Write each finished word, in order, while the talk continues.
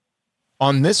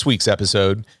On this week's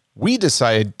episode, we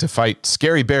decide to fight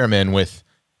scary bear men with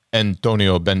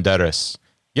Antonio Banderas.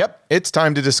 Yep, it's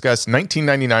time to discuss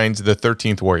 1999's The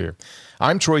 13th Warrior.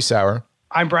 I'm Troy Sauer.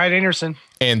 I'm Brad Anderson.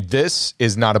 And this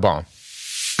is Not a Bomb.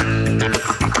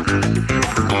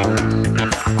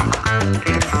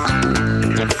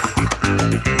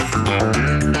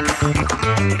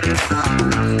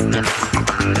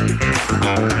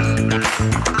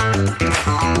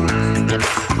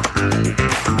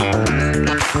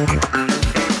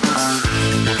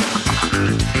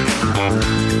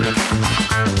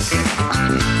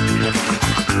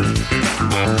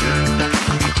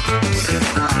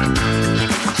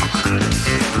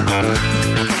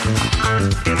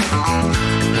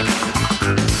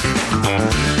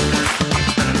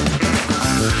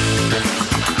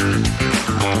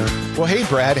 Well, hey,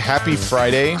 Brad, happy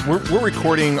Friday. We're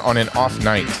recording on an off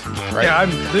night, right? Yeah,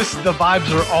 the vibes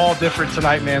are all different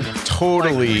tonight, man.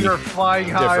 Totally. Like, we are flying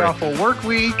high off a work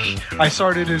week. I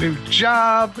started a new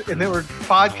job, and then we're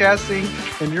podcasting,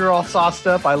 and you're all sauced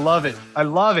up. I love it.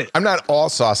 I'm not all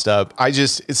sauced up.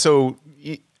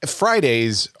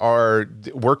 Fridays are,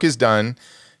 work is done,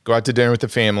 go out to dinner with the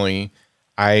family.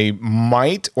 I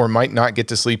might or might not get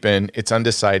to sleep in. It's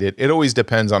undecided. It always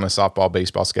depends on a softball,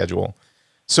 baseball schedule.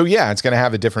 So yeah, it's going to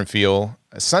have a different feel.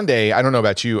 Sunday, I don't know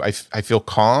about you. I feel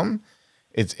calm.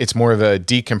 It's more of a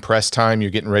decompressed time.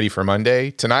 You're getting ready for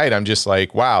Monday. Tonight, I'm just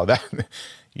like, wow,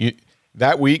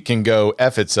 that week can go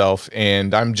F itself.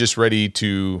 And I'm just ready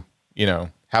to,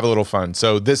 have a little fun.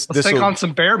 So let's take on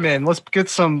some bear men. Let's get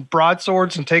some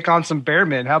broadswords and take on some bear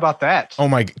men. How about that? Oh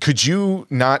my, could you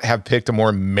not have picked a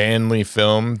more manly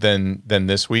film than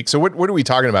this week? So what are we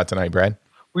talking about tonight, Brad?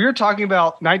 We are talking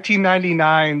about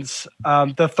 1999's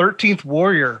The 13th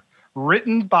Warrior,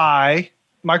 written by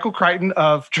Michael Crichton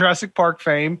of Jurassic Park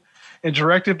fame and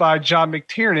directed by John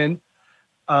McTiernan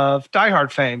of Die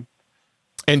Hard fame.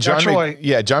 And John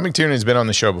McTiernan has been on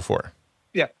the show before.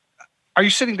 Yeah. Are you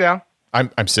sitting down?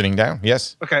 I'm sitting down,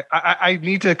 yes. Okay. I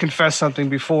need to confess something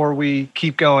before we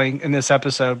keep going in this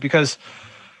episode because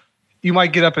you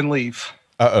might get up and leave.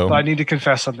 Uh-oh. But I need to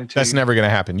confess something to you. That's never going to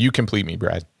happen. You complete me,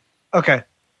 Brad. Okay.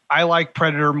 I like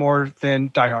Predator more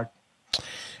than Die Hard.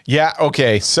 Yeah,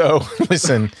 okay. So,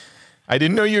 listen, I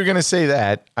didn't know you were going to say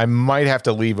that. I might have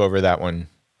to leave over that one.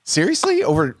 Seriously?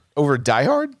 Over Die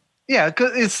Hard? Yeah,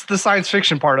 because it's the science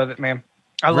fiction part of it, man.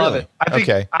 I love it.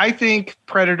 I think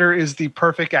Predator is the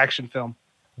perfect action film.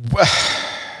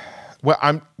 Well,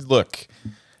 I'm not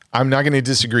going to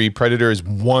disagree. Predator is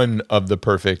one of the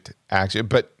perfect action,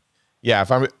 but yeah,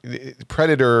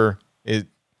 Predator is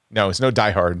it's no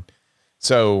Die Hard.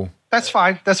 So that's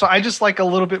fine. I just like a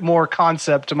little bit more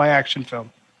concept to my action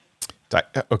film.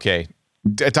 Okay.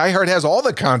 Die Hard has all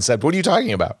the concept. What are you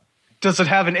talking about? Does it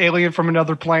have an alien from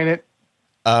another planet?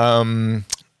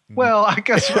 Well, I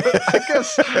guess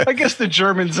the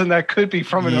Germans in that could be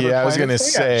from another planet. Yeah, I was going to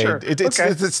say, sure.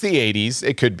 It's the 80s.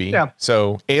 It could be. Yeah.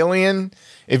 So alien,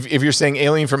 if you're saying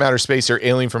alien from outer space or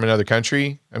alien from another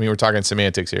country, I mean, we're talking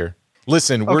semantics here.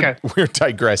 Listen, we're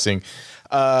digressing.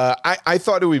 I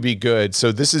thought it would be good.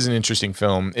 So this is an interesting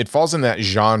film. It falls in that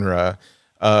genre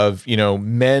of,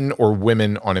 men or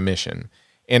women on a mission.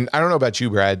 And I don't know about you,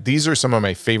 Brad, these are some of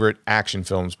my favorite action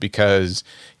films because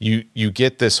you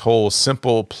get this whole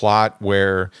simple plot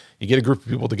where you get a group of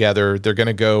people together, they're going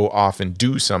to go off and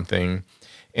do something.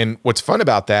 And what's fun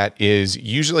about that is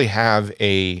you usually have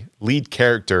a lead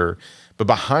character, but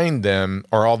behind them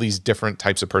are all these different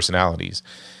types of personalities.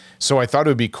 So I thought it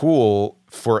would be cool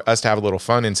for us to have a little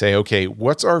fun and say, okay,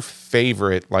 what's our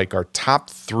favorite, like our top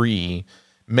 3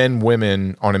 men,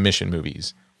 women on a mission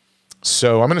movies?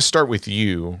 So I'm going to start with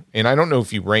you, and I don't know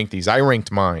if you ranked these. I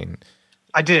ranked mine.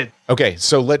 I did. Okay,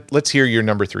 so let's hear your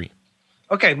number 3.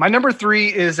 Okay, my number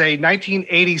 3 is a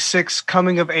 1986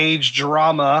 coming-of-age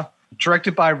drama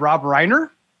directed by Rob Reiner.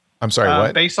 I'm sorry,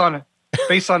 what? Based on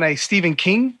a Stephen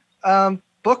King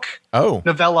book. Oh.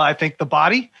 Novella, I think, The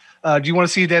Body. Do you want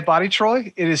to see a dead body,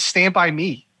 Troy? It is Stand By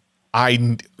Me.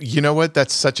 You know what?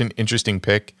 That's such an interesting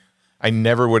pick. I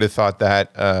never would have thought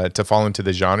that to fall into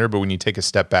the genre, but when you take a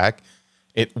step back,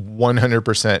 it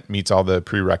 100% meets all the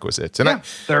prerequisites. And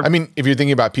I mean, if you're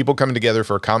thinking about people coming together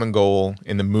for a common goal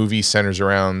and the movie centers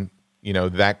around,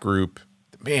 that group,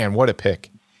 man, what a pick.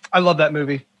 I love that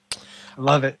movie. I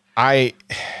love it.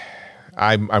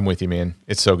 I'm with you, man.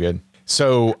 It's so good.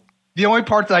 So the only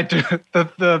part that I do,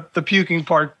 the puking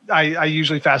part, I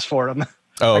usually fast forward.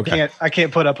 Oh, okay. I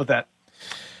can't put up with that.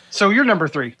 So you're number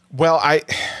 3. Well, I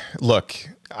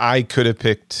could have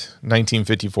picked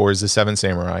 1954's The Seven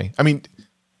Samurai. I mean,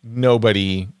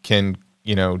 nobody can,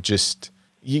 you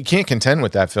can't contend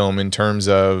with that film in terms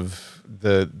of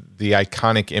the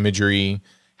iconic imagery,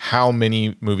 how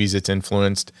many movies it's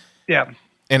influenced. Yeah.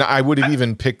 And I would have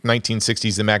even picked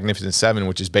 1960s The Magnificent Seven,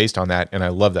 which is based on that, and I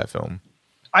love that film.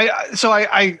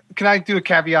 I can I do a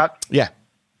caveat? Yeah.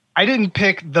 I didn't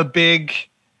pick the big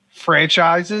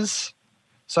franchises.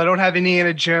 So I don't have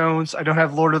Indiana Jones. I don't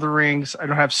have Lord of the Rings. I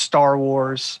don't have Star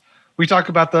Wars. We talk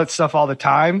about that stuff all the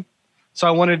time. So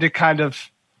I wanted to kind of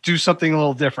do something a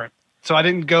little different. So I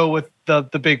didn't go with the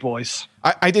big boys.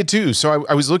 I did too. So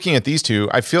I was looking at these two.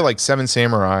 I feel like Seven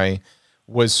Samurai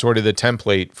was sort of the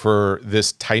template for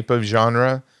this type of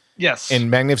genre. Yes.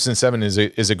 And Magnificent Seven is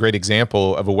a great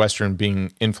example of a Western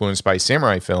being influenced by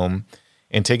samurai film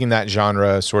and taking that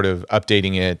genre, sort of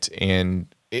updating it. And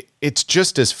it's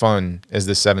just as fun as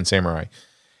the Seven Samurai.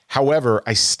 However,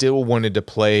 I still wanted to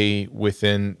play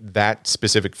within that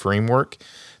specific framework.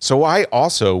 So I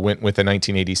also went with a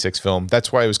 1986 film.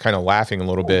 That's why I was kind of laughing a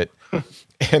little bit.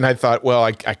 And I thought, well,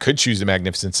 I could choose the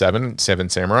Magnificent Seven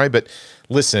Samurai, but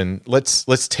listen,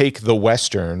 let's take the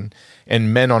Western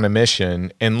and Men on a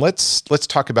Mission, and let's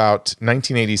talk about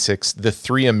 1986, The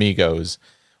Three Amigos,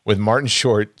 with Martin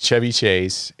Short, Chevy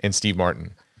Chase, and Steve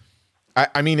Martin.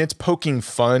 I mean, it's poking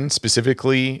fun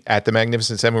specifically at the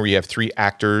Magnificent Seven, where you have three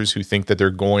actors who think that they're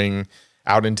going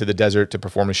out into the desert to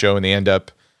perform a show, and they end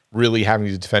up really having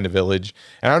to defend a village.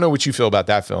 And I don't know what you feel about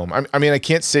that film. I mean, I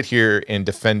can't sit here and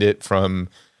defend it from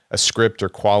a script or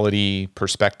quality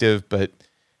perspective, but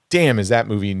damn, is that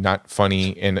movie not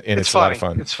funny? And it's a lot of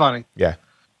fun. It's funny. Yeah.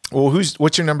 Well,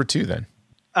 what's your number two then?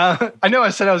 I know I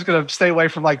said I was going to stay away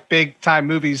from like big time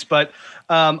movies, but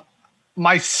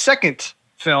my second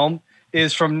film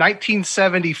is from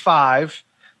 1975.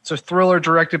 It's a thriller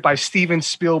directed by Steven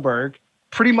Spielberg.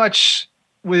 Pretty much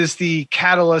was the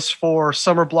catalyst for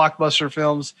summer blockbuster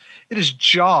films. It is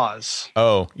Jaws.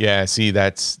 Oh, yeah. See,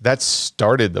 that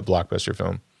started the blockbuster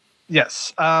film.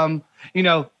 Yes. Obviously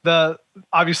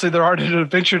there aren't an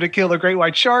adventure to kill a great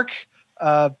white shark.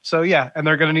 So yeah, and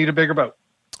they're going to need a bigger boat.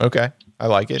 Okay. I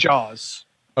like it. Jaws.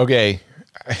 Okay.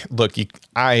 Look,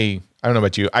 I don't know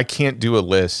about you. I can't do a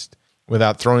list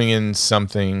without throwing in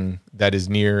something that is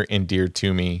near and dear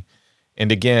to me.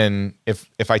 And again,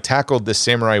 if I tackled the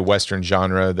samurai Western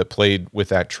genre that played with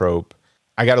that trope,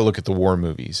 I got to look at the war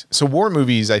movies. So war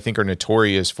movies, I think, are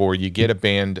notorious for you get a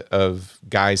band of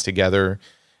guys together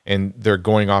and they're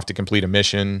going off to complete a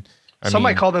mission. Some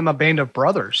might call them a band of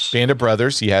brothers. Band of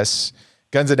brothers, yes.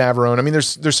 Guns of Navarone. I mean,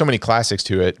 there's so many classics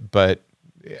to it, but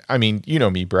I mean, you know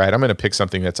me, Brad. I'm going to pick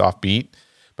something that's offbeat,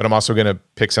 but I'm also going to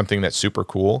pick something that's super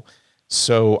cool.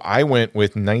 So I went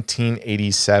with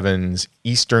 1987's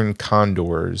Eastern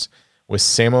Condors with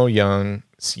Sammo Hung,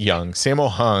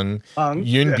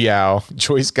 Yuen Biao,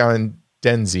 Joyce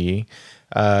Gandenzi,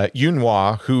 Yuen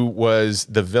Wah, who was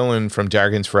the villain from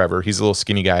Dragons Forever. He's a little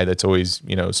skinny guy that's always,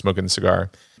 smoking the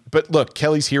cigar. But look,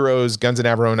 Kelly's Heroes, Guns of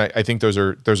Navarone, I think those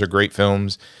are great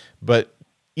films. But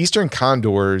Eastern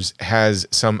Condors has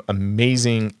some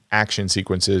amazing action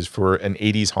sequences for an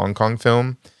 80s Hong Kong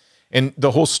film. And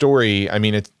the whole story, I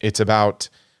mean, it's about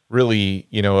really,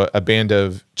 a band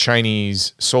of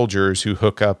Chinese soldiers who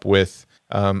hook up with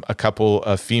a couple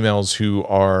of females who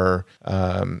are,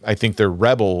 I think they're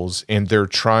rebels, and they're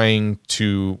trying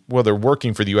to, they're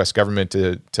working for the U.S. government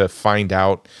to find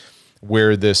out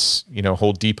where this,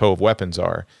 whole depot of weapons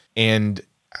are. And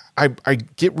I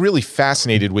get really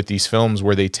fascinated with these films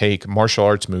where they take martial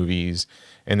arts movies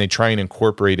and they try and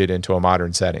incorporate it into a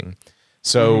modern setting.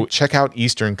 So check out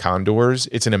Eastern Condors.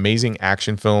 It's an amazing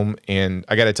action film. And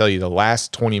I got to tell you, the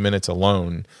last 20 minutes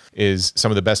alone is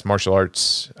some of the best martial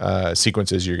arts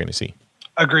sequences you're going to see.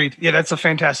 Agreed. Yeah, that's a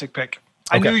fantastic pick.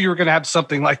 I knew you were going to have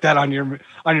something like that on your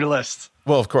list.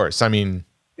 Well, of course. I mean,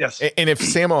 yes. And if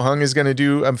Sammo Hung is going to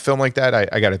do a film like that,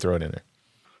 I got to throw it in there.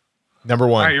 Number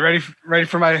one. All right, you ready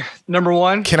for my number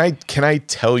one? Can I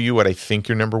tell you what I think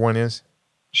your number one is?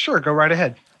 Sure, go right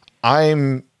ahead.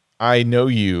 I know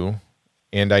you.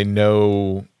 And I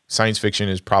know science fiction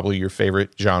is probably your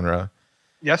favorite genre.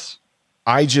 Yes.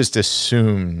 I just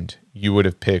assumed you would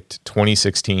have picked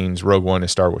 2016's Rogue One: A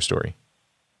Star Wars Story.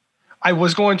 I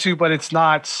was going to, but it's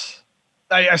not.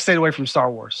 I stayed away from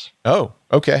Star Wars. Oh,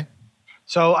 okay.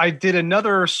 So I did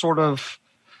another sort of,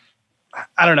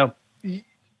 I don't know.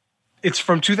 It's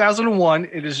from 2001.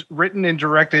 It is written and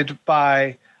directed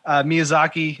by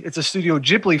Miyazaki. It's a Studio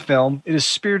Ghibli film. It is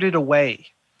Spirited Away.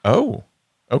 Oh,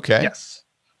 okay. Yes.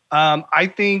 I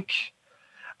think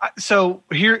so.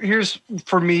 Here's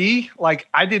for me. Like,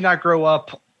 I did not grow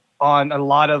up on a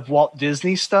lot of Walt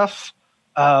Disney stuff.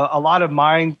 A lot of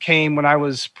mine came when I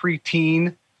was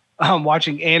preteen,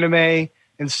 watching anime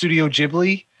and Studio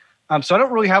Ghibli. So I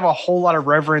don't really have a whole lot of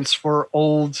reverence for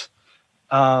old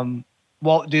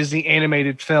Walt Disney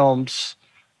animated films.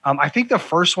 I think the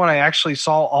first one I actually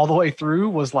saw all the way through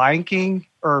was Lion King,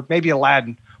 or maybe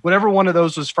Aladdin. Whatever one of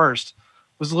those was first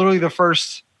was literally the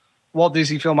first Walt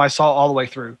Disney film I saw all the way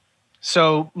through.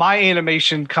 So my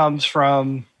animation comes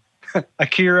from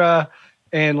Akira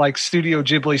and like Studio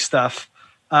Ghibli stuff.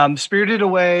 Spirited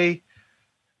Away,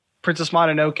 Princess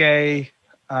Mononoke,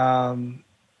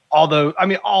 all the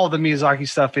Miyazaki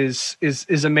stuff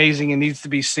is amazing and needs to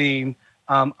be seen.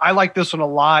 I like this one a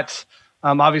lot.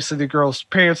 Obviously, the girl's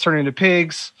parents turn into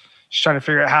pigs. She's trying to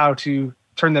figure out how to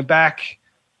turn them back.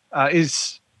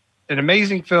 Is an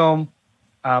amazing film.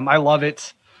 I love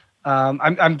it.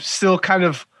 I'm still kind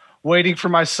of waiting for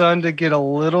my son to get a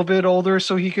little bit older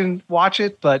so he can watch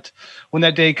it. But when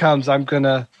that day comes, I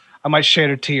might shed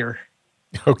a tear.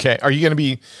 Okay. Are you going to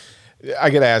be,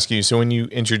 I got to ask you, so when you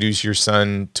introduce your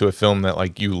son to a film that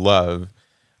like you love,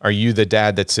 are you the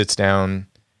dad that sits down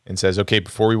and says, okay,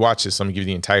 before we watch this, let me give you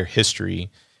the entire history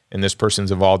and this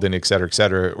person's involved in it, et cetera, et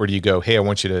cetera? Or do you go, hey, I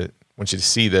want you to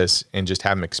see this and just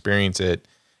have them experience it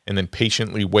and then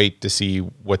patiently wait to see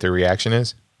what their reaction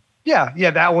is? Yeah,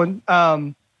 that one.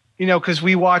 Because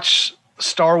we watch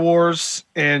Star Wars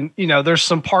and, there's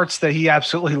some parts that he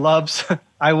absolutely loves.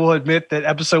 I will admit that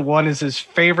episode 1 is his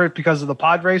favorite because of the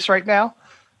pod race right now,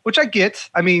 which I get.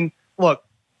 I mean, look,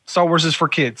 Star Wars is for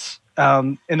kids,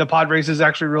 and the pod race is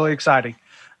actually really exciting.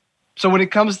 So when it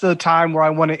comes to the time where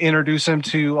I want to introduce him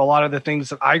to a lot of the things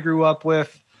that I grew up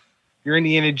with, your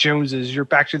Indiana Joneses, your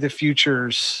Back to the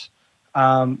Futures,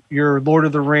 your Lord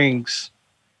of the Rings,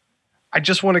 I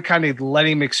just want to kind of let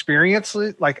him experience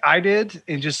it like I did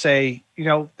and just say,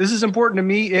 this is important to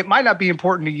me. It might not be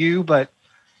important to you, but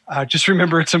just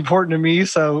remember it's important to me.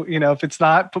 So, if it's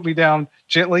not, put me down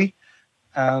gently.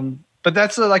 But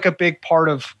that's like a big part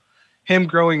of him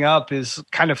growing up is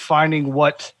kind of finding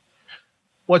what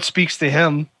speaks to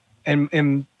him.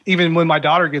 And even when my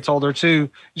daughter gets older too,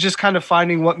 just kind of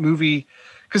finding what movie,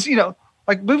 because,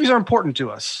 like movies are important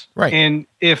to us. Right. And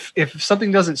if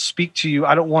something doesn't speak to you,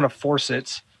 I don't want to force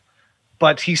it,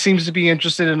 but he seems to be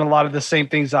interested in a lot of the same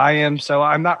things I am. So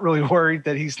I'm not really worried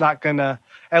that he's not going to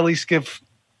at least give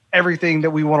everything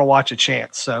that we want to watch a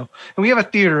chance. So, and we have a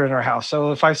theater in our house.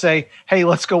 So if I say, hey,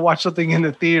 let's go watch something in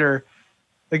the theater,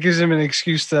 that gives him an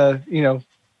excuse to,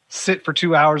 sit for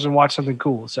 2 hours and watch something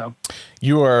cool. So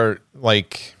you are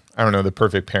like, I don't know, the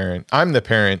perfect parent. I'm the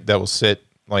parent that will sit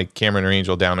like Cameron or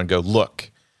Angel down and go, look,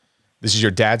 this is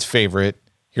your dad's favorite.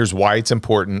 Here's why it's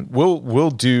important.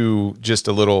 We'll do just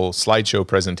a little slideshow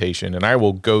presentation and I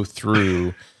will go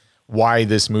through why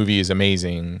this movie is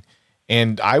amazing.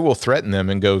 And I will threaten them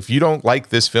and go, if you don't like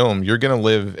this film, you're going to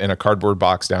live in a cardboard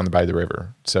box down by the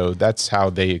river. So that's how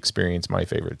they experience my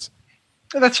favorites.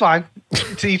 That's fine.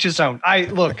 To each his own. I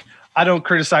don't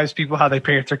criticize people how they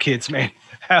parent their kids, man.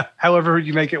 However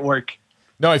you make it work.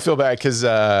 No, I feel bad because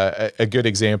a good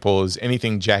example is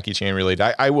anything Jackie Chan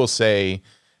related. I will say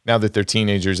now that they're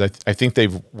teenagers, I think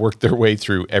they've worked their way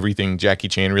through everything Jackie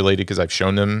Chan related because I've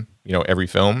shown them, every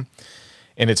film.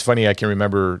 And it's funny, I can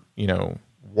remember,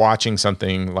 watching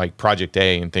something like Project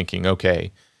A and thinking,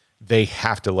 okay, they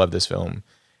have to love this film.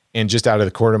 And just out of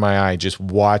the corner of my eye, just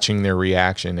watching their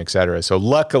reaction, et cetera. So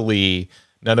luckily,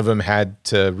 none of them had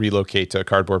to relocate to a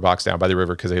cardboard box down by the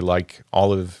river because they like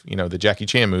all of, the Jackie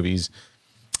Chan movies.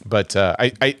 But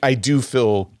I do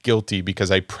feel guilty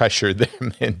because I pressured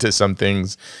them into some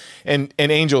things. And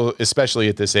Angel, especially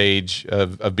at this age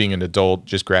of being an adult,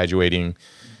 just graduating,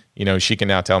 she can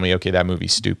now tell me, okay, that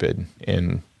movie's stupid.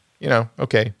 And,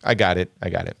 okay, I got it.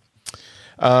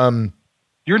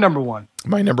 You're number one.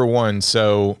 My number one.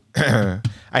 So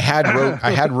I had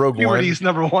Rogue One. Puberty's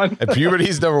number one.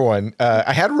 Puberty's number one.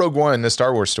 I had Rogue One, the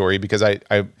Star Wars story, because I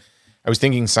was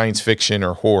thinking science fiction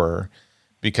or horror,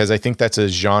 because I think that's a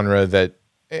genre that,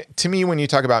 to me, when you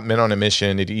talk about men on a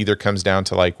mission, it either comes down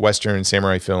to like Western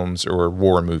samurai films or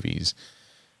war movies.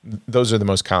 Those are the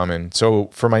most common. So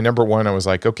for my number one, I was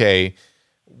like, okay,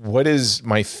 what is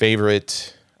my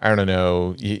favorite? I don't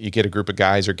know. You get a group of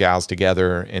guys or gals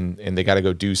together and they got to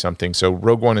go do something. So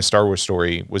Rogue One, a Star Wars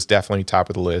story, was definitely top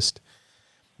of the list.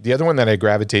 The other one that I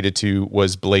gravitated to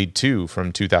was Blade 2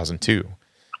 from 2002.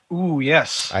 Ooh,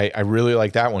 yes. I really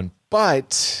like that one.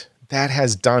 But that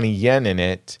has Donnie Yen in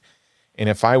it. And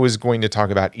if I was going to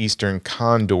talk about Eastern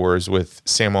Condors with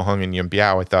Sammo Hung and Yuen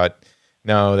Biao, I thought,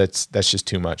 no, that's just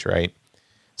too much, right?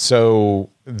 So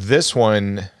this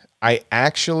one, I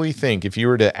actually think if you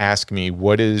were to ask me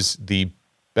what is the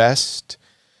best,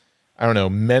 I don't know,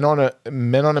 men on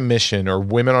a mission or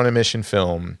women on a mission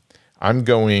film, I'm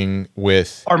going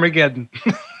with Armageddon.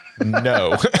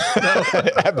 No.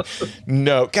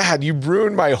 No. God, you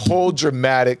ruined my whole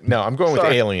dramatic. No, I'm going with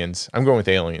Aliens.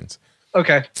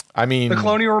 Okay. I mean, the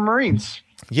Colonial Marines.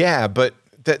 Yeah, but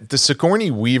the Sigourney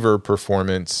Weaver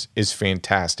performance is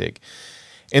fantastic.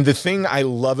 And the thing I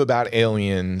love about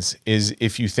Aliens is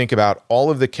if you think about all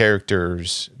of the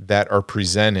characters that are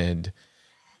presented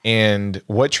and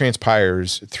what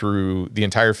transpires through the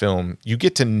entire film, you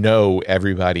get to know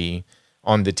everybody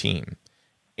on the team.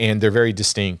 And they're very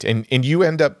distinct. And you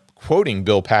end up quoting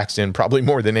Bill Paxton probably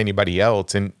more than anybody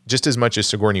else, and just as much as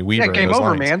Sigourney Weaver. Yeah, game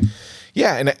over, man.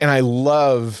 Yeah, and I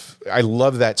love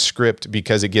that script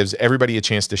because it gives everybody a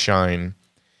chance to shine.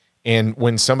 And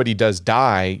when somebody does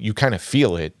die, you kind of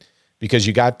feel it because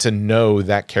you got to know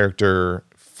that character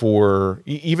for,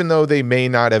 even though they may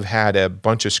not have had a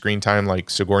bunch of screen time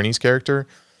like Sigourney's character.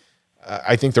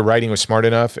 I think the writing was smart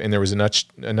enough and there was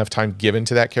enough time given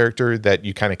to that character that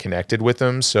you kind of connected with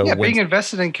them. So yeah, being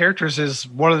invested in characters is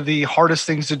one of the hardest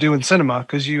things to do in cinema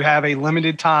because you have a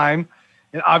limited time.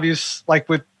 And obvious, like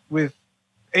with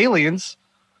Aliens,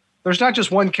 there's not just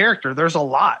one character, there's a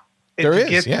lot. And there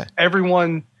is, yeah.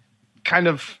 Everyone kind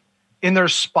of in their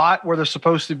spot where they're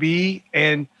supposed to be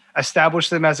and establish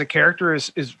them as a character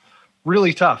is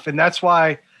really tough. And that's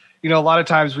why, a lot of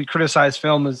times we criticize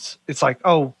film as it's like,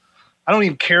 oh, I don't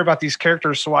even care about these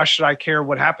characters, so why should I care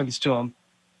what happens to them?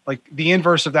 Like the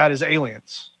inverse of that is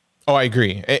Aliens. Oh, I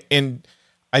agree. And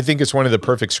I think it's one of the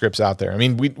perfect scripts out there. I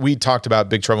mean, we talked about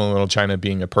Big Trouble in Little China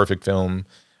being a perfect film.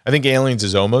 I think Aliens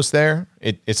is almost there.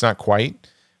 It's not quite,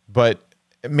 but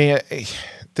man,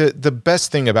 the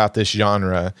best thing about this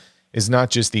genre is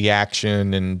not just the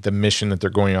action and the mission that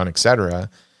they're going on, etc.,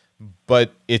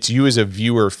 but it's you as a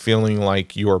viewer feeling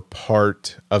like you're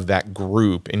part of that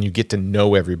group and you get to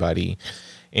know everybody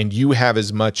and you have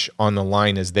as much on the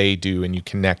line as they do and you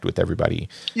connect with everybody.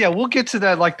 Yeah, we'll get to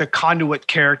that, like the conduit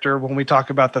character when we talk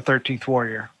about the 13th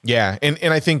Warrior. Yeah, and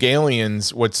I think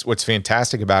Aliens, what's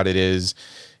fantastic about it is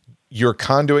your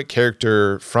conduit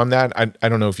character from that. I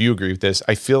don't know if you agree with this.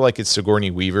 I feel like it's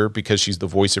Sigourney Weaver because she's the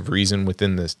voice of reason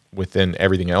within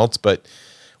everything else, but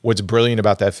what's brilliant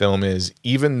about that film is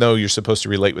even though you're supposed to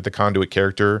relate with the conduit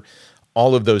character,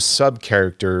 all of those sub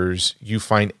characters, you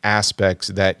find aspects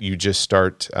that you just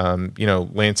start,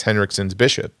 Lance Henriksen's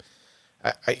Bishop.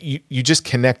 You just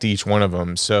connect to each one of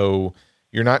them. So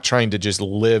you're not trying to just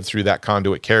live through that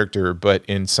conduit character, but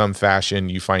in some fashion,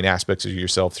 you find aspects of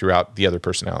yourself throughout the other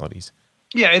personalities.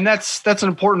 Yeah. And that's an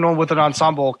important one with an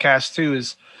ensemble cast too,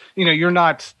 is, you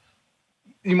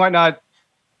might not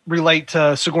relate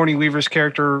to Sigourney Weaver's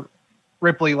character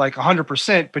Ripley like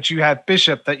 100%, but you have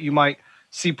Bishop that you might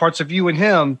see parts of you in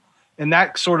him, and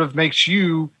that sort of makes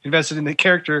you invested in the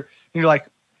character. And you're like,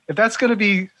 if that's going to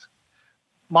be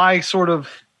my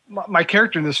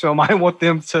character in this film, I want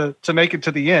them to make it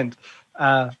to the end.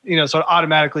 So it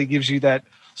automatically gives you that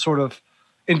sort of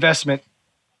investment.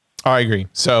 Oh, I agree.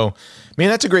 So, man,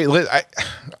 that's a great list.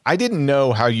 I didn't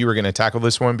know how you were going to tackle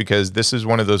this one because this is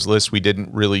one of those lists we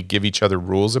didn't really give each other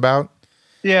rules about.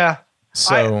 Yeah.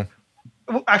 So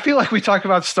I feel like we talked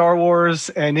about Star Wars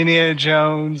and Indiana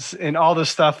Jones and all this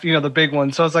stuff, the big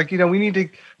ones. So I was like, we need to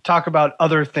talk about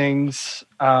other things.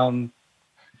 Stand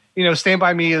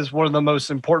By Me is one of the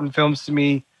most important films to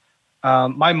me.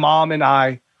 My mom and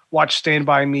I watched Stand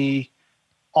By Me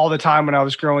all the time when I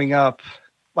was growing up.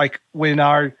 Like when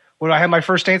I had my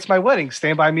first dance at my wedding,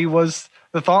 Stand By Me was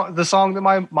the song that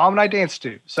my mom and I danced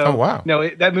to. So, oh, wow.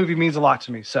 That movie means a lot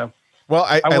to me. So, well,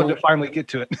 I wanted to finally get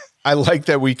to it. I like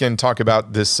that we can talk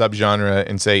about this subgenre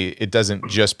and say it doesn't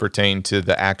just pertain to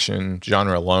the action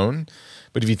genre alone.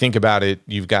 But if you think about it,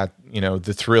 you've got,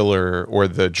 the thriller or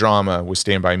the drama with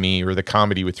Stand By Me or the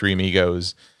comedy with Three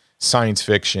Amigos, science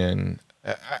fiction.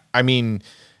 I mean,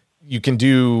 you can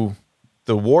do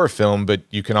the war film, but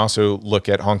you can also look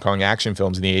at Hong Kong action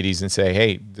films in the 80s and say,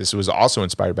 hey, this was also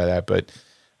inspired by that. But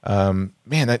I'm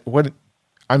kind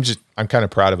of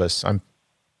proud of us.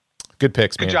 Good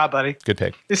picks, man. Good job, buddy. Good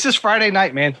pick. It's just Friday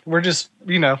night, man. We're just,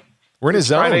 we're in a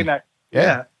zone. Friday night.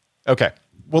 Yeah. Okay.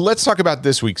 Well, let's talk about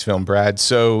this week's film, Brad.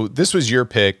 So this was your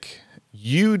pick.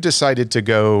 You decided to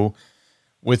go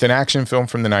with an action film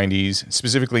from the 90s,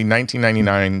 specifically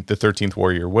 1999, The 13th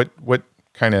Warrior. What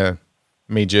kind of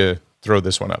made you throw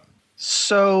this one up?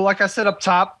 So, like I said up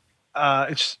top,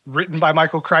 it's written by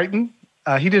Michael Crichton.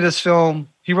 He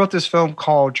wrote this film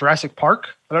called Jurassic Park.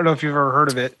 I don't know if you've ever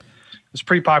heard of it. It's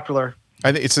pretty popular.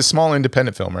 It's a small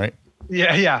independent film, right?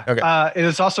 Yeah. Okay. It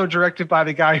is also directed by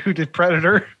the guy who did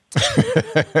Predator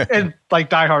and like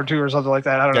Die Hard 2 or something like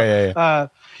that. I don't know.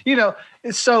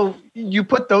 Yeah. So you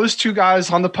put those two guys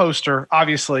on the poster,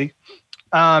 obviously.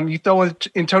 You throw in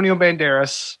Antonio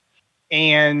Banderas,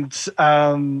 and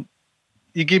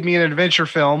you give me an adventure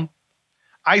film.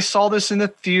 I saw this in the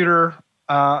theater.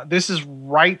 This is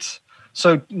right.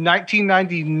 So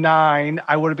 1999,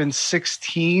 I would have been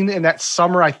 16. And that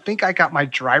summer, I think I got my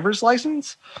driver's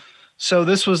license. So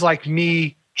this was like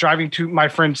me driving to my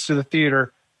friends to the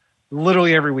theater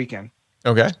literally every weekend.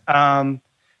 Okay.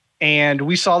 And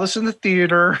we saw this in the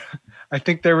theater. I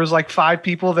think there was like 5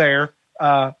 people there.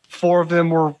 4 of them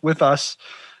were with us.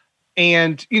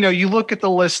 And, you look at the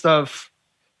list of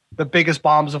the biggest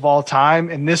bombs of all time,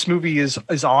 and this movie is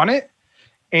on it.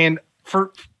 And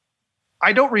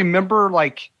I don't remember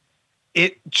like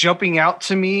it jumping out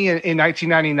to me in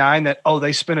 1999 that,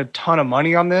 they spent a ton of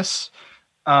money on this.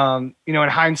 In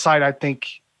hindsight, I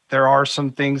think there are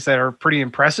some things that are pretty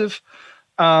impressive.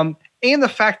 And the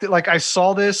fact that like I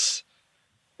saw this,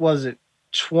 was it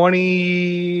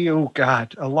a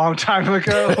long time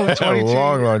ago, a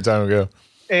long time ago.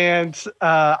 And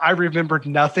I remembered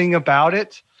nothing about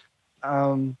it.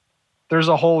 There's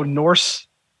a whole Norse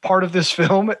part of this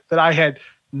film that I had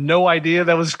no idea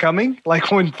that was coming.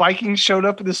 Like when Vikings showed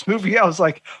up in this movie, I was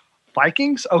like,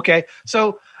 Vikings? Okay.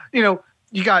 So, you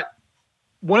got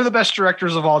one of the best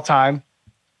directors of all time,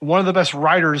 one of the best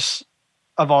writers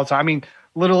of all time. I mean,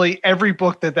 literally every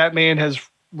book that man has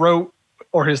wrote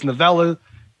or his novella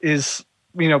is,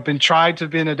 been tried to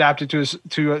been adapted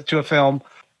to a film.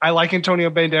 I like Antonio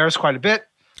Banderas quite a bit.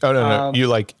 Oh, no. You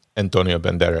like Antonio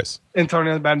Banderas.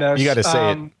 Antonio Banderas. You got to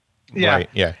say it. Yeah. Right.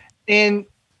 Yeah. And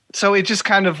so it just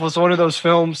kind of was one of those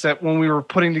films that when we were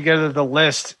putting together the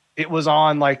list, it was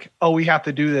on like, we have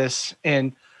to do this.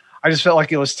 And I just felt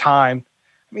like it was time.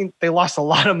 I mean, they lost a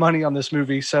lot of money on this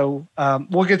movie. So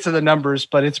we'll get to the numbers,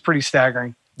 but it's pretty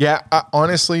staggering. Yeah.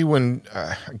 Honestly, when,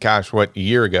 a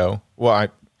year ago? Well,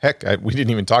 we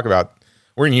didn't even talk about.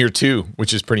 We're in year 2,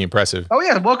 which is pretty impressive. Oh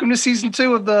yeah, welcome to season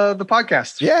 2 of the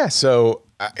podcast. Yeah, so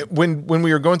when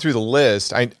we were going through the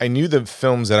list, I knew the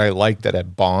films that I liked that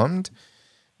had bombed,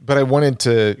 but I wanted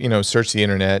to search the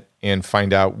internet and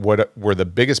find out what were the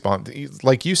biggest bombs.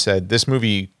 Like you said, this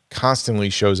movie constantly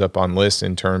shows up on lists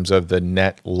in terms of the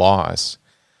net loss,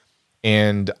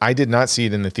 and I did not see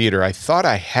it in the theater. I thought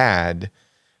I had.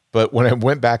 But when I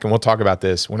went back, and we'll talk about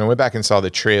this, when I went back and saw the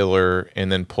trailer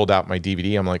and then pulled out my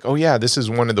DVD, I'm like, oh yeah, this is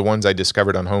one of the ones I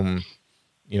discovered on home,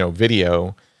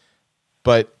 video.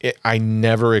 But I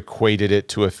never equated it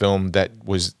to a film that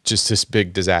was just this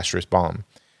big disastrous bomb.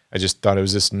 I just thought it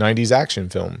was this 90s action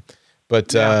film.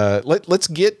 But let's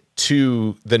get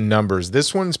to the numbers.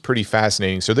 This one's pretty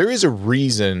fascinating. So there is a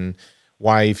reason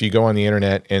why if you go on the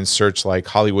internet and search like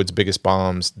Hollywood's biggest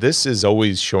bombs, this is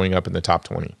always showing up in the top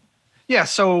 20. Yeah,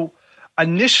 so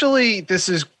initially this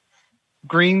is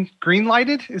green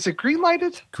lighted. Is it green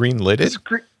lighted? Green lighted?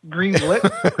 Green lit.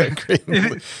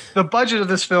 The budget of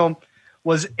this film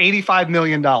was $85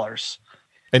 million.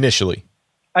 Initially.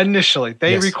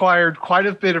 They required quite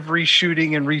a bit of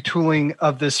reshooting and retooling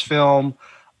of this film.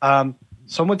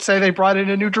 Some would say they brought in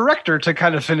a new director to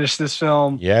kind of finish this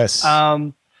film. Yes.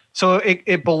 So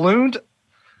it ballooned.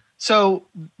 So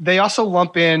they also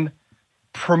lump in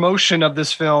promotion of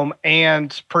this film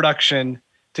and production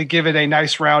to give it a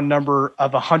nice round number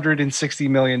of $160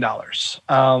 million.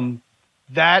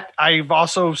 That I've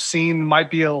also seen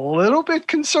might be a little bit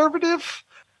conservative,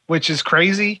 which is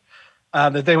crazy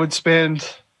that they would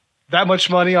spend that much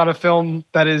money on a film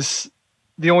that is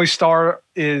the only star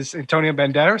is Antonio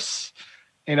Banderas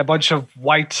and a bunch of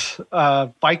white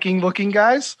Viking looking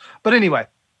guys. But anyway,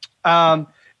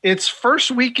 it's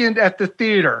first weekend at the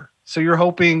theater. So you're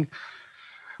hoping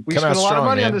we spent a lot of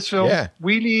money on this film. Yeah.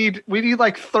 We need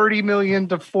like $30 million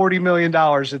to $40 million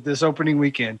at this opening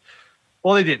weekend.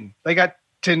 Well, they didn't. They got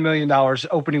 $10 million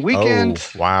opening weekend.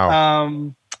 Oh,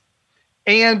 wow.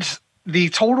 And the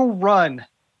total run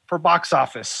for box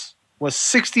office was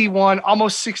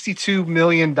almost $62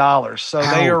 million. So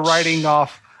they are writing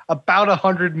off about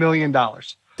 $100 million.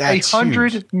 That's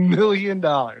 $100 million.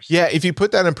 Yeah, if you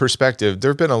put that in perspective, there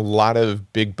have been a lot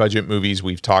of big budget movies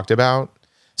we've talked about.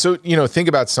 So, think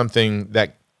about something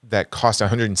that cost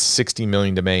 $160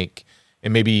 million to make,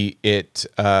 and maybe it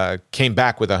came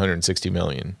back with $160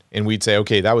 million, and we'd say,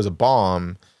 okay, that was a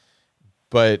bomb.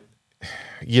 But,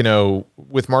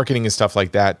 with marketing and stuff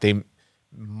like that, they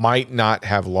might not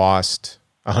have lost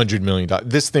 $100 million.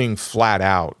 This thing flat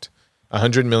out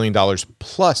 $100 million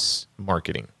plus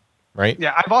marketing, right?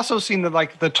 Yeah, I've also seen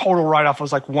that the total write-off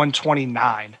was like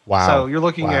 129. Wow. So you're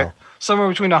looking at somewhere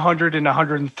between $100 and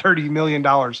 $130 million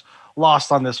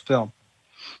lost on this film.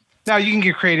 Now you can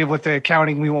get creative with the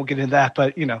accounting. We won't get into that,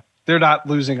 but they're not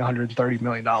losing $130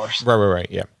 million. Right.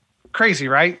 Yeah. Crazy,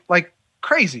 right? Like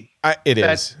crazy. It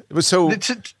is. So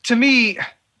to me,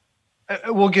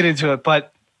 we'll get into it,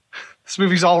 but this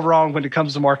movie's all wrong when it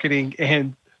comes to marketing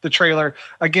and the trailer.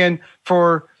 Again,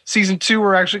 for season 2,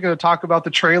 we're actually going to talk about the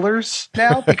trailers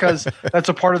now because that's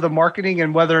a part of the marketing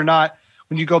and whether or not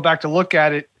when you go back to look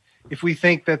at it, if we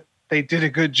think that they did a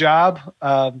good job,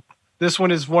 this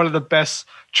one is one of the best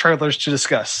trailers to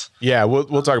discuss. Yeah,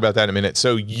 we'll talk about that in a minute.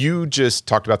 So you just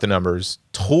talked about the numbers.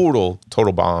 Total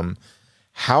bomb.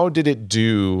 How did it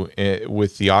do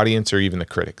with the audience or even the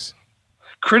critics?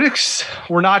 Critics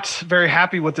were not very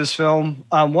happy with this film.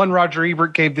 One, Roger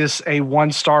Ebert gave this a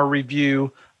 1-star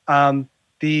review.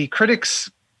 The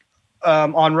critics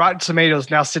on Rotten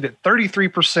Tomatoes now sit at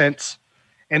 33%,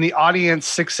 and the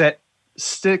audience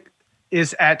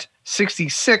is at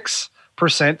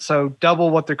 66%, so double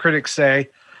what the critics say,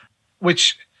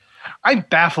 which I'm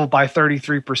baffled by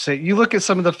 33%. You look at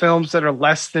some of the films that are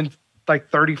less than like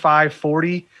 35,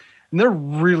 40, and they're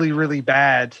really, really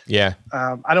bad. Yeah.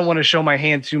 I don't want to show my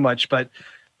hand too much, but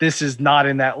this is not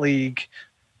in that league.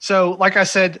 So, like I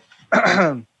said,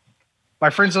 my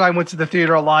friends and I went to the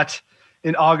theater a lot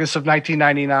in August of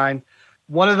 1999.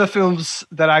 One of the films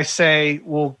that I say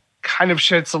will kind of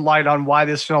shed some light on why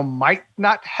this film might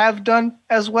not have done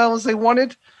as well as they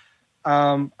wanted.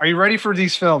 Are you ready for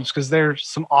these films? Because there's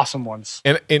some awesome ones.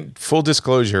 And in full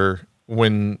disclosure,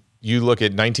 when you look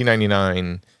at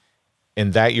 1999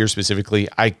 and that year specifically,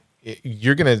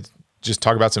 you're going to just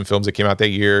talk about some films that came out that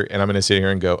year, and I'm going to sit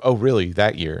here and go, oh, really,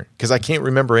 that year? Because I can't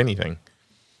remember anything.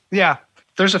 Yeah.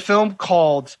 There's a film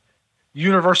called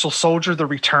Universal Soldier: The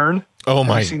Return. Oh,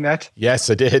 my. Have you seen that? Yes,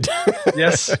 I did.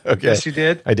 Yes. Okay. Yes, you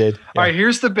did? I did. Yeah. All right,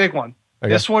 here's the big one.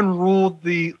 Okay. This one ruled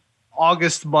the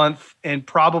August month and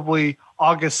probably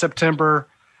August, September.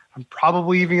 I'm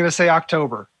probably even going to say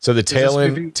October. So the tail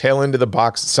end of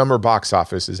the summer box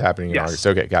office is happening in August.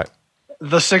 Okay, got it.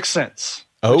 The Sixth Sense,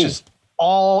 which is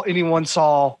all anyone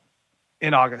saw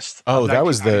in August. Oh, that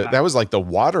was like the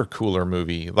water cooler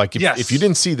movie. Like if you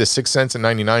didn't see The Sixth Sense in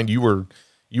 99, you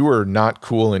were not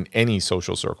cool in any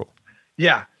social circle.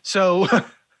 Yeah. So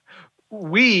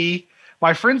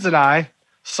my friends and I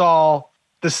saw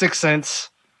The Sixth Sense,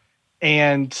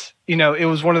 and it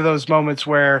was one of those moments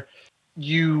where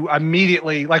we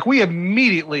immediately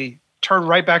turned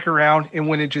right back around and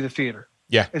went into the theater.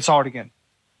 Yeah. And saw it again.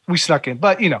 We snuck in,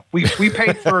 but we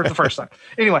paid for the first time.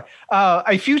 Anyway,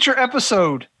 a future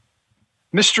episode,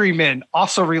 Mystery Men,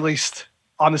 also released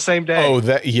on the same day.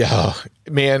 Oh,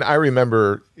 man, I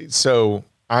remember. So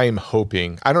I'm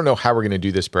hoping, I don't know how we're going to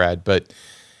do this, Brad, but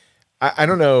I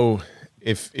don't know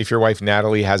if your wife,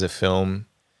 Natalie, has a film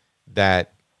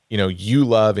that, you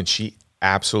love and she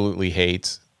absolutely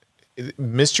hates.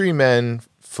 Mystery Men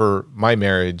for my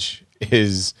marriage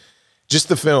is just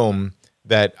the film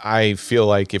that I feel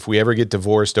like if we ever get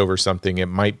divorced over something, it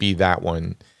might be that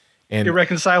one. And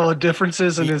Irreconcilable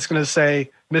Differences, and it's going to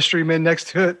say Mystery Men next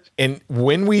to it. And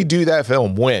when we do that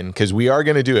film, because we are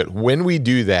going to do it, when we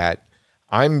do that,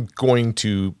 I'm going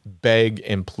to beg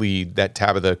and plead that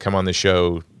Tabitha come on the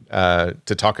show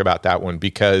to talk about that one,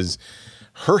 because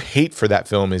her hate for that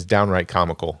film is downright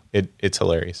comical. It's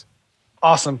hilarious.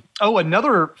 Awesome. Oh,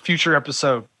 another future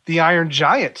episode, The Iron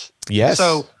Giant. Yes.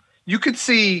 So you could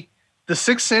see The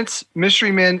Sixth Sense,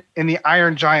 Mystery Men, and The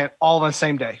Iron Giant all on the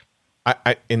same day.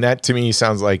 And that to me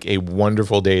sounds like a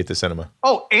wonderful day at the cinema.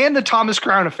 Oh, and The Thomas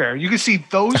Crown Affair. You could see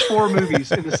those 4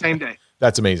 movies in the same day.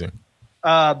 That's amazing.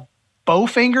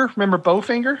 Bowfinger. Remember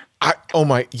Bowfinger?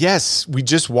 Yes. We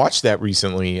just watched that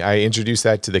recently. I introduced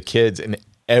that to the kids, and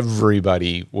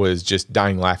everybody was just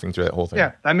dying laughing through that whole thing.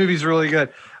 Yeah, that movie's really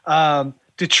good.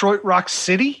 Detroit Rock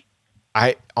City.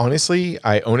 I own it.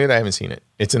 I haven't seen it.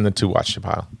 It's in the to watch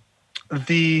pile.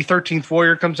 The 13th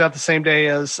Warrior comes out the same day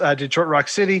as Detroit Rock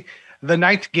City. The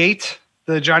Ninth Gate,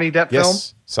 the Johnny Depp film.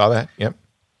 Saw that. Yep.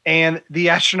 And The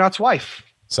Astronaut's Wife.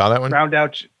 Saw that one.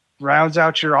 Rounds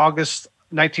out your August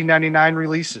 1999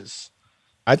 releases.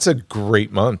 That's a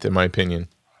great month, in my opinion.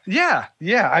 Yeah.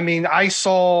 I mean, I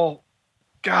saw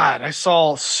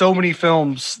so many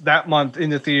films that month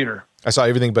in the theater. I saw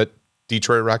everything but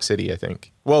Detroit Rock City, I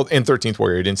think. Well, and 13th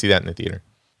Warrior. I didn't see that in the theater.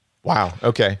 Wow.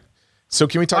 Okay. So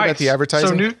can we talk about the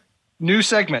advertising? So new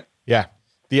segment. Yeah.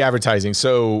 The advertising.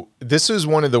 So this is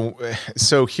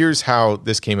so here's how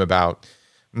this came about.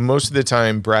 Most of the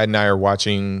time, Brad and I are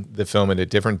watching the film at a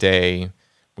different day.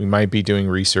 We might be doing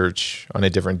research on a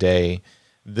different day.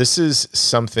 This is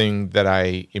something that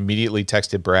I immediately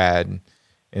texted Brad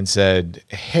and said,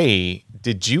 hey,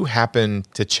 did you happen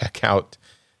to check out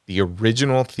the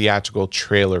original theatrical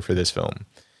trailer for this film?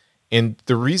 And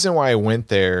the reason why I went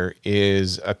there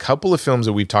is a couple of films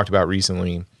that we've talked about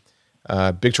recently.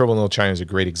 Big Trouble in Little China is a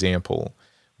great example.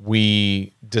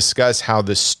 we discuss how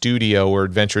the studio, or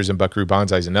Adventures in Buckaroo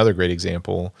Banzai is another great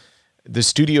example. The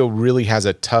studio really has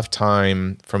a tough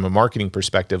time from a marketing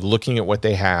perspective, looking at what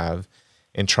they have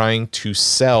and trying to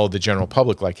sell the general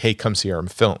public like, hey, come see our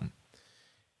film.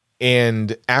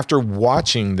 And after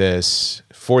watching this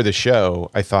for the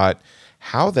show, I thought,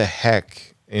 how the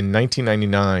heck in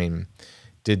 1999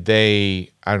 did they,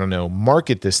 I don't know,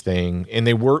 market this thing?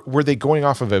 And were they going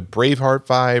off of a Braveheart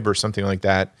vibe or something like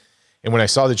that? And when I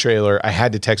saw the trailer, I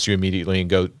had to text you immediately and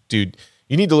go, dude,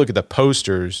 you need to look at the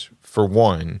posters for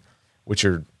one, which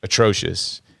are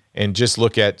atrocious, and just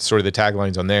look at sort of the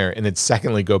taglines on there. And then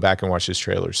secondly, go back and watch this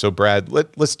trailer. So Brad,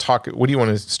 let's talk. What do you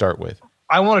want to start with?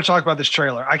 I want to talk about this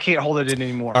trailer. I can't hold it in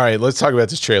anymore. All right, let's talk about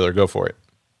this trailer. Go for it.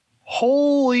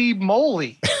 Holy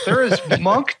moly. There is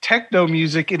monk techno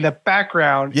music in the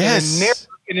background. Yes.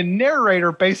 And a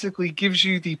narrator basically gives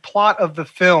you the plot of the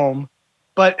film.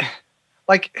 But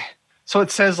so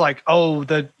it says oh,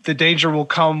 the danger will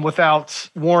come without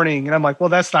warning. And I'm like, well,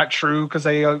 that's not true because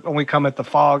they only come at the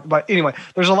fog. But anyway,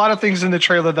 there's a lot of things in the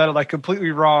trailer that are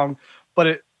completely wrong, but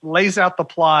it lays out the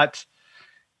plot.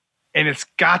 And it's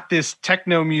got this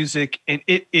techno music, and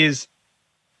it is,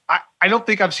 I don't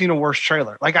think I've seen a worse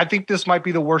trailer. I think this might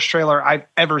be the worst trailer I've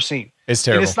ever seen. It's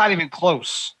terrible. And it's not even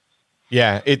close.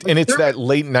 Yeah, it's that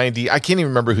late 90s. I can't even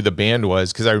remember who the band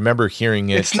was because I remember hearing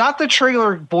it. It's not the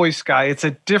trailer voice guy. It's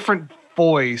a different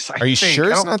voice. Are you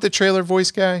sure it's not the trailer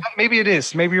voice guy? Maybe it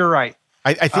is. Maybe you're right.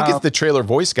 I think it's the trailer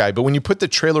voice guy, but when you put the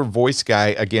trailer voice guy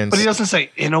against... But he doesn't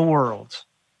say in a world.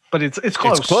 But it's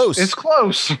close. It's close. It's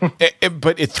close.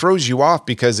 But it throws you off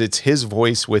because it's his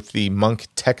voice with the monk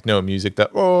techno music.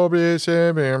 Sounds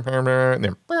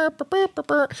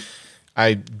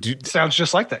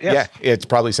just like that. Yes. Yeah, it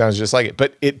probably sounds just like it.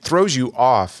 But it throws you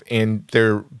off, and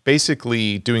they're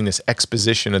basically doing this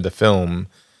exposition of the film,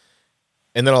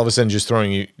 and then all of a sudden just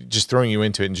throwing you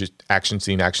into it, and just action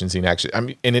scene. I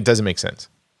mean, and it doesn't make sense.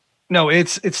 No,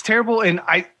 it's terrible, and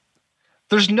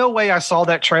there's no way I saw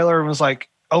that trailer and was like,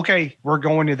 okay, we're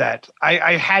going to that.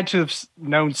 I had to have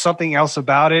known something else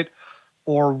about it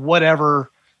or whatever.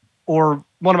 Or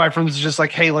one of my friends was just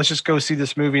like, hey, let's just go see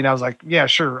this movie. And I was like, yeah,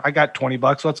 sure. I got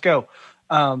 $20. Let's go.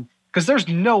 Because there's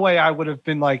no way I would have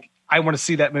been like, I want to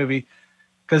see that movie.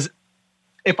 Because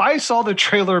if I saw the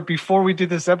trailer before we did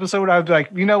this episode, I'd be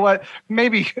like, you know what?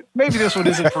 Maybe this one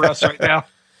isn't for us right now.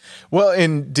 Well,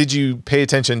 and did you pay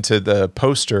attention to the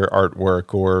poster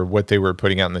artwork or what they were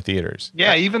putting out in the theaters?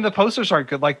 Yeah, even the posters aren't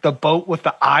good. Like the boat with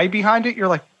the eye behind it, you're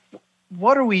like,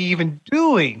 what are we even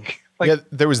doing? Yeah,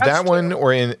 there was that one,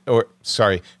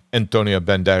 Antonio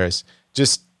Banderas.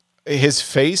 Just his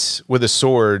face with a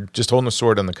sword, just holding a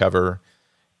sword on the cover,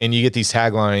 and you get these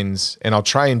taglines. And I'll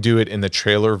try and do it in the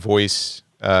trailer voice.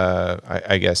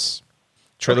 I guess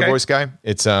trailer voice guy.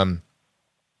 It's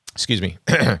excuse me.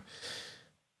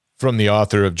 From the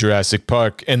author of Jurassic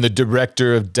Park and the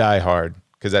director of Die Hard,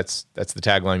 because that's the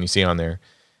tagline you see on there.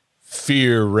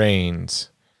 Fear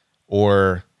reigns,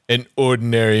 or an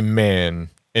ordinary man,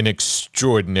 an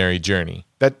extraordinary journey.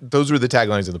 Those were the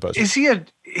taglines of the poster. Is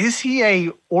he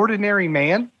a ordinary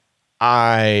man?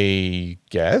 I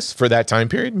guess for that time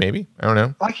period, maybe. I don't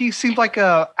know. Like he seemed like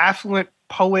a affluent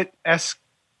poet-esque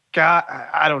guy.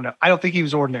 I don't know. I don't think he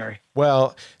was ordinary.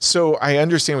 Well, so I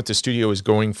understand what the studio is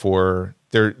going for.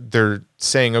 They're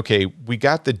saying, okay, we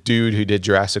got the dude who did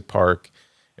Jurassic Park,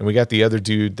 and we got the other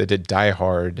dude that did Die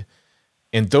Hard,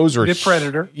 and those were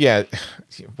Predator. Yeah,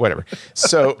 whatever.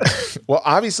 So, well,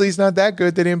 obviously he's not that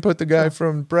good. They didn't put the guy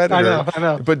from Predator. I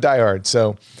know. But Die Hard.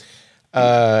 So,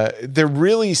 they're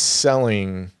really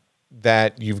selling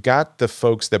that you've got the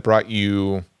folks that brought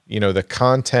you, the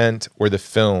content or the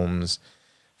films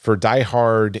for Die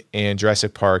Hard and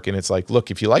Jurassic Park, and it's like,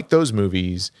 look, if you like those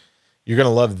movies, you're going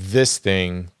to love this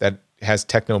thing that has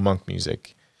techno monk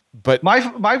music. But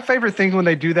my favorite thing when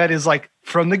they do that is like,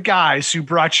 from the guys who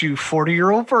brought you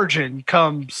 40-Year-Old Virgin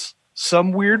comes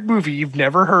some weird movie you've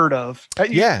never heard of.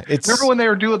 Yeah. Remember when they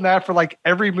were doing that for like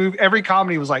every movie, every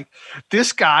comedy was like,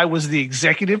 this guy was the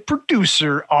executive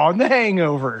producer on The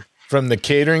Hangover. From the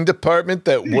catering department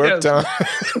that worked on.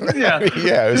 Yeah.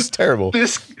 Yeah, it was terrible.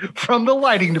 This from the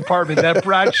lighting department that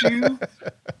brought you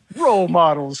role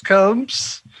models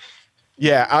comes.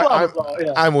 Yeah,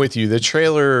 I'm with you. The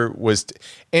trailer was,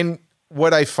 and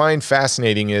what I find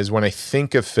fascinating is when I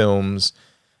think of films,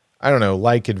 I don't know,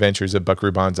 like Adventures of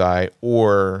Buckaroo Banzai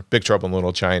or Big Trouble in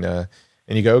Little China,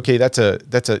 and you go, okay, that's a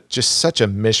just such a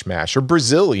mishmash, or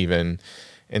Brazil even,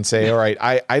 and say, all right,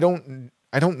 I don't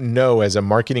know as a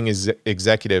marketing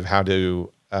executive how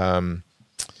to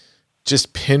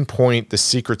just pinpoint the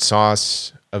secret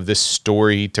sauce of this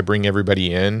story to bring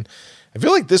everybody in. I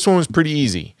feel like this one was pretty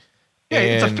easy. Yeah,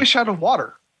 it's a fish out of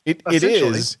water. It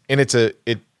is, and it's a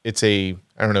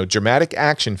I don't know, dramatic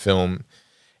action film.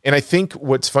 And I think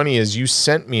what's funny is you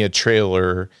sent me a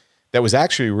trailer that was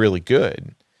actually really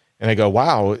good. And I go,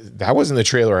 wow, that wasn't the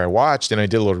trailer I watched. And I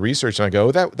did a little research and I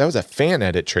go, that was a fan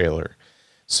edit trailer.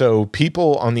 So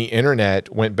people on the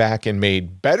internet went back and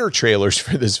made better trailers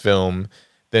for this film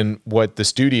than what the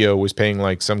studio was paying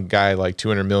like some guy like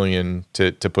 $200 million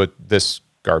to put this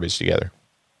garbage together.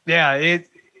 Yeah.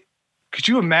 Could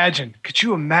you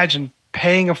imagine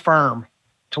paying a firm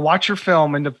to watch your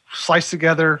film and to slice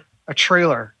together a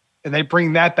trailer and they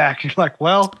bring that back and you're like,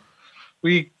 well,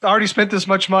 we already spent this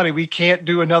much money. We can't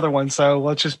do another one. So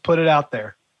let's just put it out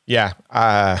there. Yeah.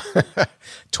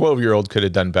 12-year-old could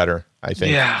have done better, I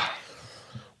think. Yeah.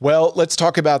 Well, let's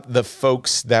talk about the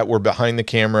folks that were behind the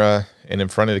camera and in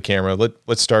front of the camera.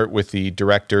 Let's start with the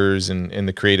directors and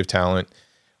the creative talent.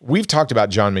 We've talked about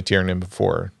John McTiernan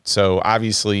before. So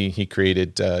obviously he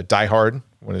created Die Hard,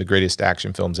 one of the greatest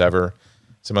action films ever.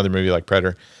 Some other movie like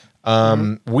Predator.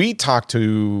 We talked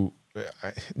to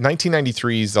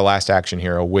 1993's The Last Action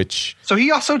Hero, which... So he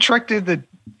also directed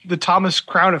the Thomas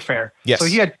Crown Affair. Yes. So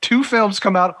he had 2 films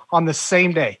come out on the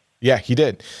same day. Yeah, he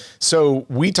did. So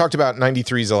we talked about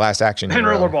 93's The Last Action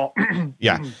Hero. And Rollerball.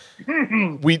 Yeah.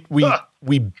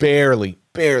 we barely,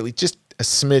 just a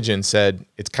smidgen said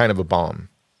it's kind of a bomb.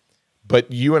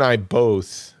 But you and I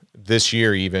both this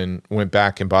year even went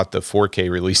back and bought the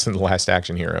 4K release of The Last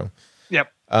Action Hero.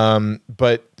 Yep.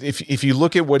 But if you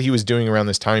look at what he was doing around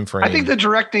this time frame, I think the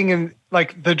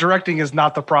directing is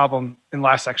not the problem in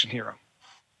Last Action Hero.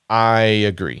 I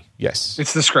agree. Yes.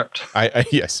 It's the script. I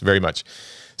yes, very much.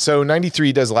 So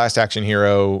 93 does Last Action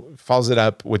Hero, follows it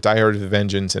up with Die Hard with a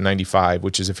Vengeance in 95,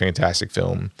 which is a fantastic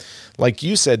film. Like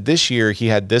you said, this year he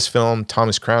had this film,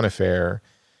 Thomas Crown Affair,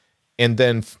 and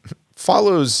then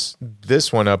follows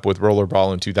this one up with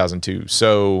Rollerball in 2002.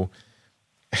 So,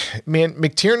 man,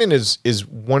 McTiernan is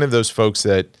one of those folks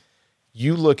that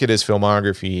you look at his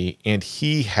filmography and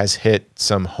he has hit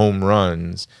some home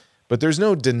runs, but there's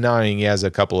no denying he has a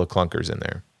couple of clunkers in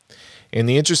there. And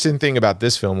the interesting thing about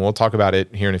this film, we'll talk about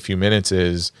it here in a few minutes,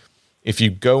 is if you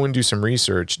go and do some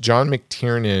research, John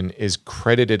McTiernan is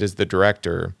credited as the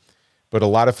director, but a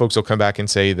lot of folks will come back and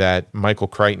say that Michael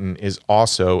Crichton is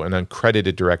also an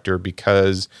uncredited director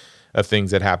because of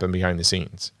things that happen behind the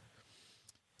scenes.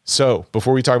 So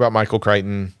before we talk about Michael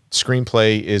Crichton,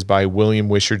 screenplay is by William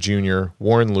Wisher Jr.,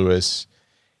 Warren Lewis,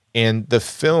 and the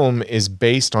film is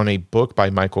based on a book by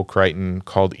Michael Crichton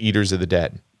called Eaters of the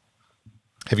Dead.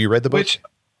 Have you read the book? Which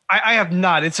I have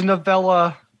not. It's a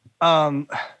novella. Now,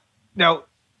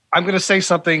 I'm going to say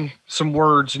some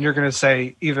words, and you're going to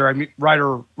say either I'm right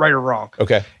or wrong.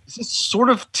 Okay. Is this sort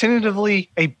of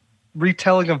tentatively a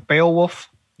retelling of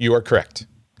Beowulf? You are correct.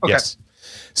 Okay. Yes.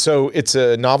 So it's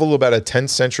a novel about a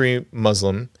 10th century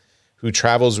Muslim who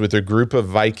travels with a group of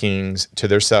Vikings to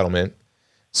their settlement.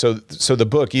 So the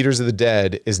book, Eaters of the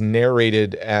Dead, is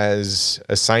narrated as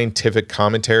a scientific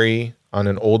commentary on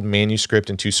an old manuscript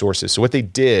and 2 sources. So what they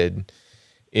did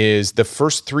is the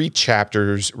first 3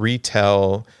 chapters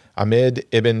retell Ahmed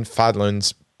ibn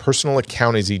Fadlan's personal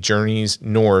account as he journeys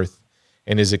north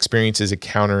and his experiences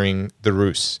encountering the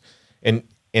Rus. And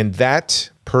that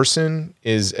person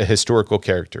is a historical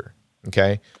character.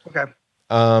 Okay. Okay.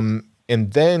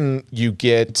 And then you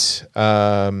get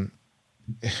the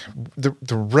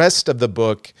rest of the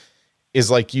book is,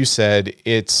 like you said,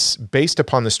 it's based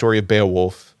upon the story of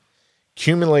Beowulf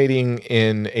accumulating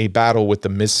in a battle with the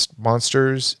Mist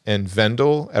Monsters and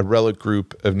Vendel, a relic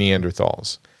group of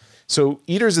Neanderthals. So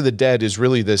Eaters of the Dead is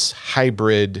really this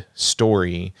hybrid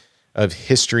story of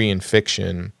history and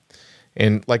fiction.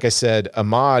 And like I said,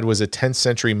 Ahmad was a 10th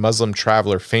century Muslim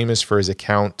traveler famous for his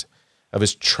account of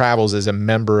his travels as a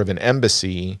member of an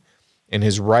embassy, and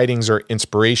his writings are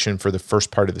inspiration for the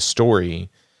first part of the story.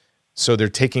 So they're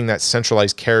taking that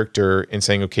centralized character and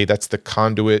saying, okay, that's the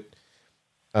conduit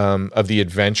of the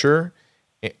adventure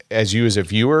as you as a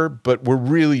viewer, but we're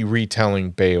really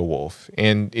retelling Beowulf.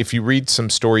 And if you read some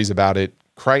stories about it,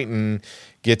 Crichton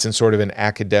gets in sort of an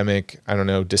academic,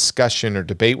 discussion or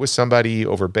debate with somebody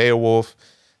over Beowulf.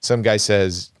 Some guy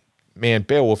says, man,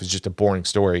 Beowulf is just a boring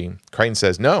story. Crichton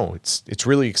says, no, it's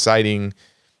really exciting.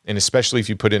 And especially if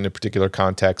you put it in a particular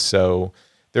context. So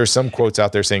there are some quotes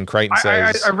out there saying Crichton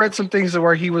says, I read some things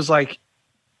where he was like,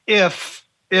 if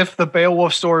the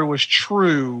Beowulf story was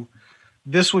true,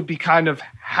 this would be kind of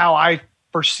how I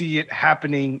foresee it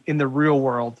happening in the real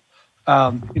world.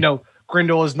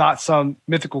 Grendel is not some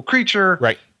mythical creature.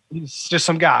 Right. He's just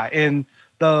some guy. And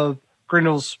the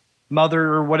Grendel's mother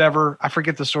or whatever, I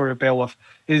forget the story of Beowulf,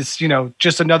 is,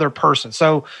 just another person.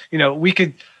 So, we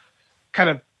could kind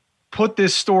of put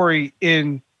this story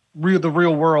in the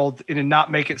real world and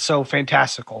not make it so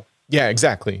fantastical. Yeah,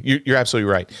 exactly. You're absolutely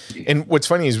right. And what's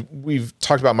funny is we've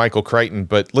talked about Michael Crichton,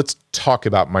 but let's talk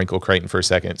about Michael Crichton for a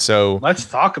second. So let's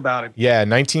talk about him. Yeah,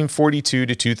 1942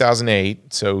 to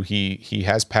 2008. So he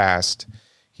has passed.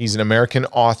 He's an American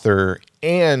author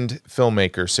and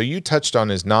filmmaker. So you touched on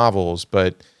his novels,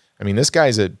 but I mean, this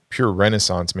guy's a pure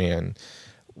Renaissance man.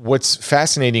 What's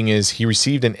fascinating is he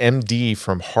received an MD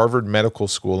from Harvard Medical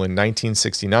School in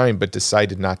 1969, but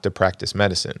decided not to practice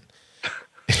medicine.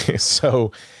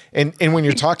 So, and when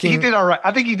you're talking, he did all right.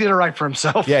 I think he did all right for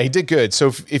himself. Yeah, he did good.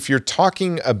 So if you're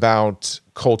talking about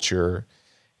culture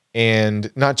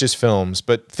and not just films,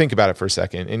 but think about it for a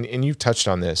second. And you touched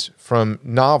on this from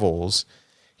novels.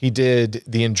 He did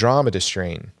The Andromeda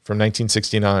Strain from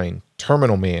 1969,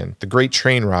 Terminal Man, The Great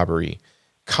Train Robbery,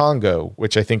 Congo,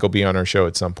 which I think will be on our show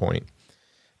at some point.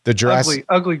 The Jurassic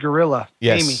Ugly Gorilla.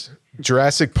 Yes. Amy.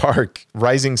 Jurassic Park,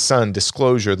 Rising Sun,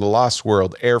 Disclosure, The Lost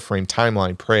World, Airframe,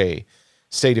 Timeline, Prey,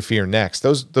 State of Fear, Next.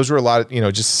 Those were a lot of,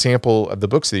 just a sample of the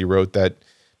books that he wrote that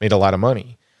made a lot of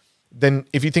money. Then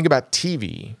if you think about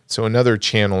TV, so another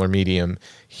channel or medium,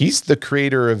 he's the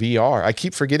creator of ER. I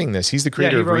keep forgetting this. He's the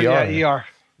creator of ER. Yeah, ER.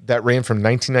 That ran from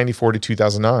 1994 to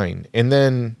 2009. And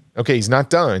then, okay, he's not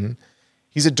done.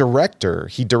 He's a director.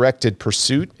 He directed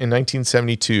Pursuit in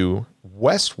 1972,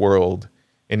 Westworld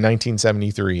in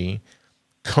 1973,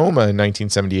 Coma in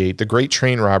 1978, The Great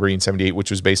Train Robbery in 78,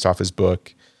 which was based off his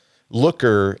book,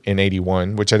 Looker in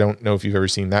 81, which I don't know if you've ever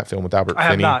seen that film with Albert Finney. I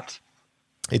have not.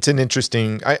 It's an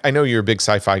interesting, I know you're a big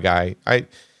sci-fi guy.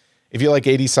 If you like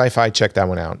 80s sci-fi, check that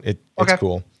one out. It's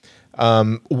cool.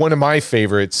 One of my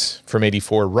favorites from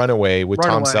 84, Runaway with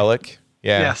Tom Selleck.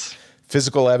 Yeah. Yes.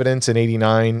 Physical Evidence in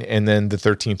 89, and then The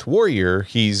 13th Warrior.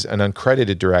 He's an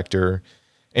uncredited director,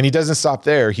 and he doesn't stop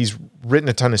there. He's written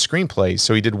a ton of screenplays.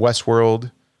 So he did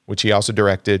Westworld, which he also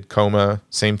directed, Coma,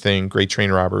 same thing, Great Train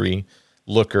Robbery,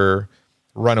 Looker,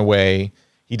 Runaway.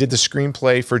 He did the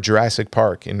screenplay for Jurassic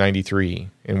Park in 93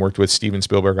 and worked with Steven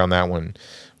Spielberg on that one.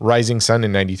 Rising Sun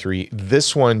in 93.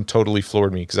 This one totally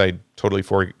floored me because I totally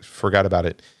forgot about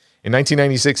it. In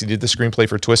 1996, he did the screenplay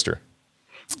for Twister.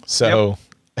 So... Yep.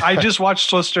 I just watched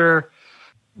Twister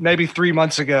maybe 3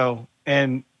 months ago,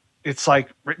 and it's like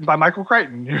written by Michael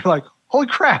Crichton. You're like, holy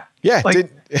crap. Yeah, like,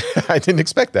 I didn't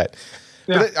expect that.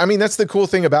 Yeah. But I mean, that's the cool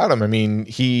thing about him. I mean,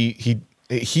 he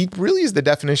really is the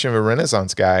definition of a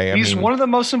Renaissance guy. He's one of the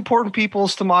most important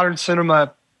peoples to modern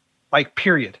cinema, like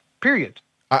period.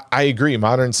 I agree.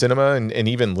 Modern cinema and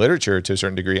even literature to a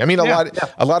certain degree. I mean, a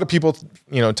lot of people,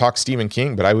 talk Stephen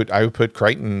King, but I would put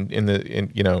Crichton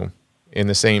in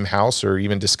the same house or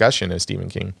even discussion as Stephen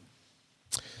King.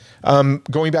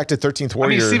 Going back to 13th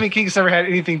Warrior. I mean, Stephen King's never had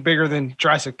anything bigger than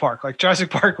Jurassic Park. Like Jurassic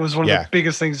Park was one of the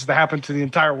biggest things that happened to the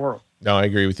entire world. No, I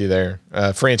agree with you there.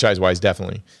 Franchise-wise,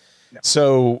 definitely. Yeah.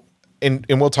 So, and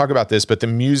we'll talk about this, but the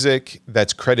music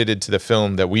that's credited to the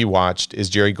film that we watched is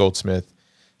Jerry Goldsmith.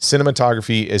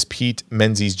 Cinematography is Pete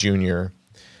Menzies Jr.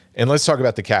 And let's talk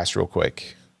about the cast real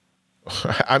quick.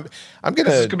 I'm gonna.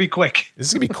 This is gonna be quick. This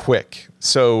is gonna be quick.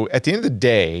 So at the end of the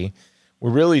day, we're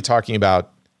really talking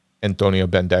about Antonio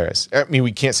Banderas. I mean,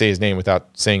 we can't say his name without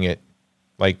saying it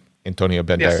like Antonio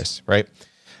Banderas, right?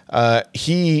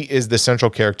 He is the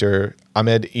central character,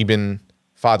 Ahmed Ibn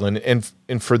Fadlan,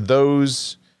 and for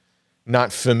those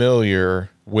not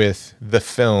familiar with the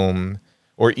film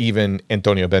or even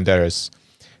Antonio Banderas,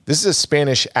 this is a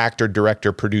Spanish actor,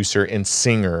 director, producer, and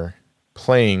singer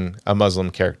playing a Muslim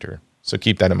character. So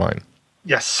keep that in mind.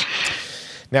 Yes.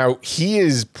 Now, he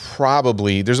is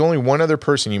probably, there's only one other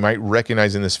person you might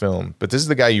recognize in this film, but this is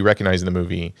the guy you recognize in the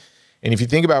movie. And if you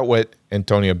think about what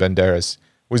Antonio Banderas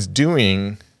was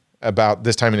doing about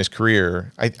this time in his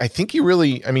career, I think he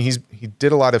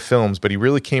did a lot of films, but he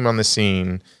really came on the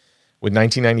scene with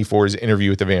 1994's Interview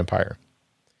with the Vampire.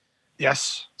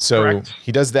 Yes. So correct.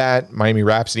 He does that, Miami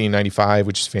Rhapsody in 95,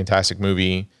 which is a fantastic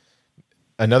movie.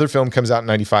 Another film comes out in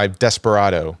 95,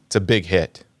 Desperado. It's a big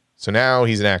hit. So now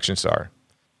he's an action star.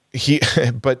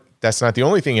 But that's not the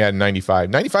only thing he had in 95.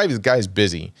 95, this guy's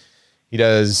busy. He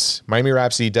does Miami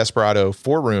Rhapsody, Desperado,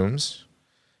 Four Rooms,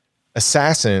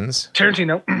 Assassins.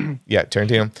 Tarantino. Yeah,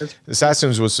 Tarantino.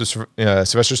 Assassins was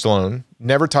Sylvester Stallone.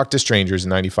 Never Talk to Strangers in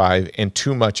 95 and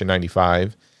Too Much in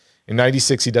 95. In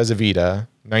 96, he does Evita.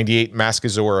 98, Mask of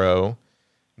Zorro.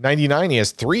 99, he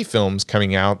has 3 films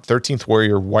coming out. 13th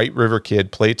Warrior, White River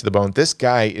Kid, Play It to the Bone. This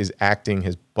guy is acting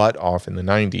his butt off in the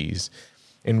 90s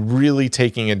and really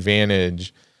taking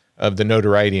advantage of the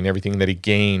notoriety and everything that he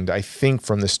gained, I think,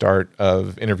 from the start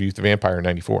of Interview with the Vampire in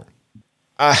 94.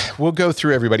 We'll go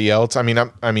through everybody else. I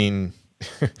mean,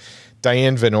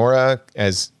 Diane Venora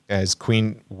as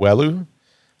Queen Welu.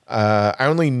 I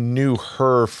only knew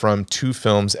her from two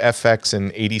films, FX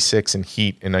in '86 and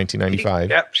Heat in 1995.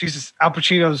 Yep, she's Al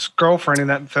Pacino's girlfriend in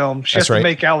that film. She has to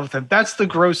make out with him. That's the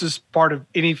grossest part of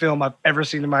any film I've ever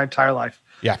seen in my entire life.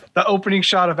 Yeah. The opening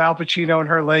shot of Al Pacino and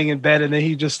her laying in bed, and then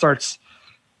he just starts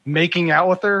making out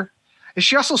with her. And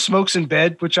she also smokes in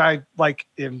bed, which I like.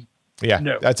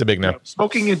 No, that's a big no.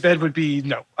 Smoking in bed would be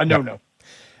no. Anyway,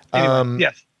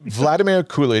 yes. Vladimir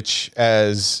Kulich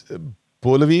as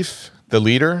Boliviv, the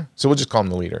leader. So we'll just call him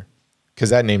the leader because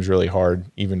that name's really hard,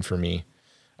 even for me.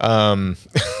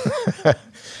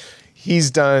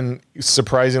 He's done,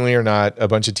 surprisingly or not, a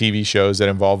bunch of TV shows that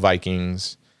involve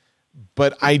Vikings.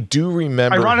 But I do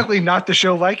remember... Ironically, not the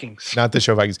show Vikings. Not the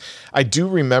show Vikings. I do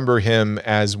remember him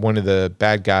as one of the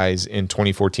bad guys in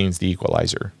 2014's The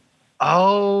Equalizer.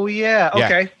 Oh, yeah.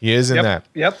 Okay. Yeah, he is in that.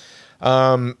 Yep.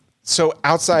 So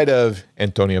outside of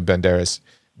Antonio Banderas,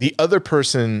 the other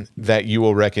person that you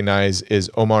will recognize is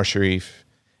Omar Sharif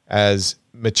as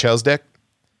Melchizedek.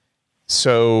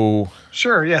 So...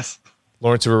 Sure, yes.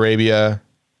 Lawrence of Arabia,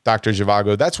 Dr.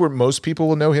 Zhivago. That's where most people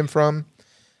will know him from.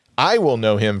 I will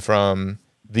know him from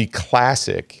the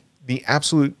classic, the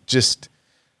absolute just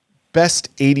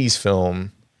best 80s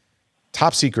film,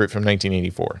 Top Secret from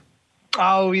 1984.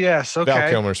 Oh, yes. Okay. Val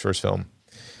Kilmer's first film.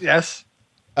 Yes.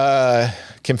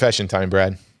 Confession time,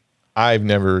 Brad. I've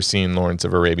never seen Lawrence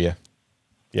of Arabia.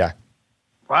 Yeah.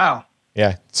 Wow.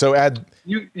 Yeah. So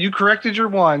you corrected your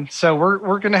one. So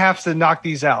we're going to have to knock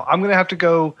these out. I'm going to have to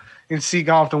go and see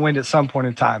Gone with the Wind at some point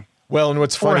in time. Well, and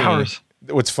what's funny is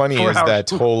that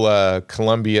whole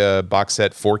Columbia box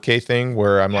set 4K thing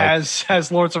where I'm like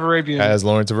has Lawrence of Arabia. Has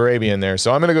Lawrence of Arabia in there.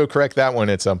 So I'm going to go correct that one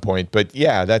at some point. But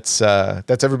yeah, that's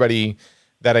everybody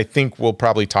that I think we'll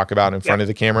probably talk about in front of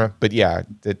the camera. But yeah,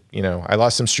 I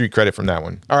lost some street credit from that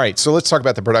one. All right, so let's talk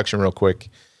about the production real quick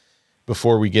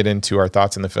before we get into our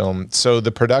thoughts on the film. So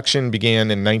the production began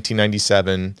in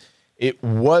 1997. It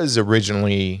was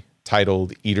originally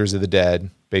titled Eaters of the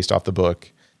Dead, based off the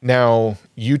book. Now,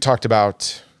 you talked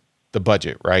about the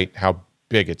budget, right? How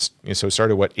big it's, so it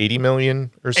started, what, 80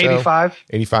 million or so? 85.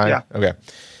 85? Yeah. Okay.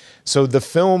 So the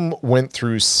film went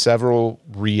through several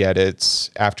re-edits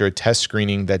after a test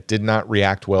screening that did not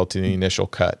react well to the initial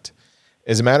cut.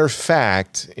 As a matter of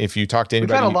fact, if you talk to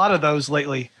anybody... We've had a lot of those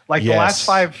lately. Like the last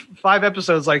five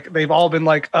episodes, like they've all been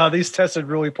like, these tested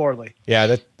really poorly.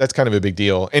 Yeah, that's kind of a big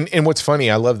deal. And what's funny,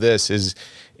 I love this, is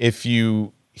if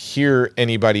you hear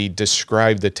anybody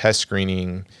describe the test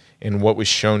screening and what was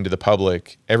shown to the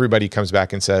public, everybody comes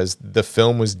back and says the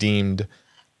film was deemed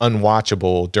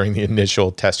unwatchable during the initial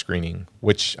test screening,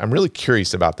 which I'm really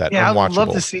curious about that. Yeah, unwatchable. I'd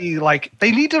love to see, like,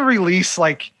 they need to release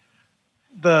like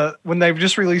when they've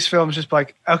just released films, just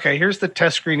like, okay, here's the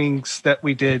test screenings that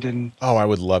we did. And I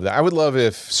would love that. I would love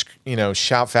if,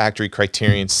 Shout Factory,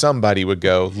 Criterion, somebody would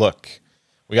go, look,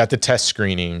 we got the test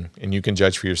screening and you can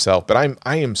judge for yourself. But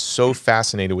I am so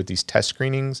fascinated with these test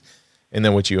screenings and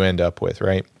then what you end up with,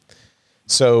 right?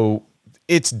 So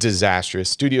it's disastrous.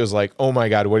 Studio's like, oh my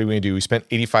God, what are we gonna do? We spent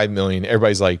 $85 million.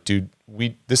 Everybody's like, dude,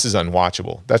 this is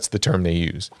unwatchable. That's the term they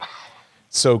use.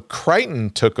 So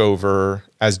Crichton took over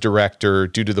as director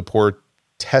due to the poor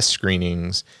test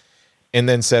screenings and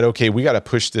then said, okay, we got to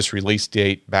push this release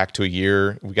date back to a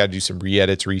year. We got to do some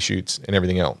re-edits, reshoots, and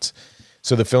everything else.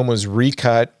 So the film was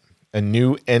recut, a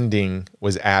new ending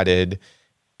was added,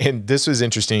 and this was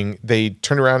interesting. They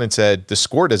turned around and said, the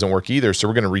score doesn't work either, so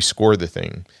we're going to rescore the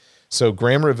thing. So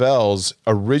Graham Revell's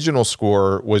original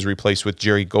score was replaced with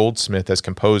Jerry Goldsmith as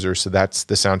composer, so that's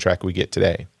the soundtrack we get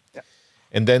today. Yeah.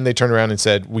 And then they turned around and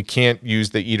said, we can't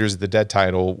use the Eaters of the Dead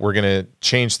title. We're going to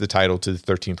change the title to the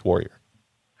 13th Warrior.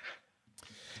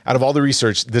 Out of all the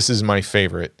research, this is my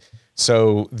favorite.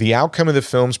 So the outcome of the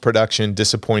film's production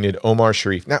disappointed Omar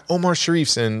Sharif. Now, Omar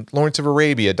Sharif's in Lawrence of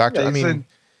Arabia,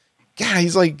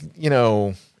 he's like,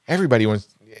 everybody wants,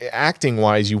 acting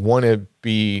wise, you want to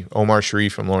be Omar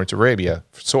Sharif from Lawrence of Arabia.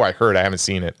 So I heard, I haven't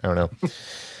seen it. I don't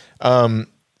know.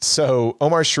 So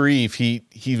Omar Sharif, he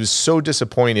was so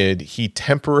disappointed, he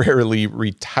temporarily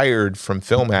retired from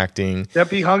film acting. Yep,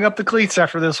 he hung up the cleats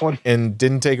after this one. And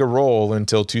didn't take a role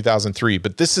until 2003.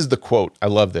 But this is the quote. I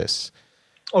love this.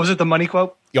 Oh, is it the money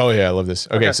quote? Oh, yeah, I love this.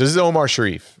 Okay. So this is Omar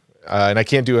Sharif. And I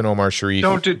can't do an Omar Sharif.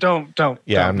 Don't.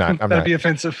 Yeah, I'm not. That'd be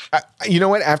offensive. You know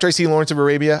what? After I see Lawrence of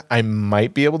Arabia, I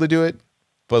might be able to do it.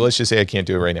 But let's just say I can't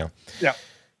do it right now. Yeah.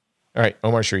 All right,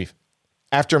 Omar Sharif.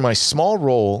 After my small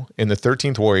role in the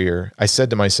 13th Warrior, I said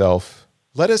to myself,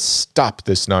 let us stop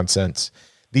this nonsense.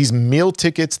 These meal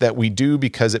tickets that we do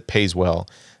because it pays well.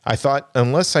 I thought,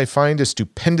 unless I find a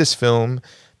stupendous film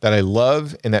that I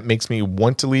love and that makes me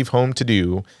want to leave home to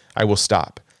do, I will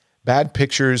stop. Bad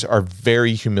pictures are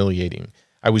very humiliating.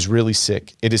 I was really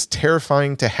sick. It is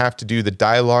terrifying to have to do the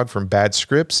dialogue from bad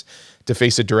scripts, to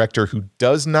face a director who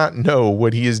does not know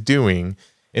what he is doing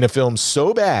in a film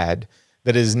so bad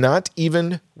that it is not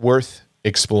even worth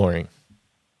exploring.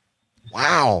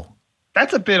 Wow.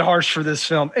 That's a bit harsh for this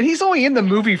film. And he's only in the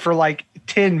movie for like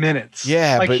 10 minutes.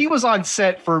 Yeah. Like he was on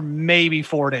set for maybe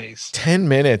 4 days. 10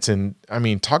 minutes. And I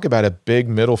mean, talk about a big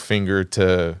middle finger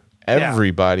to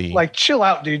everybody. Yeah. Like, chill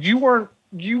out, dude. You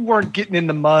weren't getting in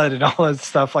the mud and all that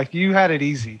stuff. Like, you had it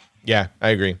easy. Yeah, I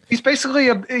agree. He's basically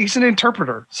he's an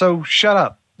interpreter. So shut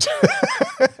up.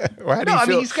 Well, how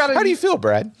do you feel,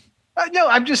 Brad? No,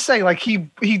 I'm just saying, like, he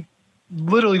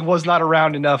literally was not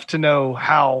around enough to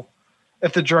know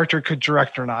if the director could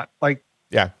direct or not. Like,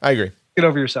 yeah, I agree. Get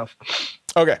over yourself.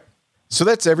 Okay. So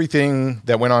that's everything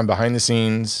that went on behind the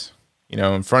scenes,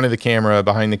 in front of the camera,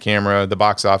 behind the camera, the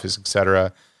box office,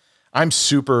 etc. I'm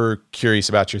super curious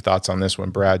about your thoughts on this one,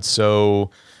 Brad.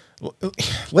 So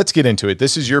let's get into it.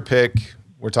 This is your pick.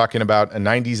 We're talking about a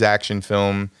 90s action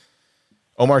film.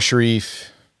 Omar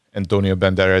Sharif, Antonio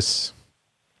Banderas.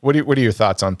 What are your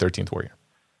thoughts on 13th Warrior?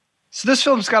 So this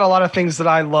film's got a lot of things that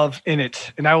I love in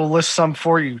it, and I will list some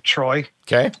for you, Troy.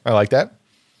 Okay, I like that.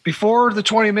 Before the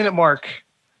 20-minute mark,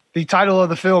 the title of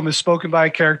the film is spoken by a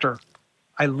character.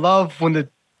 I love when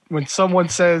someone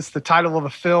says the title of a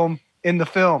film in the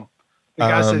film. The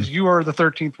guy says, "You are the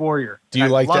 13th Warrior." Do you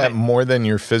like that more than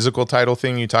your physical title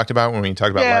thing you talked about when you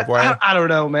talked about Livewire? I don't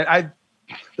know, man.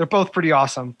 They're both pretty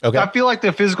awesome. Okay. I feel like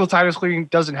the physical title screen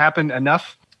doesn't happen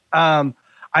enough.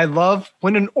 I love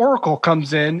when an oracle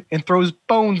comes in and throws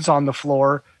bones on the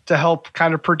floor to help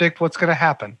kind of predict what's going to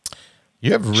happen.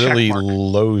 You have really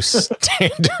low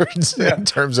standards in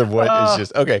terms of what is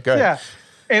just okay. Go ahead.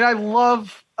 Yeah, and I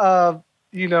love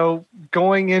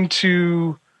going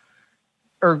into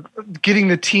or getting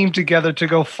the team together to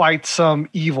go fight some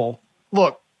evil.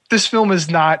 Look, this film is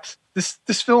not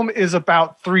this film is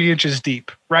about 3 inches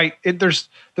deep, right? There's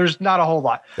not a whole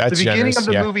lot. That's the beginning generous,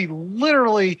 of the movie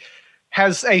literally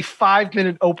has a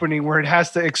 5-minute opening where it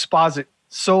has to exposit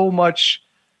so much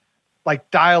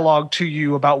like dialogue to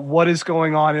you about what is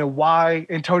going on and why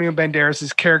Antonio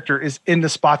Banderas' character is in the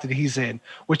spot that he's in,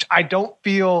 which I don't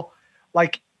feel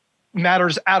like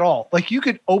matters at all. Like, you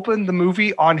could open the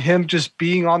movie on him just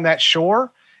being on that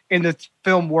shore and the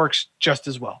film works just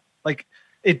as well. Like,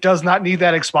 it does not need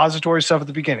that expository stuff at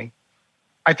the beginning.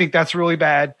 I think that's really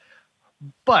bad.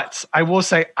 But I will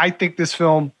say, I think this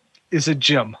film is a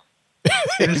gem.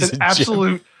 It is an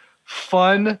absolute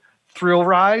fun thrill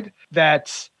ride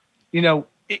that,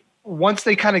 once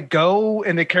they kind of go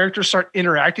and the characters start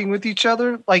interacting with each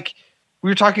other, like we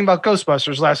were talking about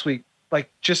Ghostbusters last week, like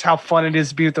just how fun it is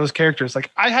to be with those characters. Like,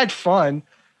 I had fun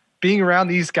being around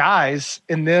these guys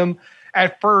and them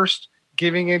at first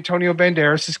giving Antonio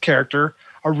Banderas' character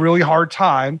a really hard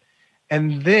time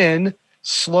and then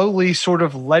slowly sort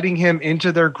of letting him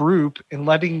into their group and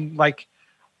letting like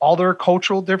all their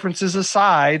cultural differences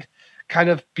aside kind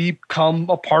of become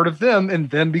a part of them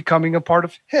and them becoming a part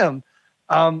of him.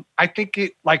 I think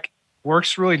it like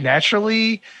works really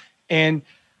naturally. And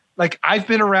like, I've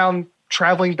been around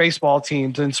traveling baseball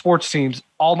teams and sports teams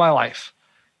all my life.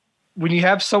 When you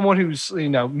have someone who's,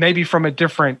 maybe from a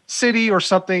different city or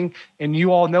something, and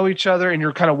you all know each other and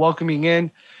you're kind of welcoming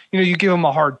in, you give them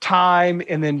a hard time.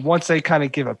 And then once they kind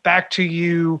of give it back to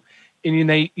you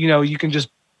and you can just,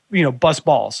 bust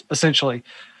balls essentially.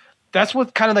 That's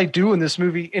what kind of they do in this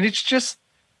movie. And it's just,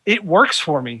 it works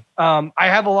for me. I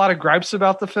have a lot of gripes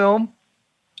about the film,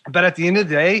 but at the end of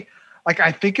the day, like,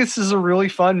 I think this is a really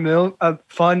fun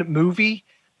movie,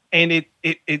 and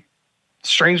it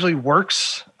strangely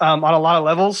works on a lot of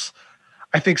levels.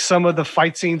 I think some of the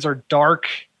fight scenes are dark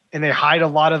and they hide a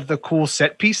lot of the cool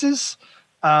set pieces.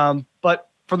 But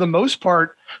for the most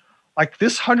part, like,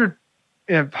 this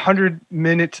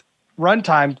 100-minute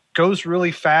runtime goes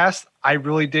really fast. I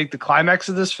really dig the climax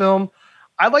of this film.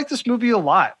 I like this movie a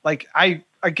lot. Like, they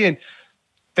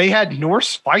had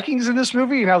Norse Vikings in this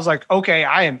movie, and I was like, okay,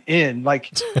 I am in.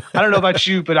 Like, I don't know about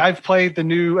you, but I've played the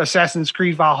new Assassin's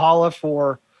Creed Valhalla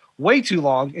for way too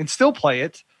long and still play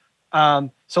it.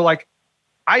 So like,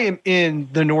 I am in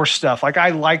the Norse stuff. Like, I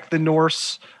like the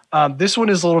Norse. This one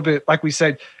is a little bit, like we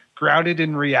said, grounded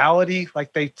in reality.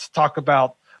 Like, they talk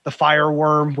about the fire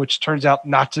worm, which turns out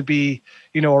not to be,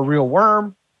 a real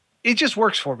worm. It just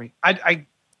works for me. I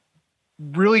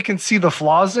really can see the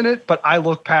flaws in it, but I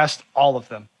look past all of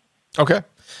them. Okay.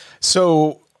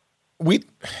 So we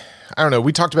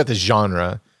talked about the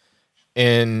genre,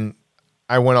 and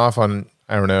I went off on,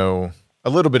 I don't know, a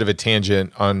little bit of a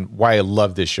tangent on why I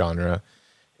love this genre.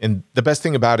 And the best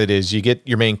thing about it is you get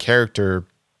your main character,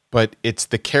 but it's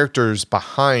the characters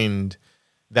behind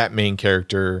that main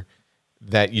character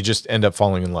that you just end up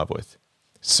falling in love with.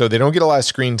 So they don't get a lot of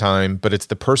screen time, but it's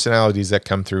the personalities that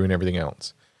come through and everything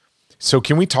else. So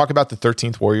can we talk about the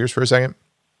 13th Warriors for a second?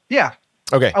 Yeah.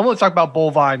 Okay. I want to talk about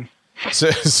Bullvine.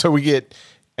 So we get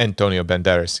Antonio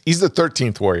Banderas. He's the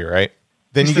 13th warrior, right?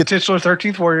 Then He's the titular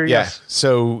 13th warrior, yes.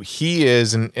 So he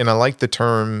is, and I like the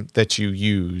term that you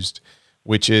used,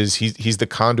 which is he's the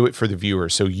conduit for the viewer.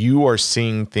 So you are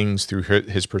seeing things through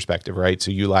his perspective, right?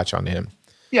 So you latch onto him.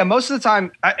 Yeah, most of the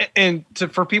time,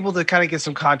 for people to kind of get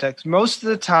some context, most of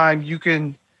the time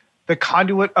the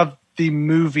conduit of the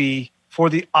movie for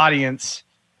the audience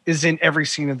is in every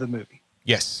scene of the movie.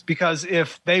 Yes. Because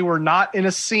if they were not in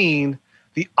a scene,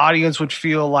 the audience would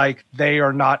feel like they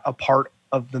are not a part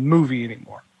of the movie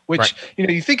anymore. Which, right.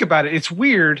 You think about it, it's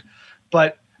weird,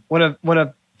 but when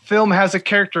a film has a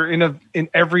character in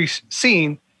every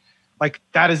scene, like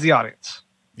that is the audience.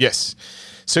 Yes.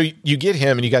 So you get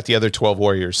him and you got the other 12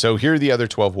 warriors. So here are the other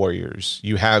 12 warriors.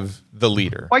 You have the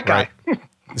leader. White guy.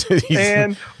 Right?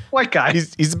 And white guy.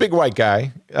 He's a big white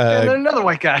guy. And then another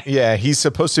white guy. Yeah, he's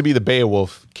supposed to be the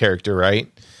Beowulf character,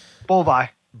 right?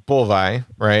 Bolvi,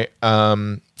 right?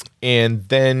 And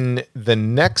then the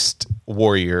next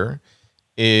warrior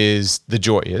is the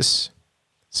Joyous.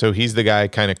 So he's the guy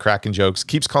kind of cracking jokes.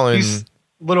 He's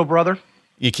little brother.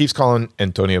 He keeps calling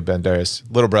Antonio Banderas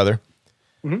little brother.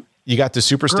 Mm-hmm. You got the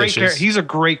superstitious. He's a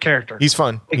great character. He's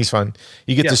fun.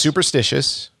 You get the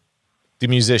superstitious, the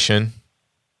musician,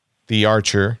 the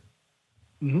archer,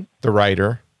 mm-hmm. the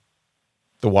writer,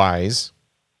 the wise,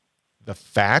 the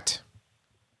fat,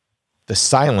 the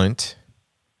silent,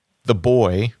 the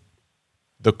boy,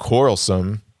 the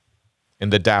quarrelsome,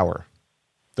 and the dour.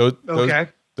 Those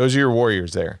are your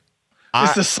warriors there.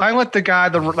 Is the silent the guy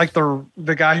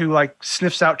the guy who like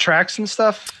sniffs out tracks and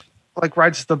stuff? Like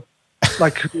rides the I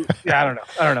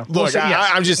don't know. Look,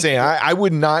 I'm just saying I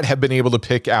would not have been able to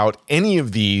pick out any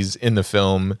of these in the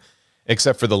film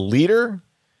except for the leader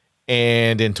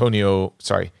and Antonio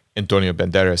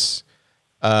Banderas.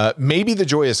 Maybe the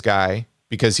Joyous guy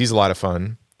because he's a lot of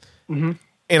fun. Mm-hmm.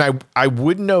 And I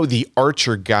would know the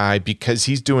archer guy because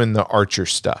he's doing the archer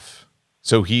stuff.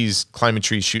 So he's climbing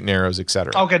trees, shooting arrows,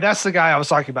 etc. Okay, that's the guy I was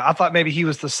talking about. I thought maybe he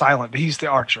was the silent, but he's the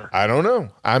archer. I don't know.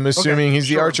 I'm assuming he's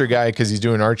the archer guy because he's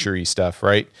doing archery stuff,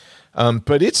 right?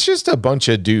 But it's just a bunch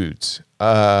of dudes.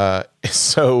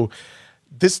 So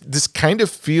this kind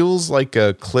of feels like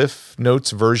a Cliff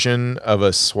Notes version of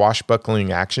a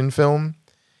swashbuckling action film.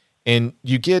 And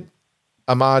you get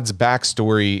Ahmad's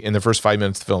backstory in the first 5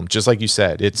 minutes of the film, just like you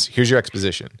said. Here's your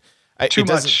exposition. Too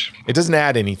much. It doesn't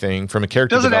add anything from a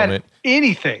character development. Add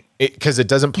anything. Because it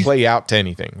doesn't play out to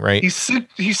anything, right?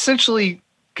 He essentially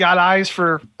got eyes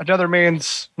for another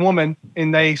man's woman,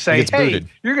 and they say, hey, booted.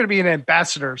 You're going to be an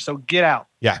ambassador, so get out.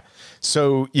 Yeah.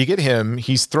 So you get him.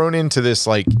 He's thrown into this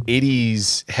like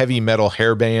 80s heavy metal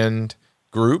hair band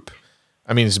group.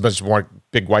 I mean, it's a bunch of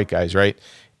big white guys, right?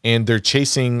 And they're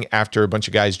chasing after a bunch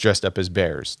of guys dressed up as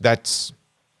bears.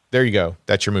 There you go.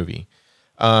 That's your movie.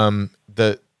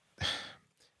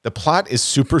 The plot is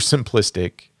super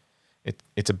simplistic.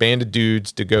 It's a band of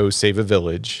dudes to go save a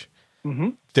village. Mm-hmm.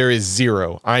 There is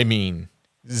zero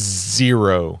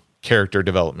character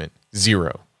development.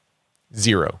 Zero.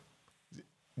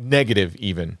 Negative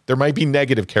even. There might be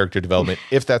negative character development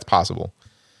if that's possible.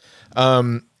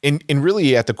 And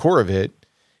really at the core of it,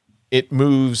 it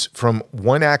moves from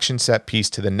one action set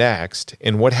piece to the next.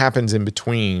 And what happens in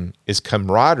between is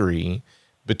camaraderie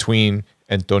between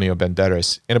Antonio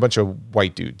Banderas and a bunch of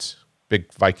white dudes,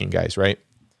 big Viking guys, right?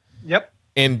 Yep.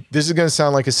 And this is going to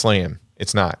sound like a slam.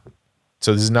 It's not.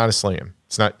 So this is not a slam.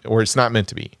 It's not meant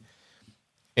to be.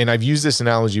 And I've used this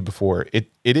analogy before. It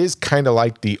is kind of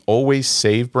like the Always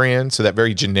Save brand. So that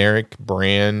very generic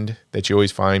brand that you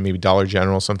always find, maybe Dollar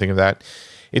General, something of that.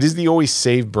 It is the Always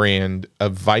Save brand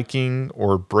of Viking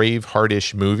or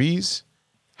Braveheart-ish movies.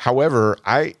 However,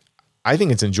 I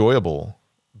think it's enjoyable.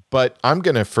 But I'm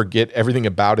going to forget everything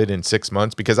about it in 6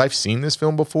 months because I've seen this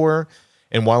film before.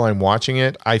 And while I'm watching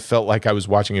it, I felt like I was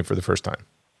watching it for the first time.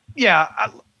 Yeah.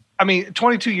 I mean,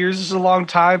 22 years is a long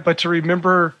time, but to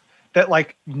remember that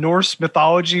like Norse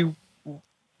mythology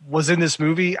was in this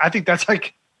movie, I think that's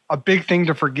like a big thing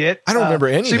to forget. I don't remember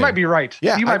anything. So you might be right.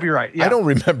 Yeah, you might be right. Yeah. I don't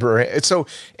remember it. So,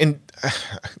 and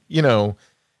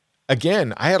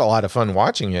again, I had a lot of fun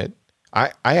watching it.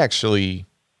 I actually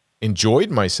enjoyed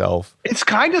myself. It's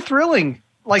kind of thrilling.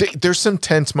 Like there's some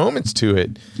tense moments to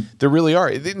it. There really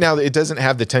are. Now it doesn't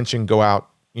have the tension go out,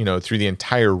 through the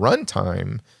entire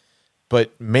runtime,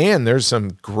 But man, there's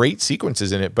some great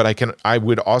sequences in it. But I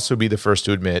would also be the first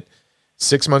to admit,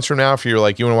 6 months from now, if you're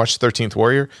like, you want to watch the 13th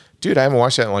Warrior, dude, I haven't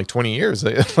watched that in like 20 years.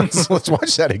 Let's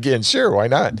watch that again. Sure, why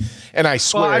not? And I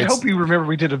swear, I hope you remember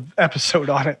we did an episode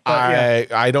on it.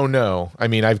 But I don't know. I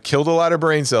mean, I've killed a lot of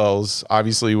brain cells,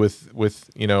 obviously with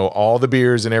all the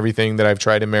beers and everything that I've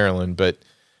tried in Maryland. But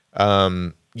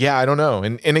yeah, I don't know.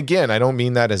 And again, I don't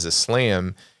mean that as a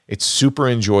slam. It's super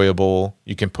enjoyable.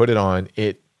 You can put it on.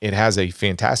 It has a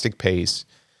fantastic pace.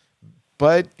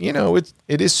 But,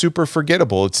 it is super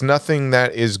forgettable. It's nothing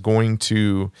that is going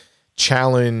to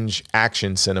challenge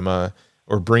action cinema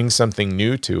or bring something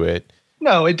new to it.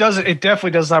 No, it doesn't. It definitely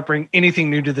does not bring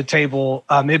anything new to the table.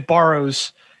 It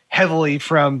borrows heavily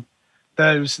from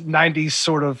those 90s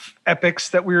sort of epics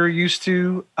that we were used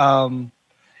to. And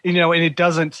it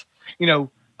doesn't,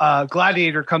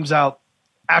 Gladiator comes out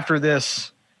after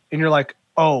this and you're like,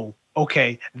 oh,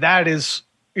 okay, that is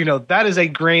a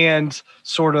grand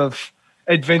sort of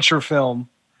adventure film.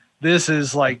 This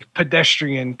is like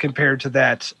pedestrian compared to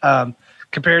that.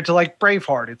 Compared to like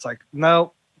Braveheart, it's like,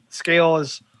 no, scale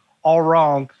is all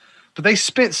wrong. But they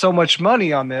spent so much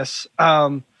money on this.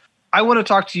 I want to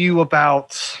talk to you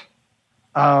about.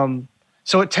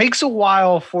 So it takes a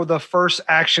while for the first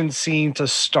action scene to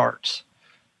start,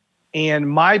 and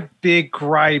my big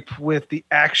gripe with the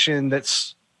action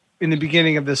that's in the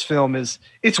beginning of this film is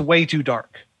it's way too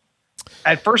dark.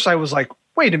 At first, I was like,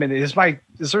 wait a minute,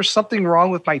 is there something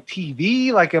wrong with my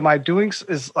TV? Like, am I doing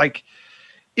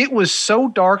it was so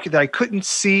dark that I couldn't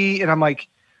see. And I'm like,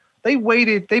 they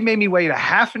made me wait a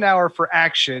half an hour for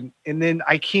action. And then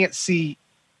I can't see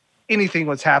anything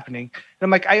what's happening. And I'm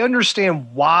like, I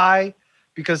understand why,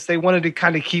 because they wanted to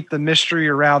kind of keep the mystery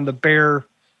around the bear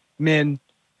men.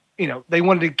 They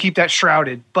wanted to keep that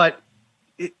shrouded, but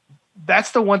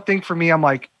that's the one thing for me. I'm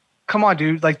like, come on,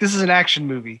 dude. Like, this is an action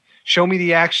movie. Show me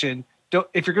the action.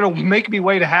 If you're going to make me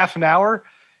wait a half an hour,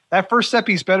 that first set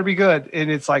piece better be good. And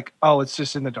it's like, oh, it's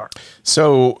just in the dark.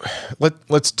 So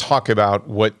let's talk about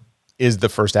what is the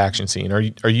first action scene. Are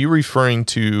you referring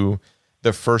to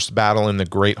the first battle in the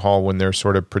Great Hall when they're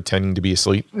sort of pretending to be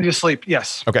asleep? Asleep,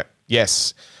 yes. Okay,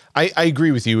 yes. I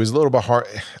agree with you. It was a little bit hard.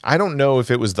 I don't know if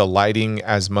it was the lighting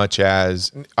as much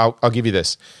as, I'll give you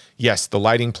this. Yes, the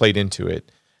lighting played into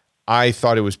it. I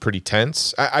thought it was pretty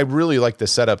tense. I really like the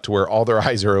setup to where all their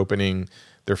eyes are opening,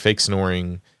 they're fake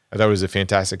snoring. I thought it was a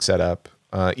fantastic setup.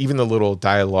 Even the little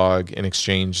dialogue and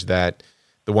exchange that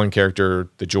the one character,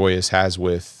 the Joyous, has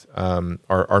with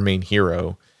our main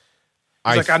hero.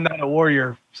 It's like, I'm not a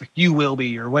warrior. It's like, you will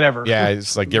be, or whatever. Yeah,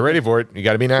 it's like, get ready for it. You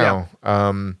got to be now.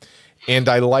 Yeah. And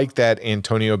I like that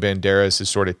Antonio Banderas is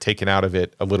sort of taken out of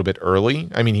it a little bit early.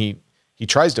 I mean, he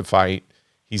tries to fight.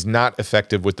 He's not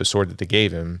effective with the sword that they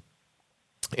gave him.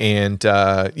 And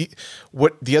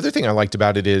what the other thing I liked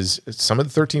about it is some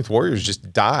of the 13th Warriors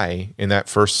just die in that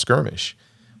first skirmish,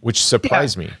 which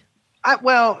surprised me.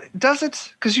 Does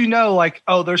it? Because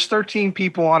there's 13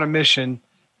 people on a mission.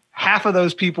 Half of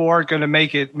those people aren't going to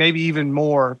make it, maybe even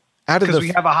more, because we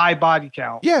have a high body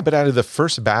count. Yeah, but out of the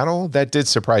first battle, that did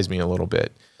surprise me a little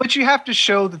bit. But you have to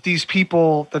show that these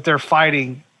people that they're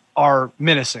fighting are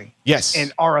menacing. Yes.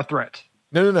 And are a threat.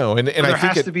 No. And there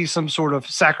has to be some sort of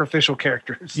sacrificial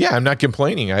characters. Yeah, I'm not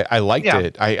complaining. I liked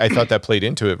it. I thought that played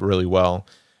into it really well.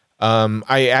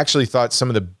 I actually thought some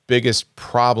of the biggest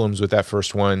problems with that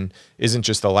first one isn't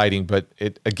just the lighting, but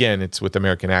it's with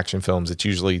American action films. It's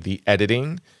usually the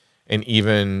editing and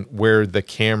even where the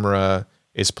camera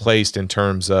is placed in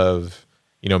terms of,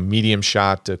 medium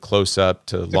shot to close up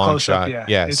to long shot.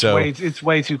 Yeah. It's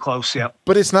way too close. Yeah.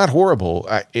 But it's not horrible.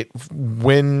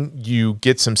 When you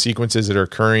get some sequences that are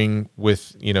occurring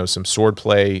with, some sword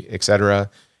play,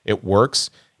 etc., it works.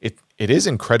 It is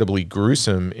incredibly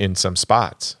gruesome in some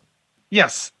spots.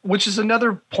 Yes, which is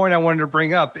another point I wanted to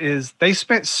bring up is they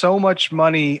spent so much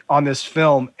money on this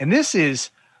film, and this is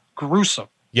gruesome.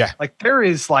 Yeah. Like, there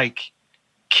is like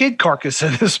kid carcass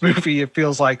in this movie. It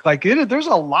feels like there's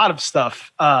a lot of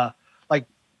stuff, like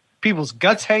people's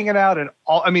guts hanging out and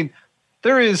all. I mean,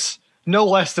 there is no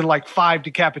less than like 5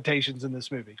 decapitations in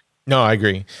this movie. No, I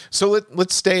agree. So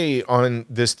let's stay on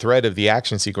this thread of the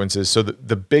action sequences. So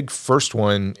the big first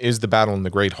one is the battle in the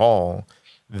Great Hall.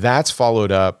 That's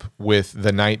followed up with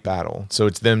the night battle. So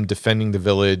it's them defending the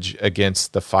village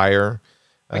against the fire,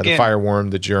 the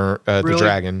fireworm, the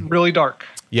dragon. Really dark.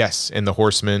 Yes, and the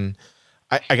horsemen.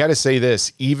 I got to say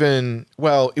this. It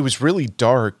was really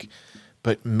dark,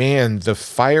 but man, the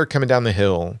fire coming down the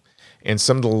hill and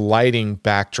some of the lighting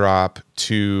backdrop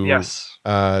to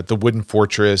the wooden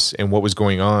fortress and what was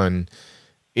going on,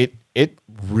 it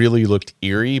really looked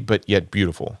eerie, but yet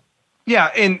beautiful. Yeah,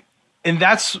 and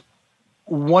that's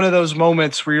one of those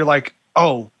moments where you're like,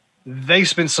 oh, they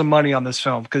spent some money on this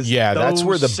film, because that's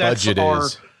where the budget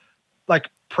is. Like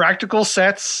practical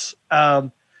sets.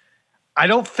 I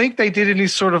don't think they did any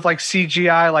sort of like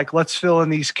CGI, like let's fill in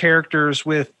these characters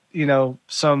with,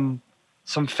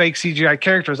 some fake CGI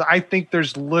characters. I think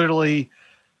there's literally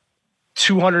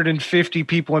 250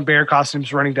 people in bear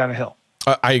costumes running down a hill.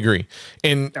 I agree.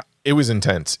 And it was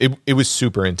intense. It was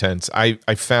super intense. I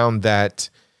found that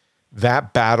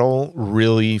battle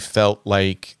really felt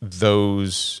like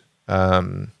those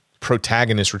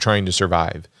protagonists were trying to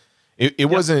survive. It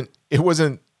wasn't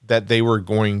that they were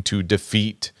going to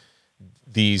defeat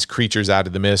these creatures out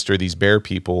of the mist or these bear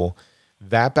people.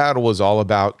 That battle was all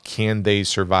about, can they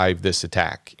survive this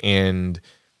attack? And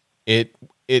it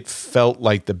felt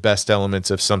like the best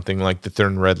elements of something like The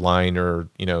Thin Red Line or,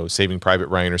 Saving Private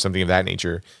Ryan or something of that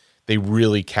nature. They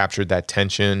really captured that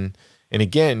tension. And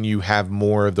again, you have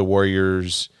more of the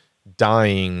warriors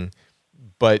dying,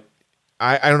 but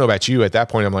I don't know about you. At that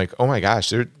point, I'm like, oh my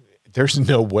gosh, there's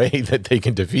no way that they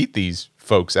can defeat these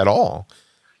folks at all.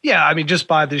 Yeah, I mean, just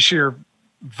by the sheer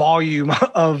volume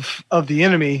of the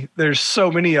enemy, there's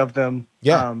so many of them.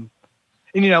 Yeah,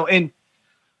 and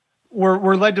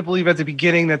we're led to believe at the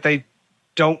beginning that they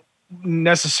don't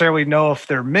necessarily know if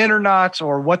they're men or not,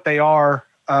 or what they are.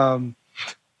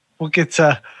 We'll get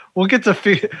to.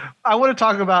 I want to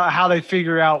talk about how they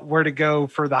figure out where to go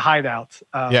for the hideout.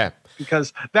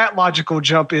 Because that logical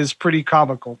jump is pretty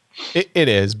comical. It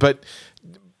is, but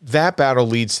that battle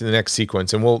leads to the next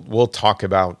sequence, and we'll talk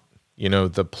about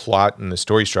the plot and the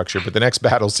story structure. But the next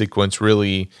battle sequence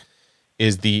really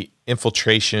is the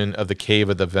infiltration of the Cave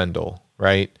of the Vendel,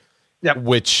 right? Yep.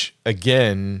 Which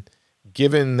again,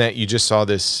 given that you just saw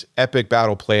this epic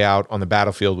battle play out on the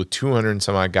battlefield with 200 and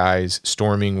some odd guys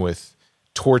storming with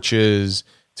torches,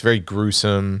 it's very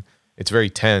gruesome, it's very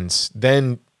tense.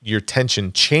 Then your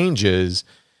tension changes,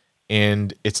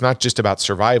 and it's not just about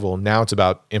survival. Now it's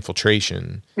about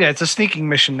infiltration. Yeah, it's a sneaking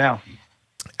mission now.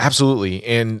 Absolutely.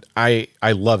 And I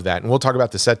love that. And we'll talk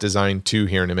about the set design too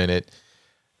here in a minute.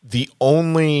 The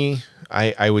only,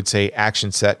 I would say,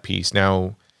 action set piece.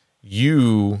 Now,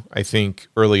 you, I think,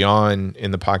 early on in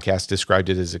the podcast described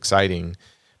it as exciting.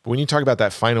 But when you talk about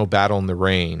that final battle in the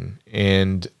rain,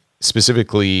 and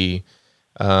specifically,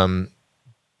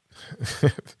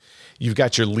 you've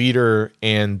got your leader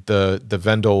and the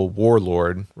Vendel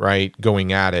warlord, right,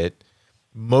 going at it.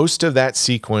 Most of that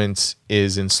sequence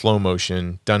is in slow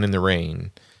motion, done in the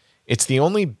rain. It's the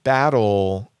only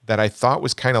battle that I thought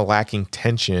was kind of lacking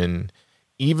tension,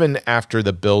 even after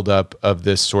the buildup of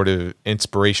this sort of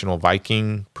inspirational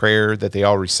Viking prayer that they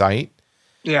all recite.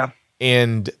 Yeah.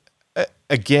 And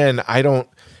again,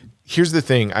 here's the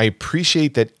thing. I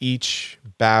appreciate that each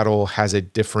battle has a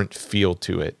different feel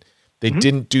to it. They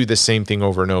didn't do the same thing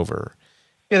over and over.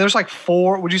 Yeah, there's like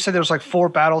 4. Would you say there's like 4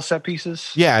 battle set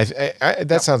pieces? Yeah,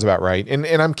 that sounds about right. And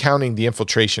I'm counting the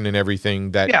infiltration and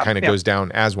everything that kind of goes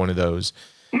down as one of those.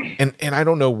 And I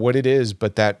don't know what it is,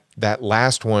 but that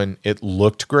last one, it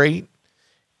looked great.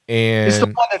 And it's the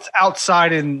one that's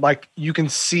outside and like you can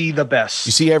see the best.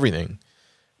 You see everything.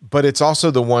 But it's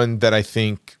also the one that I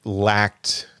think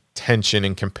lacked tension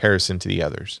in comparison to the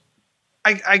others.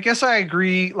 I guess I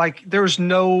agree. Like there was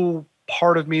no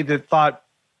part of me that thought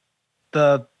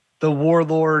the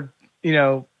warlord,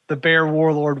 the bear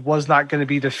warlord was not going to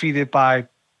be defeated by,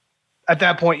 at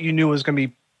that point you knew it was going to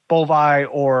be Bolvi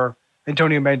or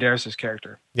Antonio Banderas'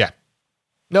 character. Yeah.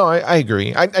 No, I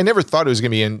agree. I never thought it was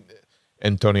going to be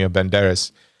Antonio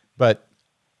Banderas, but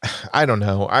I don't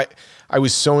know. I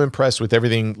was so impressed with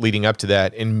everything leading up to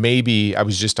that, and maybe I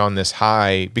was just on this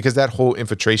high because that whole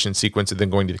infiltration sequence of them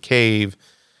going to the cave,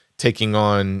 taking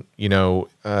on,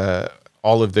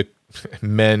 all of the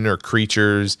men or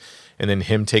creatures, and then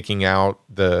him taking out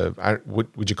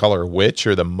would you call her a witch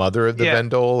or the mother of the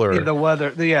Vendel or the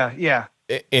weather? Yeah.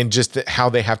 And just how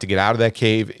they have to get out of that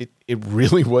cave. It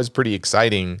really was pretty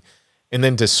exciting. And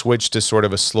then to switch to sort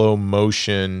of a slow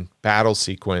motion battle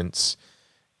sequence,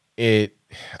 I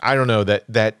don't know,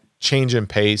 that change in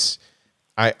pace.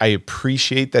 I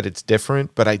appreciate that it's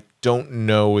different, but I don't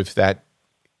know if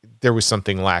there was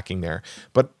something lacking there.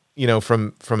 But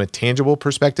from a tangible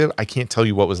perspective, I can't tell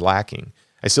you what was lacking.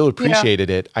 I still appreciated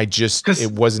it.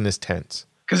 It wasn't as tense.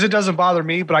 Because it doesn't bother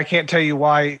me, but I can't tell you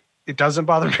why it doesn't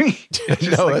bother me.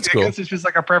 No, that's cool. I guess it's just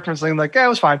like a preference thing. Like, it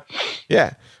was fine.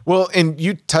 Yeah. Well, and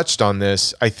you touched on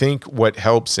this. I think what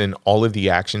helps in all of the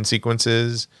action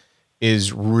sequences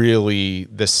is really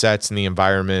the sets and the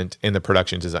environment and the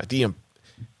production design.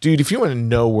 Dude, if you want to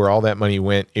know where all that money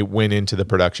went, it went into the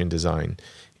production design.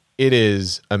 It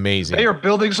is amazing. They are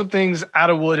building some things out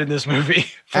of wood in this movie.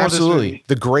 Absolutely. This movie.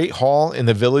 The Great Hall and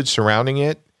the village surrounding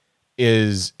it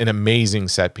is an amazing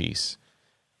set piece.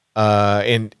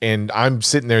 And I'm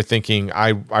sitting there thinking,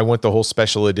 I want the whole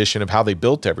special edition of how they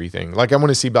built everything. Like, I want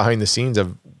to see behind the scenes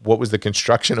of what was the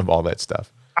construction of all that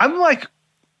stuff. I'm like,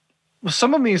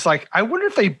 some of me is like, I wonder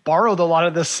if they borrowed a lot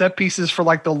of the set pieces for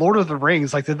like the Lord of the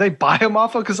Rings. Like, did they buy them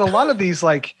off of? Because a lot of these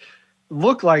like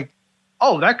look like,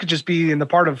 oh, that could just be in the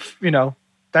part of,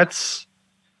 that's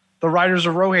the Riders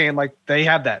of Rohan. Like, they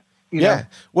have that. You know?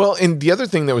 Well, and the other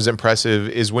thing that was impressive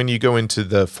is when you go into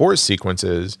the forest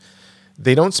sequences,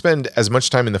 they don't spend as much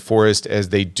time in the forest as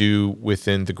they do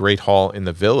within the Great Hall in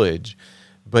the village.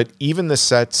 But even the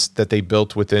sets that they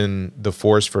built within the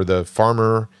forest for the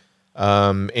farmer,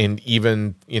 and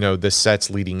even, the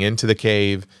sets leading into the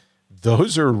cave,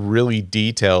 those are really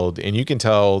detailed. And you can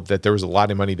tell that there was a lot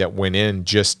of money that went in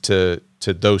just to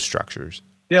those structures.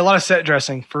 Yeah, a lot of set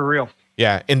dressing for real.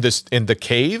 Yeah, in the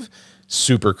cave,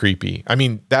 super creepy. I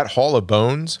mean, that Hall of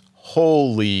Bones,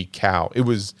 holy cow! It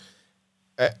was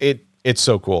it's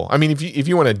so cool. I mean, if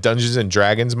you want a Dungeons and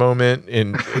Dragons moment,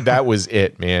 and that was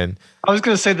it, man. I was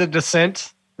gonna say the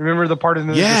Descent. Remember the part in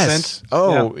the Descent?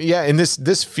 Oh, yeah. And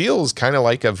this feels kind of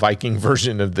like a Viking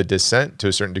version of the Descent to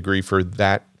a certain degree for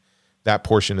that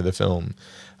portion of the film.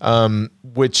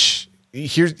 Which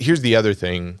here's the other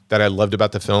thing that I loved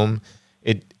about the film.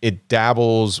 It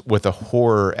dabbles with a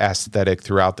horror aesthetic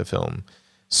throughout the film.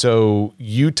 So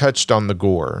you touched on the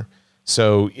gore.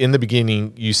 So in the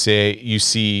beginning, you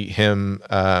see him,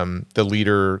 the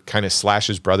leader, kind of slash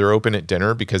his brother open at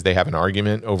dinner because they have an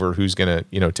argument over who's gonna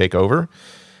take over,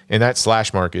 and that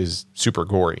slash mark is super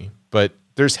gory. But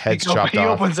there's heads chopped off. He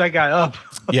opens that guy up.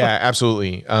 Yeah,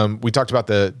 absolutely. We talked about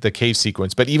the cave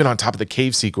sequence, but even on top of the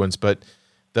cave sequence, but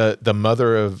the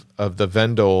mother of the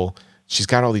Vendel, she's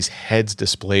got all these heads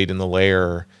displayed in the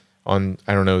lair on,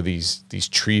 I don't know, these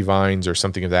tree vines or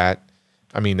something of that.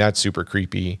 I mean, that's super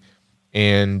creepy.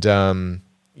 And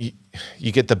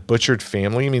you get the butchered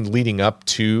family. I mean, leading up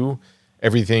to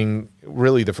everything,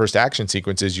 really the first action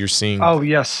sequences, you're seeing. Oh,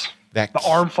 yes. The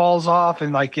arm falls off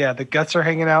and the guts are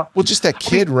hanging out. Well, just that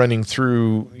kid running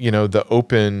through, the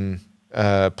open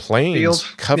plains fields,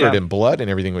 covered in blood and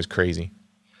everything was crazy.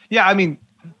 Yeah, I mean,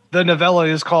 the novella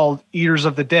is called Eaters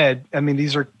of the Dead. I mean,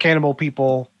 these are cannibal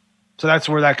people. So that's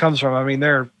where that comes from. I mean,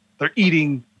 they're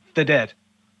eating the dead.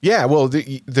 Yeah, well,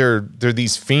 they're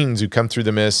these fiends who come through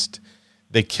the mist.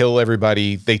 They kill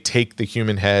everybody. They take the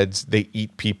human heads. They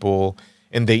eat people.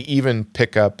 And they even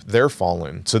pick up their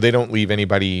fallen. So they don't leave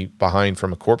anybody behind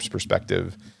from a corpse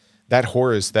perspective. That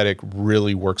horror aesthetic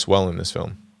really works well in this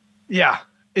film. Yeah,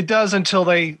 it does until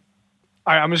they...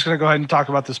 All right, I'm just going to go ahead and talk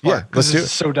about this part. Because this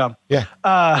is so dumb. Yeah.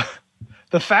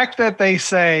 The fact that they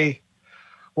say,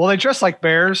 well, they dress like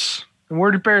bears. And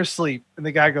where do bears sleep? And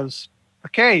the guy goes, a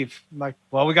cave. I'm like,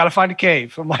 well, we got to find a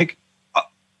cave. I'm like,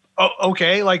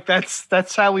 okay. Like,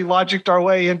 that's how we logicked our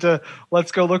way into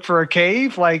let's go look for a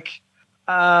cave. Like...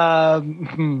 Yeah,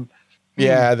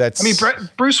 that's. I mean,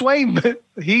 Bruce Wayne,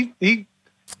 he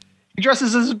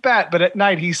dresses as a bat, but at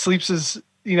night he sleeps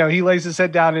he lays his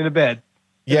head down in a bed.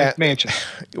 Yeah, mansion.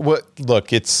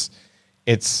 Look, it's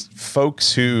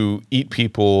folks who eat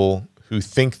people, who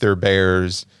think they're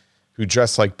bears, who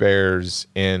dress like bears,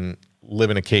 and live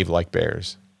in a cave like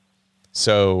bears.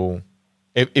 So,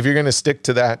 if you're going to stick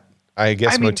to that, I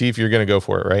guess motif, you're going to go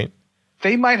for it, right?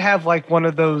 They might have like one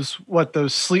of those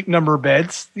sleep number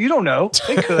beds. You don't know.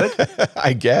 They could.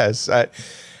 I guess. I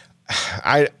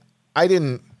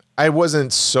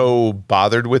wasn't so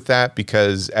bothered with that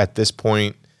because at this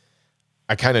point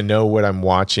I kind of know what I'm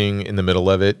watching in the middle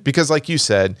of it, because like you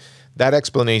said, that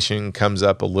explanation comes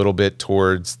up a little bit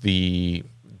towards the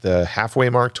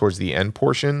halfway mark, towards the end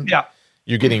portion. Yeah.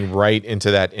 You're getting right into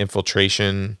that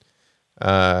infiltration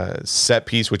set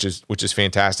piece, which is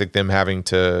fantastic. Them having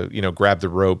to, grab the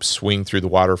rope, swing through the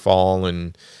waterfall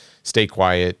and stay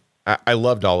quiet. I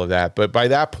loved all of that. But by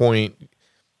that point,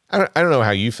 I don't know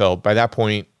how you felt. By that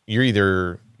point, you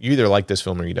either like this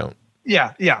film or you don't.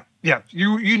 Yeah.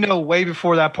 You know way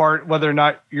before that part whether or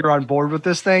not you're on board with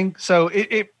this thing. So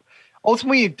it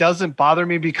ultimately it doesn't bother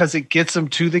me because it gets them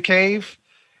to the cave.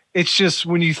 It's just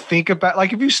when you think about,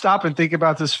 like, if you stop and think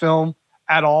about this film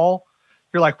at all,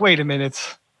 you're like, wait a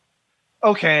minute.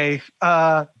 Okay.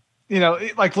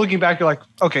 Like looking back, you're like,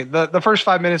 okay, the first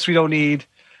 5 minutes we don't need.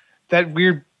 That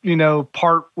weird,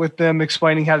 part with them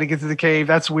explaining how to get to the cave.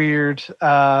 That's weird.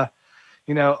 All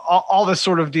this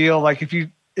sort of deal. Like if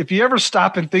you ever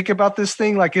stop and think about this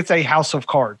thing, like it's a house of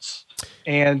cards.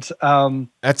 And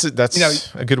that's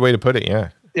a good way to put it. Yeah.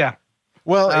 Yeah.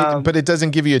 Well, but it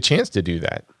doesn't give you a chance to do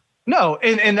that. No,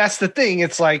 and that's the thing.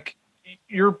 It's like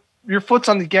your foot's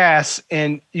on the gas,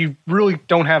 and you really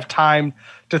don't have time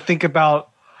to think about,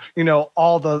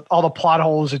 all the plot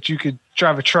holes that you could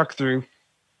drive a truck through.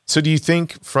 So do you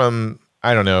think from,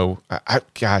 I don't know,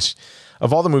 gosh,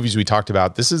 of all the movies we talked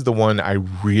about, this is the one I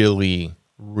really,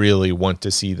 really want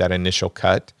to see that initial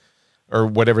cut or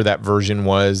whatever that version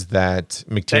was that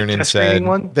McTiernan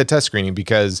said, the test screening,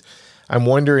 because I'm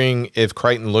wondering if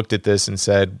Crichton looked at this and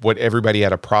said what everybody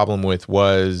had a problem with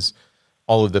was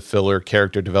all of the filler,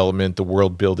 character development, the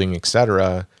world building,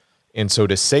 etc. And so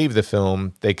to save the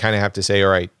film, they kind of have to say,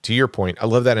 all right, to your point, I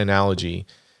love that analogy.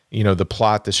 The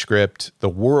plot, the script, the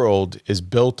world is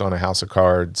built on a house of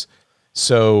cards.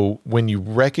 So when you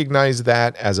recognize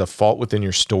that as a fault within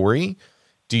your story,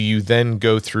 do you then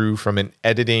go through from an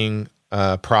editing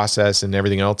process and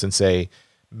everything else and say,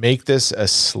 make this a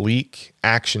sleek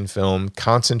action film,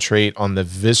 concentrate on the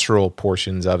visceral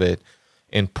portions of it,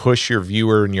 and push your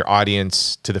viewer and your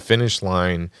audience to the finish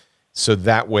line so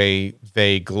that way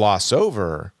they gloss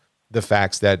over the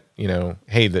facts that,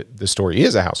 hey, the story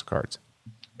is a house of cards.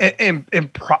 And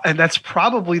that's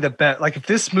probably the best. Like if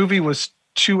this movie was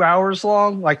 2 hours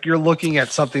long, like you're looking at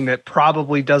something that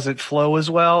probably doesn't flow as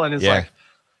well. And it's like,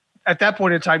 at that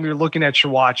point in time, you're looking at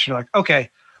your watch. You're like, okay,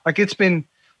 like it's been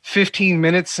 15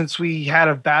 minutes since we had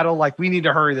a battle. Like we need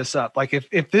to hurry this up. Like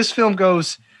if this film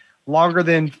goes longer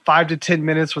than 5 to 10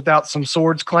 minutes without some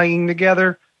swords clanging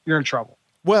together, you're in trouble.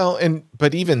 Well,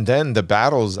 but even then the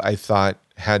battles I thought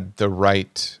had the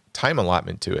right time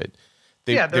allotment to it.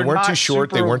 They weren't too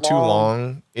short. They weren't too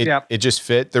long. It just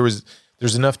fit. There's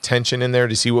enough tension in there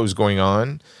to see what was going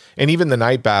on. And even the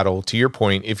night battle, to your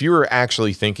point, if you were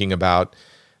actually thinking about,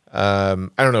 I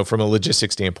don't know, from a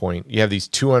logistics standpoint, you have these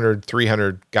 200,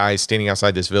 300 guys standing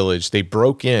outside this village. They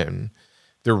broke in,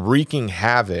 they're wreaking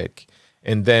havoc.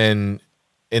 And then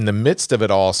in the midst of it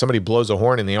all, somebody blows a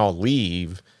horn and they all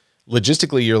leave.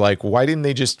 Logistically, you're like, why didn't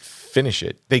they just finish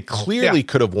it? They clearly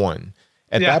could have won.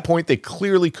 At that point, they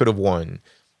clearly could have won.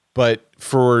 But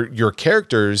for your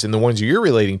characters and the ones you're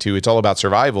relating to, it's all about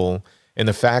survival. And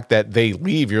the fact that they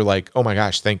leave, you're like, oh my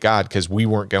gosh, thank God, because we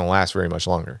weren't going to last very much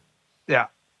longer. Yeah.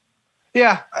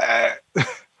 Yeah.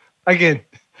 Again,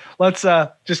 let's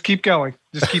just keep going.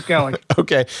 Just keep going.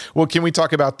 Okay. Well, can we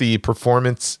talk about the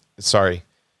performance? Sorry.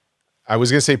 I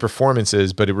was going to say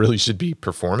performances, but it really should be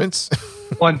performance.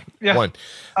 One. Yeah.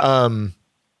 One.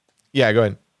 Yeah, go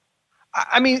ahead.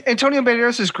 I mean, Antonio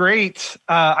Banderas is great.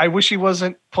 I wish he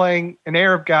wasn't playing an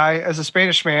Arab guy as a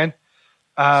Spanish man,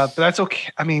 but that's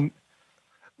okay. I mean,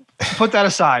 put that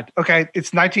aside. Okay,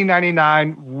 it's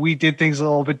 1999. We did things a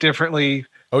little bit differently.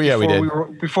 Oh yeah, we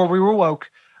did. Before we were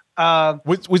woke.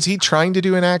 Was he trying to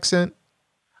do an accent?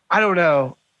 I don't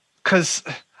know, because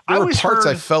there were parts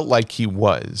I felt like he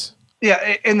was.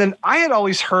 Yeah, and then I had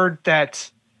always heard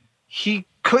that he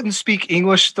couldn't speak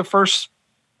English the first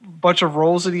bunch of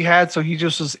roles that he had, so he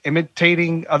just was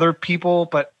imitating other people,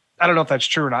 but I don't know if that's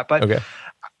true or not. But okay.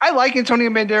 I like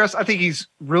Antonio Banderas. I think he's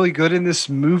really good in this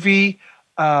movie.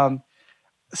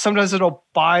 Sometimes it'll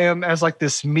buy him as like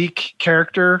this meek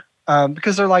character,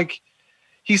 because they're like,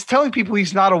 he's telling people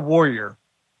he's not a warrior.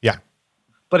 Yeah.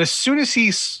 But as soon as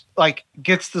he's like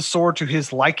gets the sword to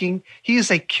his liking, he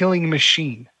is a killing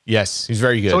machine. Yes, he's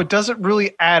very good. So it doesn't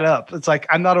really add up. It's like,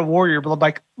 I'm not a warrior, but I'm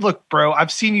like, look, bro,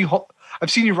 I've seen you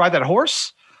ride that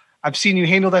horse. I've seen you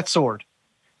handle that sword.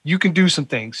 You can do some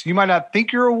things. You might not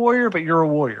think you're a warrior, but you're a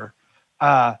warrior.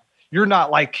 You're not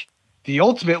like the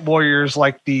ultimate warriors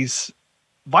like these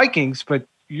Vikings, but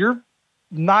you're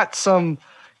not some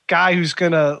guy who's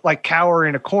going to like cower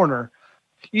in a corner.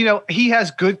 He has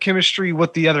good chemistry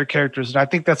with the other characters. And I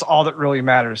think that's all that really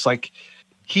matters. Like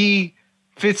he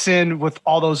fits in with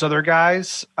all those other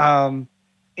guys. And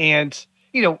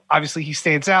obviously he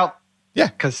stands out. Yeah.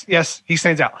 Because, yes, he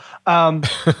stands out.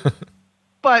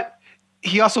 But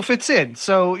he also fits in.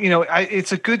 So,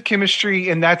 it's a good chemistry,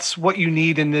 and that's what you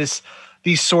need in these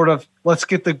sort of, let's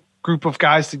get the group of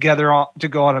guys together to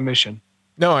go on a mission.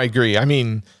 No, I agree. I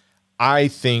mean, I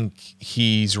think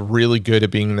he's really good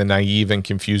at being the naive and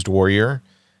confused warrior,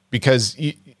 because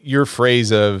your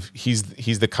phrase of he's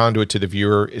the conduit to the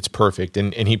viewer, it's perfect,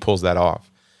 and he pulls that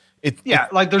off.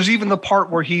 Like there's even the part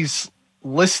where he's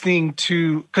listening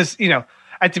to, because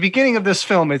at the beginning of this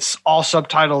film it's all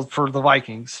subtitled for the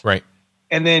Vikings, right?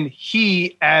 And then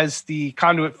he, as the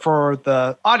conduit for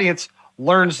the audience,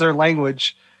 learns their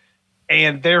language,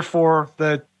 and therefore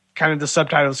the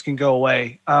subtitles can go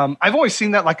away. I've always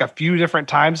seen that like a few different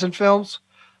times in films,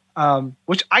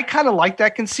 which I kind of like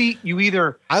that conceit. You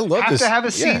either have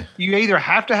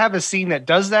to have a scene that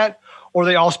does that, or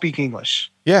they all speak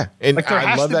English. Yeah. And like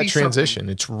I love that transition.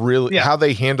 Something. It's really how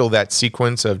they handle that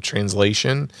sequence of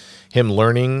translation, him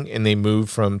learning, and they move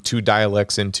from two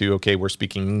dialects into, okay, we're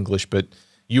speaking English, but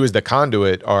you as the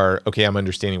conduit are, okay, I'm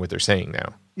understanding what they're saying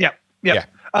now. Yeah.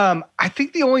 I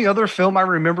think the only other film I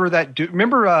remember that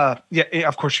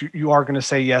of course you are going to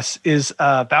say yes, is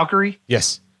Valkyrie.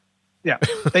 Yes. Yeah,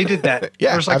 they did that.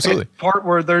 Yeah, there's like absolutely. a part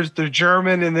where there's the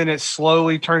German and then it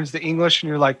slowly turns to English and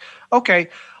you're like, okay,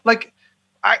 like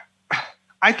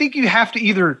I think you have to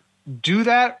either do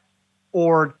that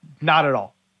or not at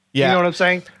all. Yeah. You know what I'm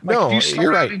saying? Like no, if you start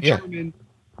you're right. in German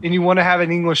and you want to have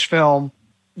an English film,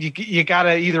 you got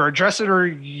to either address it or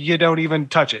you don't even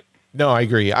touch it. No, I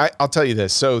agree. I'll tell you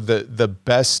this. So the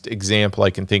best example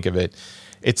I can think of it,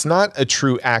 it's not a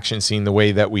true action scene the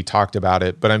way that we talked about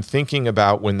it, but I'm thinking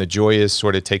about when the Joyous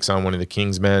sort of takes on one of the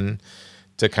King's men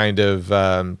to kind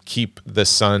of keep the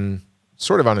son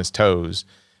sort of on his toes,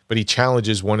 but he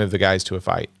challenges one of the guys to a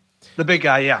fight. The big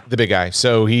guy, yeah. The big guy.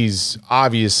 So he's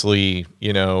obviously,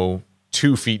 2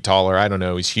 feet taller. I don't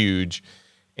know. He's huge.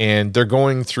 And they're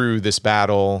going through this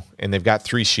battle and they've got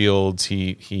 3 shields.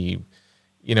 He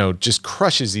just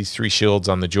crushes these 3 shields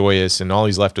on the Joyous, and all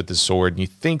he's left with is sword. And you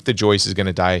think the Joyous is going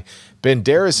to die.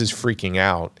 Banderas is freaking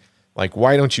out. Like,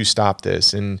 why don't you stop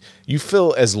this? And you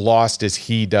feel as lost as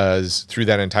he does through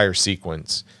that entire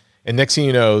sequence. And next thing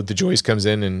you know, the Joyous comes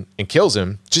in and kills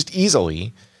him just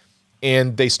easily.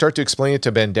 And they start to explain it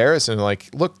to Banderas, and they're like,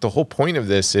 look, the whole point of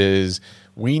this is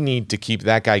we need to keep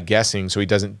that guy guessing so he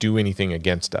doesn't do anything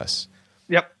against us.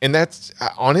 Yep. And that's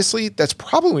honestly, that's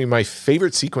probably my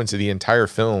favorite sequence of the entire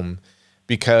film,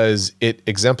 because it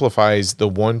exemplifies the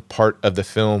one part of the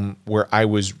film where I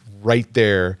was right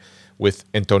there with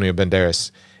Antonio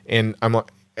Banderas. And I'm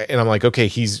like, okay,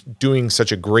 he's doing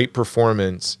such a great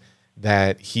performance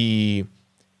that he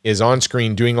is on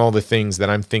screen doing all the things that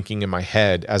I'm thinking in my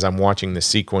head as I'm watching the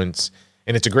sequence.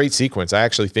 And it's a great sequence. I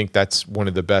actually think that's one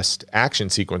of the best action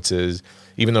sequences,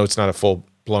 even though it's not a full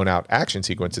blown out action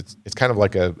sequence. It's kind of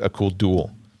like a cool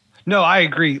duel. No, I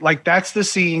agree. Like, that's the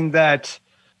scene that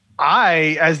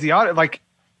as the audience, like,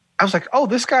 I was like, oh,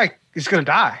 this guy is going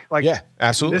to die. Like, yeah,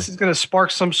 absolutely. This is going to spark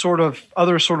some sort of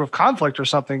other sort of conflict or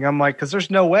something. I'm like, cause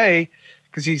there's no way,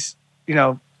 cause he's,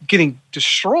 getting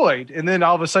destroyed. And then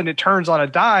all of a sudden it turns on a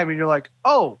dime and you're like,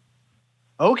 oh,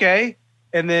 okay.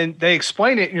 And then they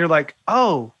explain it and you're like,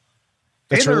 oh,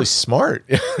 that's really smart.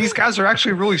 These guys are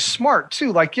actually really smart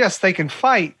too. Like, yes, they can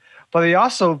fight, but they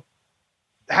also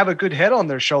have a good head on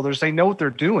their shoulders. They know what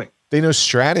they're doing. They know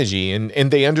strategy and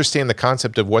they understand the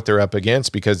concept of what they're up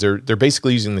against, because they're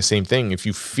basically using the same thing. If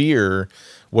you fear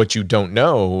what you don't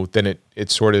know, then it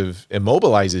sort of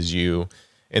immobilizes you.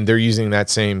 And they're using that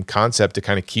same concept to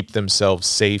kind of keep themselves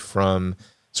safe from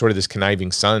sort of this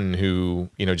conniving son who,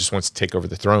 just wants to take over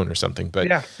the throne or something. But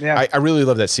yeah. I really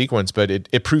love that sequence, but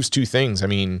it proves 2 things. I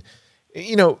mean,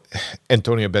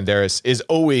 Antonio Banderas is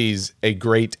always a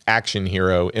great action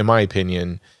hero, in my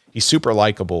opinion. He's super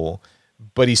likable,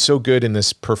 but he's so good in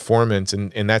this performance.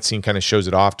 And that scene kind of shows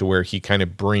it off to where he kind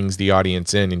of brings the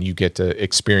audience in and you get to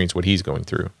experience what he's going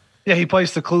through. Yeah, he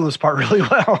plays the clueless part really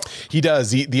well. He does.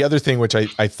 The other thing, which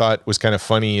I thought was kind of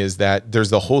funny, is that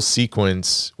there's the whole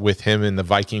sequence with him and the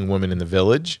Viking woman in the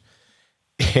village.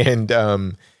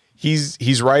 And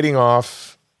he's riding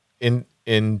off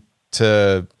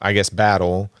into, I guess,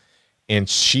 battle. And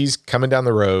she's coming down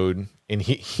the road. And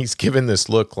he's given this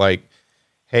look like,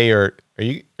 hey, are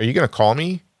you going to call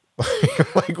me?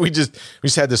 Like we just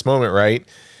had this moment, right?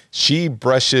 She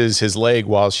brushes his leg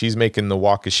while she's making the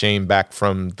walk of shame back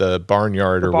from the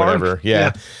barnyard or whatever.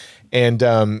 Yeah. And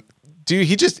dude,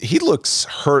 he looks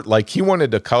hurt. Like he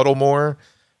wanted to cuddle more,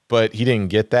 but he didn't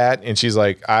get that. And she's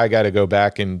like, I got to go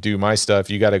back and do my stuff.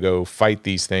 You got to go fight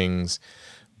these things.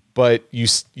 But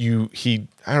he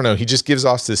I don't know. He just gives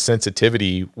off this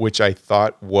sensitivity, which I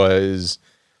thought was,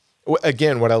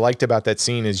 again, what I liked about that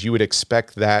scene is you would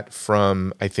expect that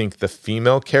from, I think, the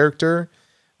female character,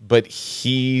 but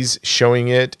he's showing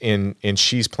it and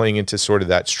she's playing into sort of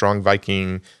that strong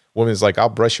Viking woman's like, I'll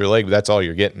brush your leg, but that's all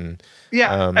you're getting.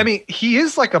 Yeah. I mean, he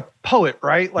is like a poet,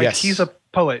 right? Like he's a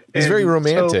poet. He's very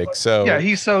romantic. So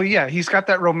he's got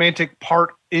that romantic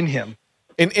part in him.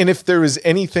 And if there was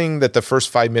anything that the first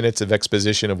 5 minutes of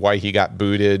exposition of why he got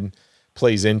booted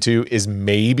plays into, is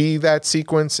maybe that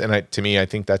sequence. And to me, I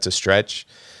think that's a stretch.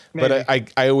 Maybe.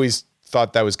 But I always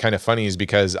thought that was kind of funny, is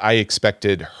because I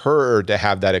expected her to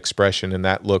have that expression and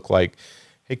that look like,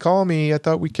 hey, call me, I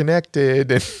thought we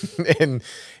connected. And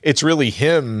it's really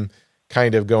him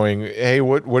kind of going, hey,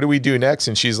 what do we do next?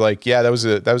 And she's like, yeah, that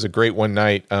was a great one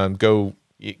night. Go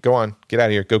Go on, get out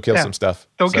of here, go kill some stuff.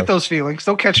 Don't get those feelings.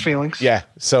 Don't catch feelings. Yeah.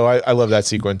 So I love that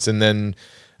sequence. And then,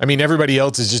 I mean, everybody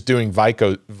else is just doing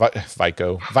Viking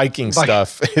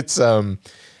stuff.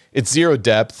 It's zero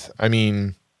depth. I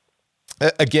mean,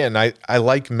 again, I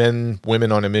like men,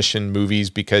 women on a mission movies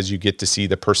because you get to see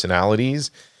the personalities.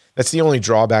 That's the only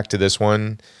drawback to this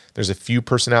one. There's a few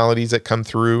personalities that come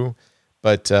through,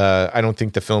 but I don't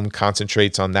think the film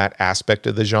concentrates on that aspect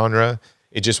of the genre.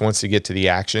 It just wants to get to the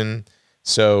action.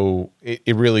 So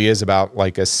it really is about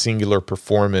like a singular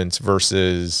performance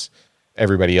versus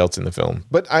everybody else in the film.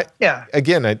 But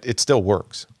it still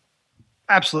works.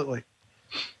 Absolutely.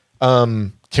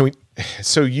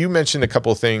 So you mentioned a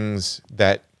couple of things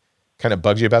that kind of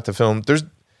bugs you about the film. There's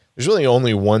really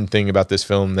only one thing about this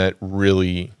film that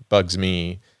really bugs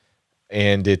me,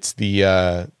 and it's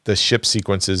the ship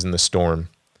sequences in the storm.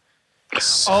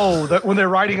 When they're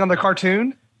riding on the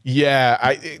cartoon?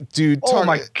 Yeah, oh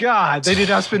my God, they did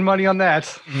not spend money on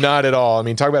that. Not at all. I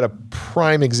mean, talk about a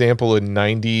prime example of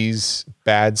 90s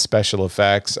bad special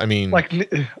effects. I mean, like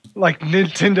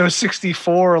Nintendo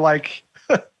 64, like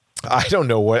I don't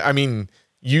know what. I mean,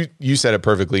 you said it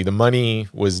perfectly. The money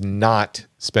was not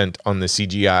spent on the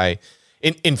CGI.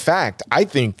 In fact, I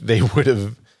think they would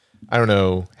have, I don't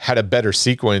know, had a better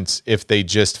sequence if they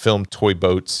just filmed toy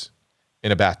boats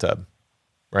in a bathtub,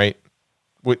 right?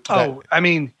 I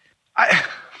mean,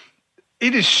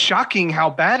 it is shocking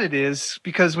how bad it is,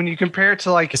 because when you compare it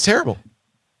to like, it's terrible.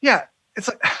 Yeah, it's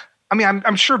like, I mean,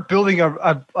 I'm sure building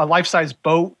a life-size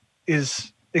boat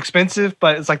is expensive,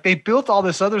 but it's like they built all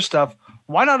this other stuff.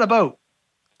 Why not a boat?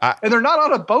 And they're not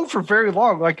on a boat for very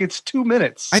long. Like, it's 2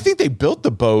 minutes. I think they built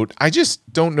the boat. I just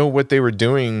don't know what they were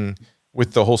doing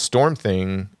with the whole storm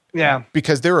thing. Yeah.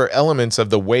 Because there are elements of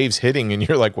the waves hitting and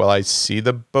you're like, well, I see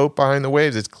the boat behind the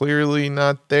waves. It's clearly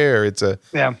not there. It's a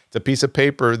piece of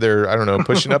paper. They're, I don't know,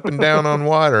 pushing up and down on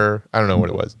water. I don't know what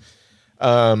it was.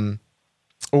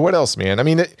 What else, man? I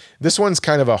mean, this one's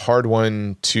kind of a hard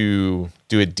one to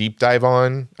do a deep dive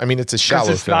on. I mean, it's a shallow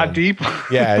film. It's not deep.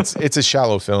 Yeah, it's a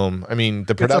shallow film. I mean,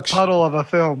 the production. It's a puddle of a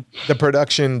film. The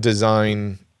production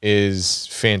design is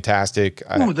fantastic.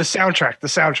 Ooh, the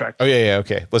soundtrack. Oh, yeah.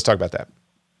 Okay. Let's talk about that.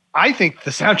 I think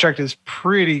the soundtrack is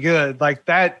pretty good. Like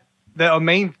that, the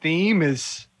main theme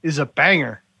is a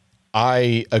banger.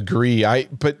 I agree.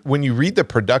 But when you read the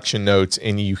production notes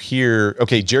and you hear,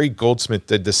 okay, Jerry Goldsmith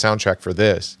did the soundtrack for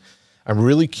this. I'm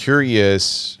really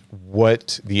curious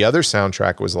what the other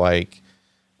soundtrack was like,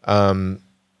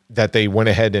 that they went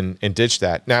ahead and ditched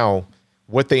that. Now,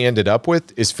 what they ended up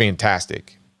with is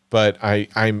fantastic. But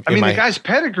the guy's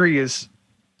pedigree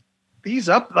he's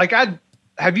up. Like,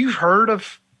 have you heard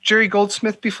of Jerry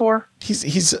Goldsmith before?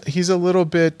 He's a little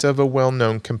bit of a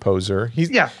well-known composer.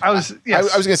 I was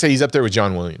gonna say he's up there with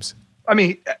John Williams. I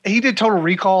mean, he did Total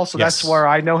Recall, so that's where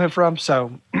I know him from.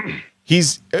 So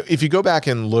if you go back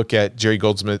and look at Jerry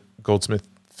Goldsmith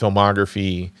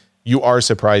filmography, you are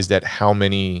surprised at how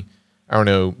many, I don't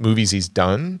know, movies he's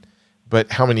done,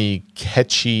 but how many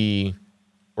catchy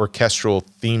orchestral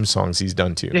theme songs he's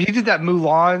done too. Yeah, he did that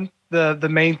Mulan, the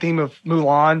main theme of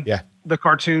Mulan. Yeah. The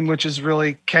cartoon, which is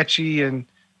really catchy and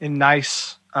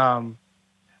nice. And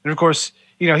of course,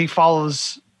 he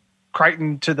follows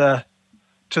Crichton to the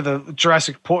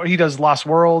Jurassic Park. He does Lost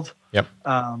World. Yep.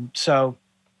 So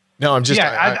no, I'm just,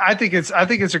 I think it's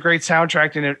a great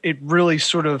soundtrack, and it really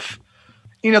sort of,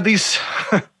 these,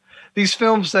 these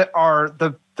films that are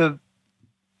the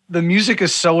music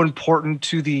is so important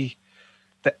to the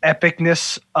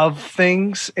epicness of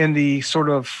things and the sort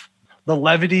of the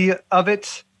levity of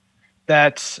it,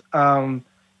 that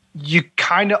you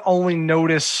kind of only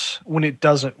notice when it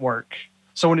doesn't work.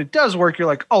 So when it does work, you're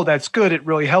like, oh, that's good. It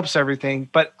really helps everything.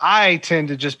 But I tend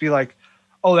to just be like,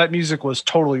 oh, that music was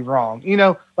totally wrong.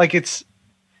 Like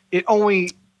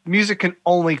music can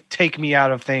only take me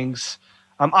out of things.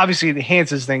 Obviously it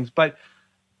enhances things, but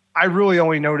I really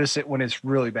only notice it when it's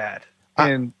really bad.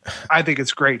 And I think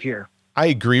it's great here. I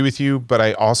agree with you, but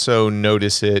I also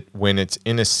notice it when it's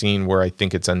in a scene where I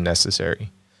think it's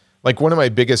unnecessary. Like, one of my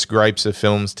biggest gripes of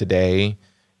films today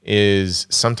is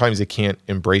sometimes they can't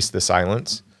embrace the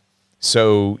silence.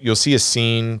 So you'll see a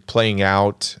scene playing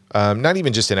out, not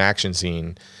even just an action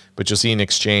scene, but you'll see an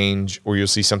exchange or you'll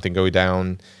see something go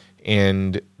down,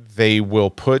 and they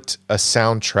will put a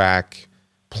soundtrack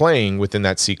playing within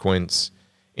that sequence,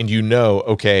 and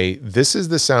okay, this is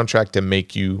the soundtrack to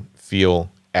make you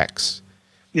feel X.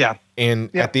 Yeah.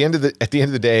 And at the end of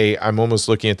the day, I'm almost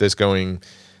looking at this going,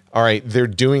 all right, they're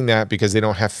doing that because they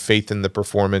don't have faith in the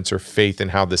performance or faith in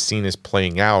how the scene is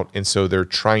playing out. And so they're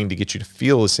trying to get you to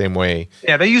feel the same way.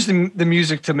 Yeah, they use the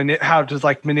music to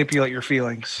manipulate your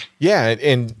feelings. Yeah,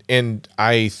 and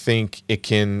I think it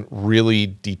can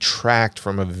really detract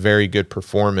from a very good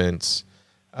performance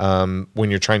when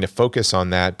you're trying to focus on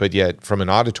that. But yet, from an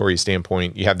auditory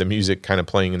standpoint, you have the music kind of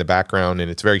playing in the background,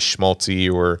 and it's very schmaltzy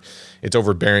or it's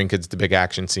overbearing because it's a big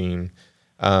action scene.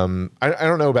 I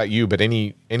don't know about you, but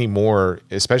any more,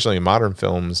 especially in modern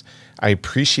films, I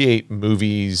appreciate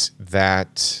movies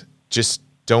that just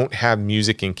don't have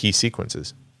music in key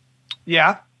sequences.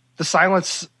 Yeah, the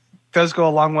silence does go a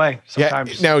long way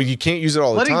sometimes. Yeah, now you can't use it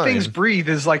all the time. Letting things breathe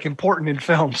is like important in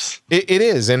films. It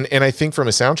is, and I think from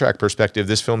a soundtrack perspective,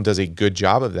 this film does a good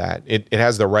job of that. It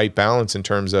has the right balance in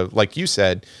terms of, like you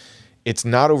said, it's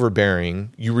not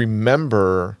overbearing. You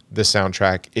remember the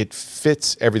soundtrack. It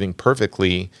fits everything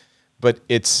perfectly, but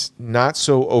it's not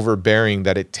so overbearing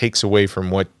that it takes away from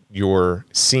what you're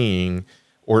seeing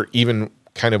or even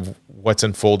kind of what's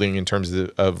unfolding in terms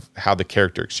of how the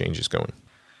character exchange is going.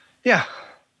 Yeah,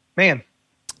 man,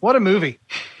 what a movie.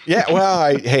 Yeah,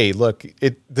 well, hey, look,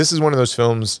 this is one of those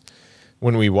films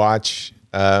when we watch,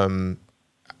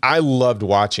 I loved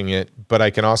watching it, but I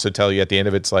can also tell you at the end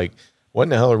of it, it's like, what in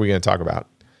the hell are we going to talk about?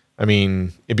 I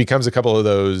mean, it becomes a couple of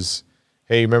those,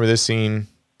 hey, remember this scene?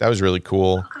 That was really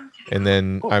cool. And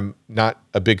then I'm not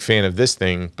a big fan of this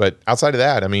thing. But outside of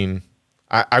that, I mean,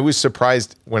 I was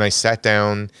surprised when I sat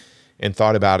down and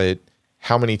thought about it,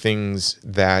 how many things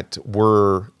that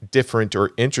were different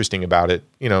or interesting about it,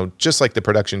 you know, just like the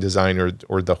production design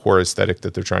or the horror aesthetic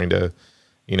that they're trying to,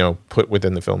 you know, put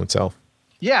within the film itself.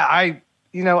 Yeah, I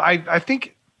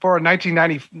think for a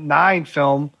 1999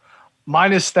 film,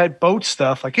 minus that boat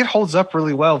stuff, like it holds up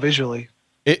really well visually.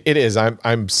 It is.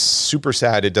 I'm super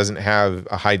sad it doesn't have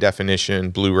a high definition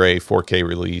Blu-ray 4K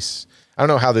release. I don't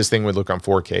know how this thing would look on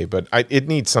 4K, but it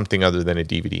needs something other than a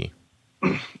DVD.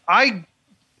 I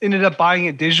ended up buying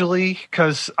it digitally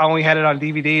because I only had it on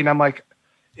DVD, and I'm like,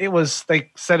 they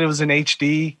said it was in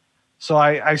HD, so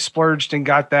I splurged and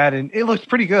got that, and it looked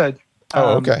pretty good.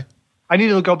 Oh, okay. I need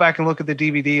to go back and look at the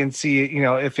DVD and see, you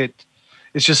know, if it's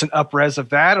just an up-res of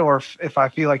that, or if I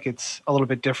feel like it's a little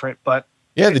bit different. But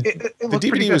yeah, the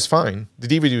DVD was fine. The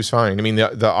DVD was fine. I mean,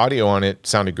 the audio on it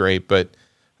sounded great, but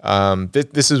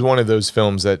this is one of those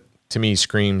films that, to me,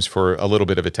 screams for a little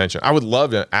bit of attention. I would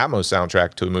love an Atmos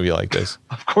soundtrack to a movie like this.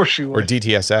 Of course you would. Or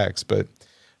DTSX. But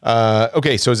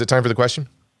okay, so is it time for the question?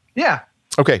 Yeah.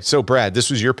 Okay, so Brad, this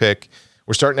was your pick.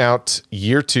 We're starting out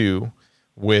year 2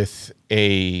 with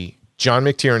a John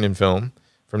McTiernan film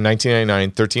from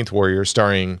 1999, 13th Warrior,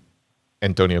 starring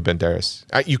Antonio Banderas.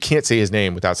 You can't say his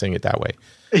name without saying it that way.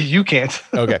 You can't.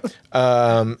 Okay.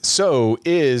 So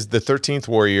is the 13th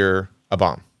Warrior a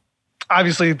bomb?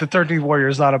 Obviously, the 13th Warrior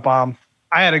is not a bomb.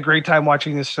 I had a great time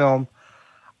watching this film.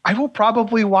 I will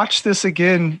probably watch this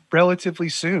again relatively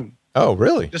soon. Oh,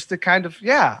 really? Just to kind of,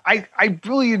 yeah, I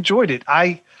really enjoyed it.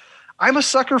 I'm a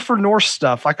sucker for Norse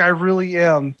stuff. Like, I really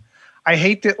am. I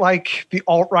hate that, like, the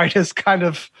alt-right has kind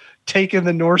of taken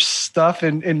the Norse stuff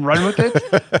and run with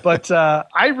it. But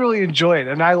I really enjoy it.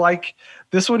 And I like,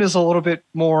 this one is a little bit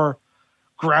more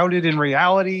grounded in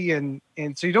reality. And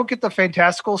so you don't get the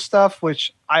fantastical stuff,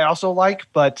 which I also like,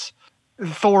 but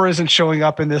Thor isn't showing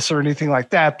up in this or anything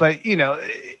like that. But, you know,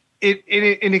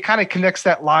 it kind of connects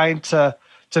that line to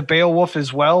Beowulf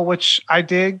as well, which I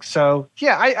dig. So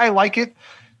yeah, I like it.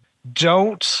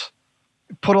 Don't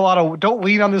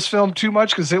lean on this film too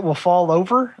much because it will fall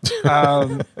over.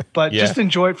 But just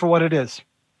enjoy it for what it is.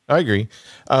 I agree.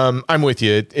 I'm with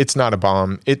you. It's not a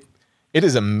bomb. It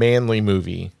is a manly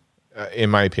movie, in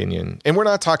my opinion. And we're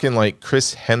not talking like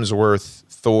Chris Hemsworth,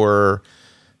 Thor,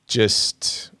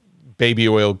 just baby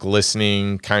oil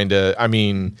glistening kind of. I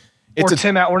mean,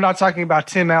 we're not talking about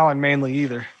Tim Allen manly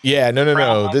either. Yeah,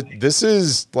 no. This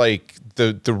is like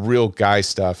the real guy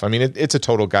stuff. I mean, it's a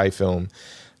total guy film.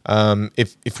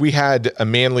 If we had a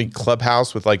manly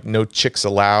clubhouse with like no chicks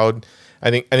allowed,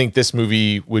 I think this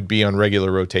movie would be on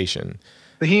regular rotation.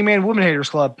 The He-Man Woman Haters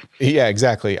Club. Yeah,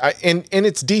 exactly. And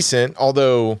it's decent,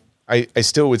 although I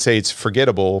still would say it's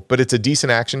forgettable, but it's a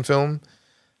decent action film.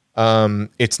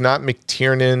 It's not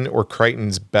McTiernan or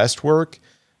Crichton's best work,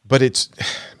 but it's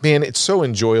so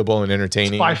enjoyable and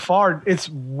entertaining. By far, it's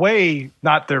way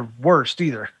not their worst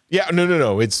either. Yeah,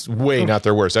 no. It's way not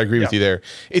their worst. I agree with you there.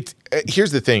 It's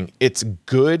here's the thing. It's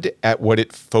good at what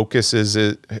it focuses.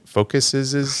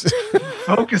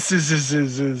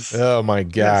 Oh my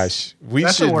gosh. Yes. We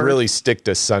should really stick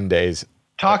to Sundays.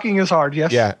 Talking is hard.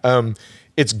 Yes. Yeah.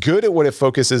 it's good at what it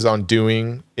focuses on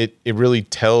doing. It really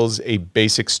tells a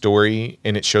basic story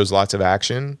and it shows lots of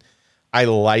action. I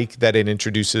like that it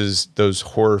introduces those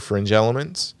horror fringe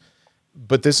elements.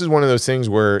 But this is one of those things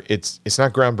where it's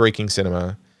not groundbreaking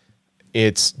cinema.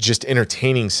 It's just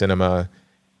entertaining cinema.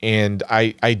 And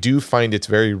I do find it's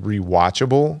very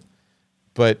rewatchable.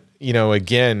 But,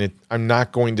 again, I'm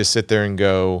not going to sit there and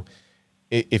go,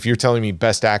 if you're telling me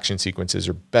best action sequences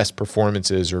or best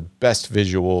performances or best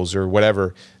visuals or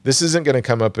whatever, this isn't going to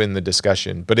come up in the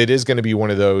discussion. But it is going to be one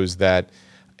of those that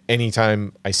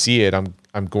anytime I see it,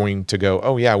 I'm going to go,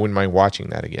 oh, yeah, I wouldn't mind watching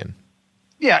that again.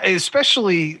 Yeah,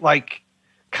 especially like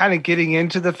kind of getting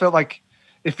into the film. Like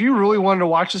if you really wanted to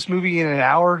watch this movie in an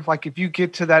hour, like if you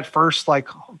get to that first like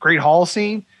Great Hall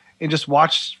scene and just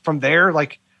watch from there,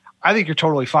 like I think you're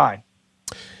totally fine.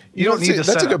 You don't need to.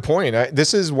 That's a good point.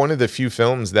 This is one of the few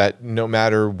films that no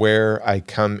matter where I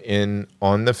come in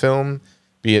on the film,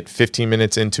 be it 15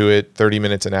 minutes into it, 30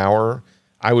 minutes, an hour,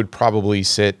 I would probably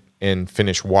sit and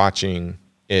finish watching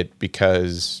it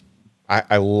because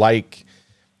I like.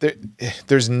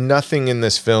 There's nothing in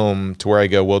this film to where I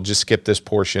go, well, just skip this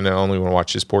portion. I only want to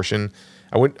watch this portion.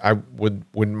 I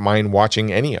wouldn't mind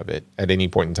watching any of it at any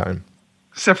point in time,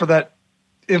 except for that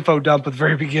info dump at the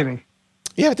very beginning.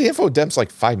 Yeah, but the info dump's like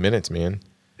 5 minutes, man.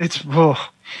 It's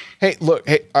Hey, look,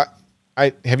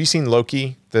 I have you seen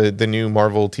Loki, the new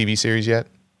Marvel TV series yet?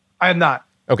 I have not.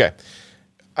 Okay.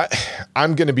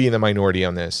 I'm going to be in the minority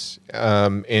on this,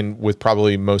 and with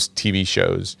probably most TV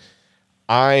shows.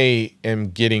 I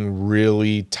am getting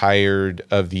really tired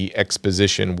of the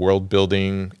exposition world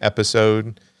building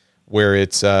episode where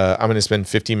it's I'm going to spend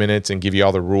 50 minutes and give you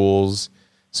all the rules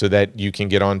so that you can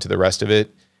get on to the rest of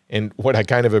it. And what I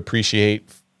kind of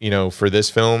appreciate, for this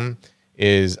film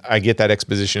is I get that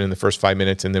exposition in the first 5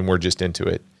 minutes and then we're just into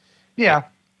it. Yeah.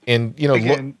 And,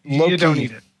 Again, Loki, you don't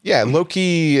need it. Yeah.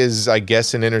 Loki is, I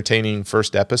guess, an entertaining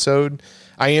first episode.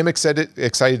 I am excited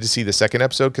to see the second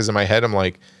episode because in my head, I'm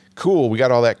like, cool, we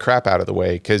got all that crap out of the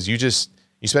way. Cause you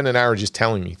spend an hour just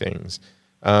telling me things.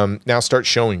 Now start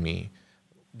showing me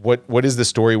what is the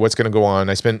story? What's going to go on?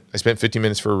 I spent 50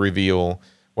 minutes for a reveal.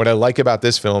 What I like about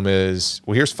this film is,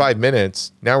 well, here's 5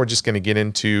 minutes. Now we're just going to get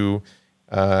into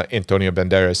Antonio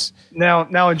Banderas.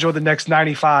 Now enjoy the next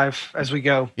 95 as we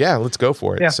go. Yeah, let's go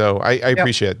for it. Yeah. So I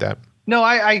appreciate that. No,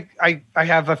 I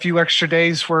have a few extra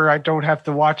days where I don't have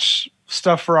to watch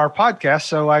stuff for our podcast,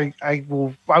 so I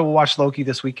will watch Loki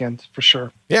this weekend for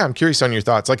sure. Yeah, I'm curious on your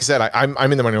thoughts. Like I said,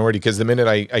 I'm in the minority because the minute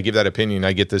I give that opinion,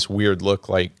 I get this weird look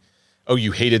like, oh,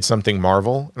 you hated something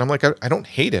Marvel, and I'm like, I don't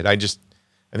hate it. I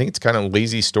think it's kind of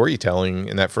lazy storytelling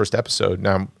in that first episode.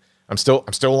 Now I'm still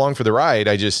along for the ride.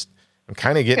 I'm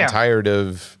kind of getting tired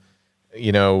of,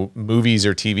 movies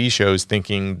or TV shows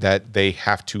thinking that they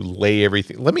have to lay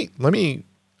everything. Let me,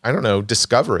 I don't know,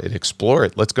 discover it, explore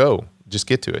it. Let's go. Just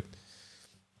get to it.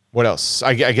 What else?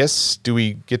 I guess, do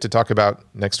we get to talk about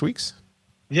next week's?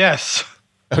 Yes.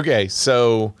 Okay.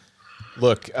 So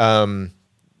look, oh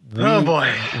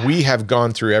boy, we have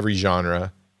gone through every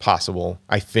genre possible,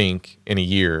 I think, in a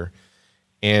year.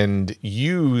 And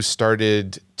you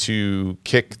started to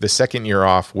kick the second year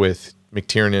off with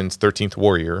McTiernan's 13th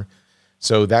Warrior.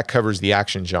 So that covers the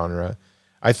action genre.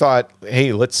 I thought,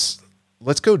 hey, let's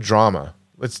go drama.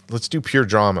 Let's do pure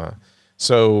drama.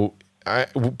 So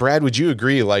Brad, would you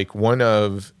agree, like one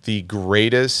of the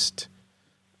greatest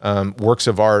works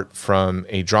of art from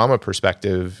a drama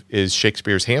perspective is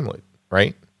Shakespeare's Hamlet,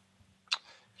 right?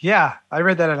 Yeah, I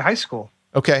read that in high school.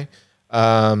 Okay.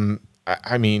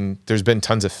 I mean, there's been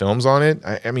tons of films on it.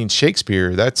 I mean,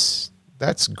 Shakespeare, that's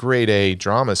grade A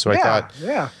drama. So I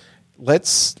thought,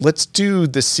 let's do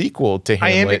the sequel to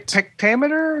Hamlet. Iambic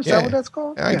pentameter? Is that what that's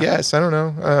called? I guess. I don't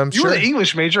know. You were the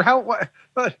English major. What?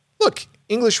 Look,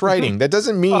 English writing. That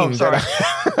doesn't mean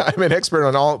that I'm an expert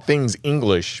on all things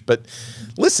English. But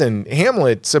listen,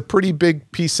 Hamlet's a pretty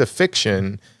big piece of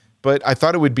fiction. But I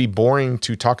thought it would be boring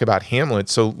to talk about Hamlet,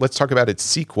 so let's talk about its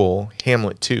sequel,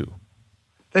 Hamlet 2.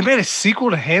 They made a sequel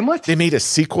to Hamlet? They made a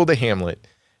sequel to Hamlet.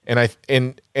 And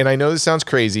I know this sounds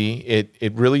crazy.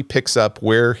 It really picks up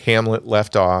where Hamlet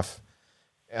left off.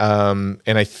 And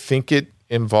I think it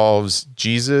involves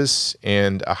Jesus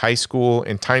and a high school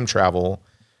and time travel.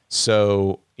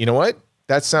 So, you know what?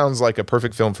 That sounds like a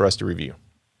perfect film for us to review.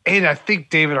 And I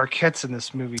think David Arquette's in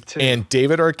this movie too. And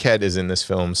David Arquette is in this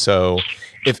film. So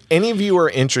if any of you are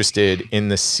interested in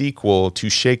the sequel to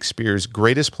Shakespeare's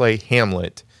greatest play,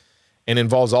 Hamlet, and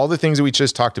involves all the things that we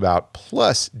just talked about,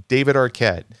 plus David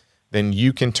Arquette, then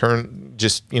you can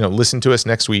listen to us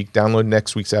next week, download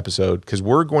next week's episode, because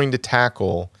we're going to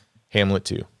tackle Hamlet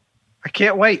 2. I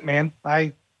can't wait, man.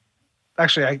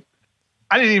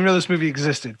 I didn't even know this movie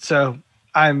existed. So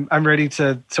I'm ready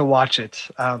to watch it.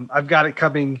 I've got it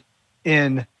coming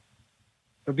in.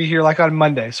 It'll be here like on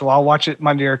Monday. So I'll watch it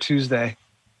Monday or Tuesday.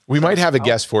 We might have a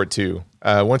guest for it too.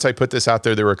 Once I put this out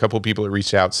there were a couple people that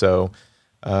reached out. So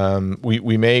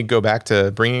we may go back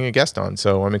to bringing a guest on.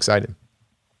 So I'm excited.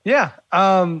 Yeah.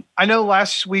 I know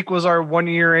last week was our 1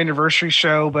 year anniversary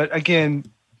show, but again,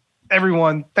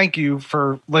 everyone, thank you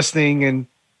for listening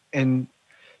and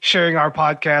sharing our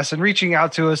podcast and reaching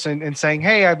out to us and saying,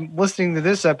 hey, I'm listening to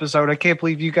this episode. I can't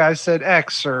believe you guys said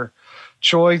X, or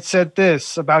Troy said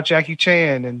this about Jackie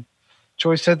Chan, and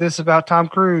Troy said this about Tom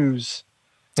Cruise.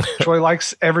 Troy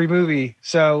likes every movie.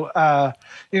 So,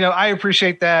 I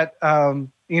appreciate that.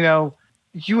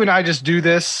 You and I just do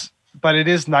this, but it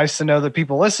is nice to know that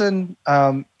people listen.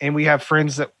 And we have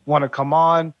friends that want to come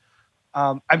on.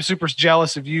 I'm super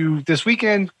jealous of you this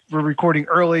weekend. We're recording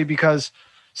early because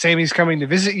Sammy's coming to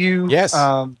visit you. Yes.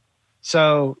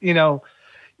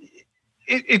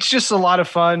 It's just a lot of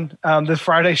fun. The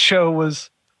Friday show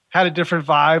had a different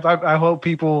vibe. I hope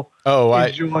people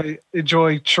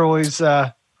enjoy Troy's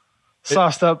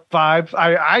sauced up vibe.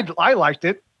 I liked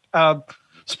it.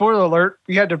 Spoiler alert: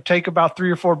 we had to take about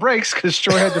 3 or 4 breaks because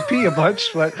Troy had to pee a bunch.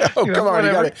 But come on,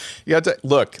 you got to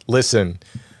look. Listen,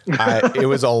 it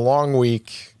was a long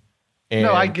week, and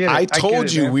no, I get it. I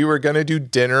told you man. We were going to do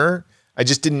dinner. I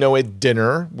just didn't know at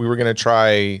dinner we were going to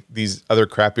try these other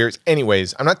crap beers.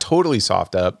 Anyways, I'm not totally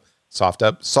sauced up.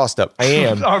 I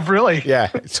am. Oh, really? Yeah,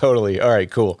 totally. All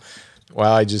right, cool.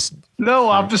 Well, no,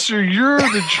 officer, you're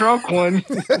the drunk one.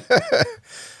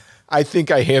 I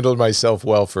think I handled myself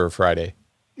well for a Friday.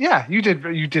 Yeah, you did.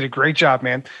 You did a great job,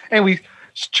 man. And we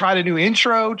tried a new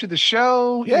intro to the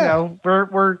show. Yeah.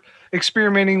 We're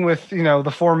experimenting with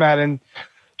the format and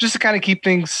just to kind of keep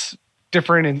things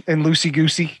different and loosey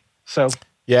goosey. So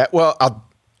yeah, well,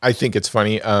 I think it's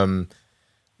funny.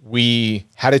 We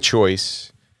had a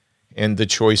choice, and the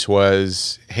choice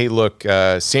was, hey, look,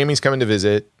 Sammy's coming to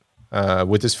visit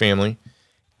with his family,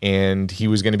 and he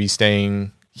was going to be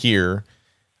staying here.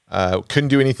 Couldn't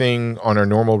do anything on our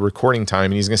normal recording time,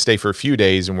 and he's going to stay for a few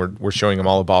days, and we're showing him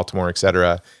all of Baltimore, et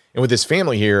cetera. And with his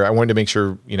family here, I wanted to make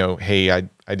sure, hey,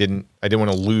 I didn't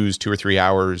want to lose 2 or 3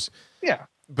 hours. Yeah.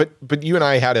 But you and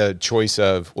I had a choice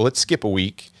of, well, let's skip a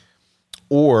week,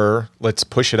 or let's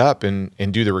push it up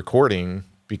and do the recording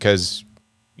because,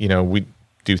 we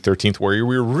do 13th Warrior.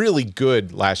 We were really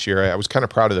good last year. I was kind of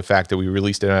proud of the fact that we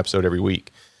released an episode every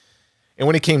week. And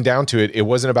when it came down to it, it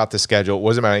wasn't about the schedule. It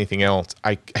wasn't about anything else.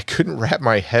 I couldn't wrap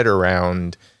my head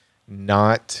around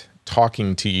not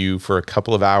talking to you for a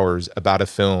couple of hours about a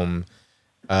film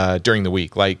during the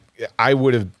week. Like I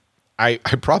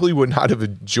probably would not have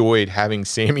enjoyed having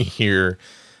Sammy here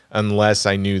unless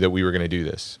I knew that we were going to do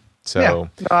this. So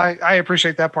yeah, I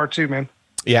appreciate that part too, man.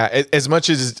 Yeah. As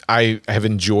much as I have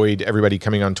enjoyed everybody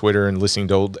coming on Twitter and listening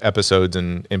to old episodes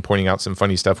and pointing out some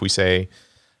funny stuff we say.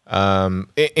 And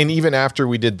even after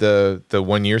we did the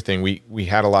 1 year thing, we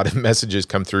had a lot of messages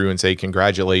come through and say,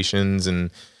 congratulations. And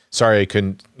sorry, I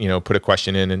couldn't, put a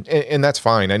question in and that's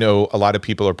fine. I know a lot of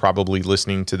people are probably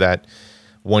listening to that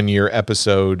 1 year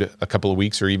episode a couple of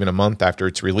weeks or even a month after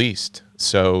it's released.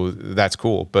 So that's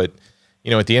cool. But,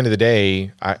 at the end of the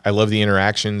day, I love the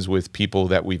interactions with people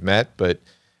that we've met, but,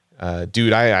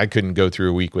 dude, I couldn't go through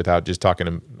a week without just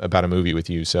talking about a movie with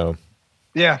you. So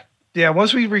yeah. Yeah,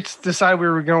 once we decided we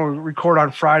were going to record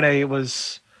on Friday, it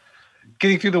was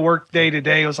getting through the work day to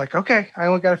day. It was like, okay, I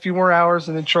only got a few more hours,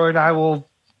 and then Troy and I will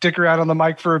dick around on the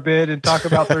mic for a bit and talk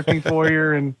about 13th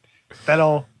Warrior, and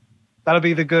that'll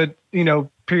be the good,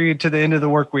 period to the end of the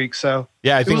work week. So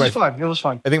yeah, it was fun. It was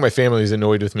fun. I think my family is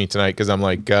annoyed with me tonight because I'm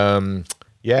like,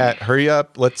 yeah, hurry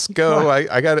up, let's go.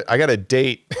 I got a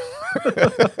date.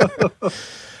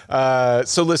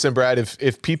 So listen, Brad,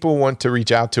 if people want to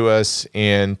reach out to us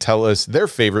and tell us their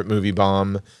favorite movie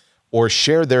bomb or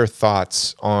share their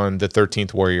thoughts on the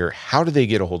 13th Warrior, how do they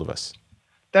get a hold of us?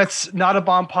 That's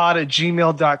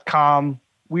notabombpod@gmail.com.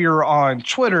 We are on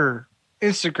Twitter,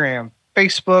 Instagram,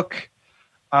 Facebook.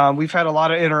 We've had a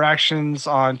lot of interactions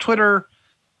on Twitter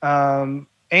and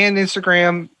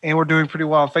Instagram, and we're doing pretty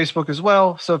well on Facebook as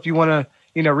well. So if you want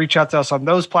to, reach out to us on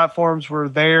those platforms, we're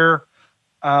there.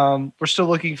 We're still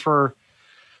looking for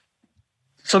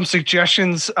some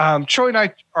suggestions. Troy and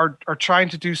I are trying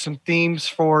to do some themes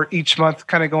for each month,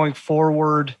 kind of going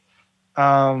forward.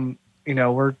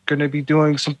 We're going to be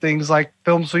doing some things like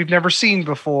films we've never seen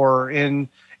before in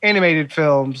animated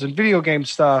films and video game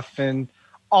stuff and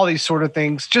all these sort of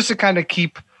things, just to kind of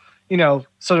keep,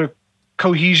 sort of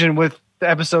cohesion with the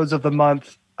episodes of the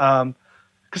month.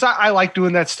 Because I like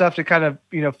doing that stuff to kind of,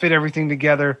 fit everything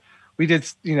together. we did,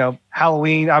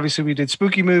 Halloween. Obviously, we did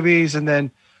spooky movies, and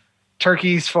then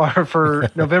turkeys for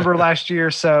November last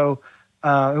year. So,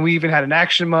 and we even had an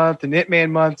action month and It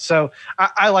Man month. So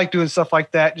I like doing stuff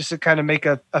like that just to kind of make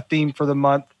a theme for the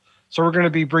month. So we're going to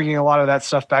be bringing a lot of that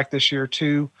stuff back this year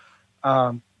too.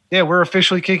 We're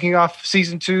officially kicking off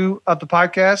season 2 of the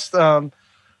podcast.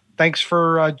 Thanks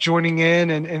for joining in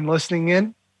and listening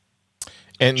in.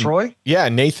 And Troy? Yeah,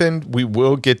 Nathan, we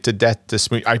will get to Death to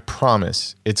Smoot. I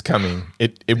promise it's coming.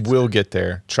 It will get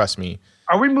there. Trust me.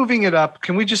 Are we moving it up?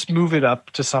 Can we just move it up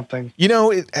to something?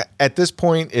 At this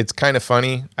point, it's kind of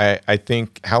funny. I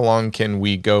think, how long can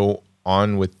we go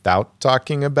on without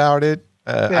talking about it?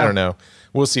 I don't know.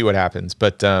 We'll see what happens.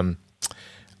 But hey.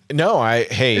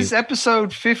 This is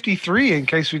episode 53, in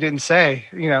case we didn't say.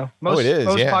 Most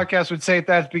podcasts would say it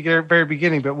at the very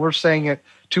beginning, but we're saying it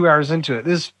 2 hours into it.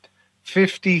 This is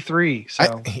 53.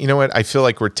 So you know what? I feel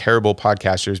like we're terrible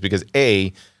podcasters because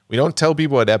A, we don't tell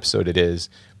people what episode it is.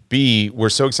 B, we're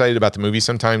so excited about the movie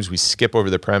sometimes we skip over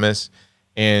the premise.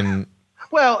 And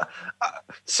guy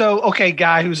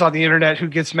who's on the internet who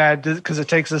gets mad because it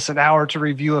takes us an hour to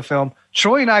review a film.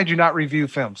 Troy and I do not review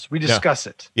films. We discuss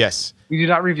it. Yes. We do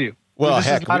not review. Well,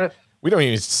 heck, we don't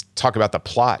even talk about the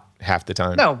plot half the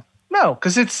time. No,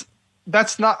 because if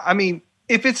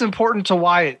it's important to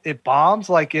why it bombs,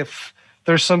 like if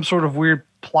there's some sort of weird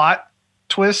plot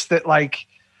twist that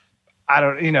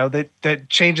that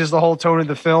changes the whole tone of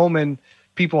the film and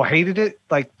people hated it,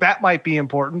 like that might be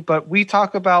important, but we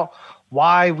talk about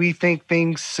why we think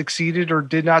things succeeded or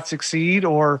did not succeed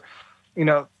or,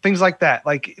 things like that.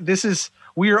 Like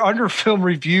we are under film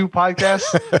review podcast,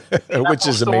 which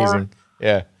is amazing.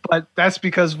 Yeah. But that's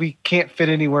because we can't fit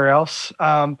anywhere else.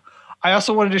 I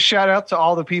also wanted to shout out to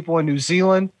all the people in New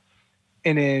Zealand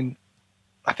and in,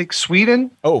 I think,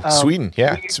 Sweden. Oh, Sweden.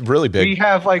 Yeah. It's really big. We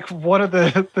have one of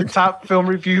the top film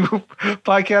review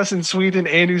podcasts in Sweden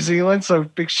and New Zealand. So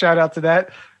big shout out to that.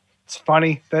 It's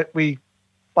funny that we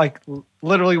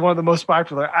literally one of the most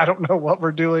popular. I don't know what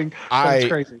we're doing. It's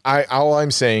crazy. All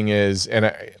I'm saying is,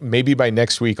 maybe by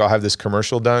next week I'll have this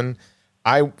commercial done.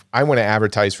 I want to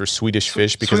advertise for Swedish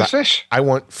Fish because I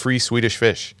want free Swedish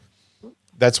fish.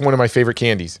 That's one of my favorite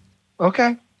candies.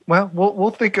 Okay. Well,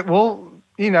 we'll think it.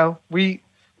 We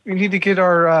need to get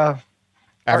our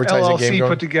advertising LLC game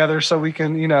going. Put together so we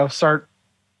can,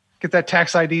 get that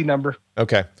tax ID number.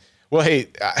 Okay. Well, hey,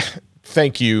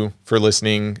 thank you for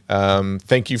listening.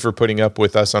 Thank you for putting up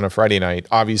with us on a Friday night.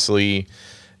 Obviously,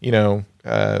 but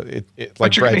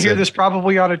you're going to hear this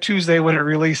probably on a Tuesday when it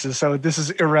releases, so this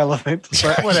is irrelevant.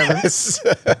 But whatever. Yes.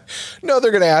 No,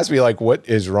 they're going to ask me what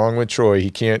is wrong with Troy? He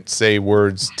can't say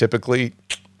words typically.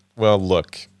 Well,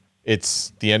 look,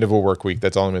 it's the end of a work week.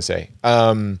 That's all I'm going to say.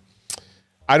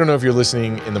 I don't know if you're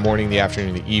listening in the morning, the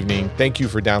afternoon, the evening. Thank you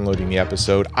for downloading the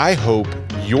episode. I hope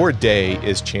your day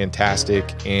is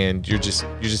fantastic and you're just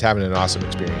having an awesome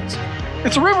experience.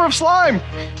 It's a river of slime.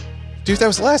 Dude, that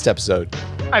was the last episode.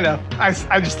 I know.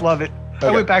 I just love it. Okay.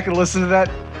 I went back and listened to that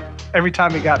every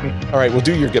time it got me. All right, we'll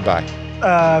do your goodbye.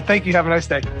 Thank you. Have a nice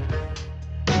day.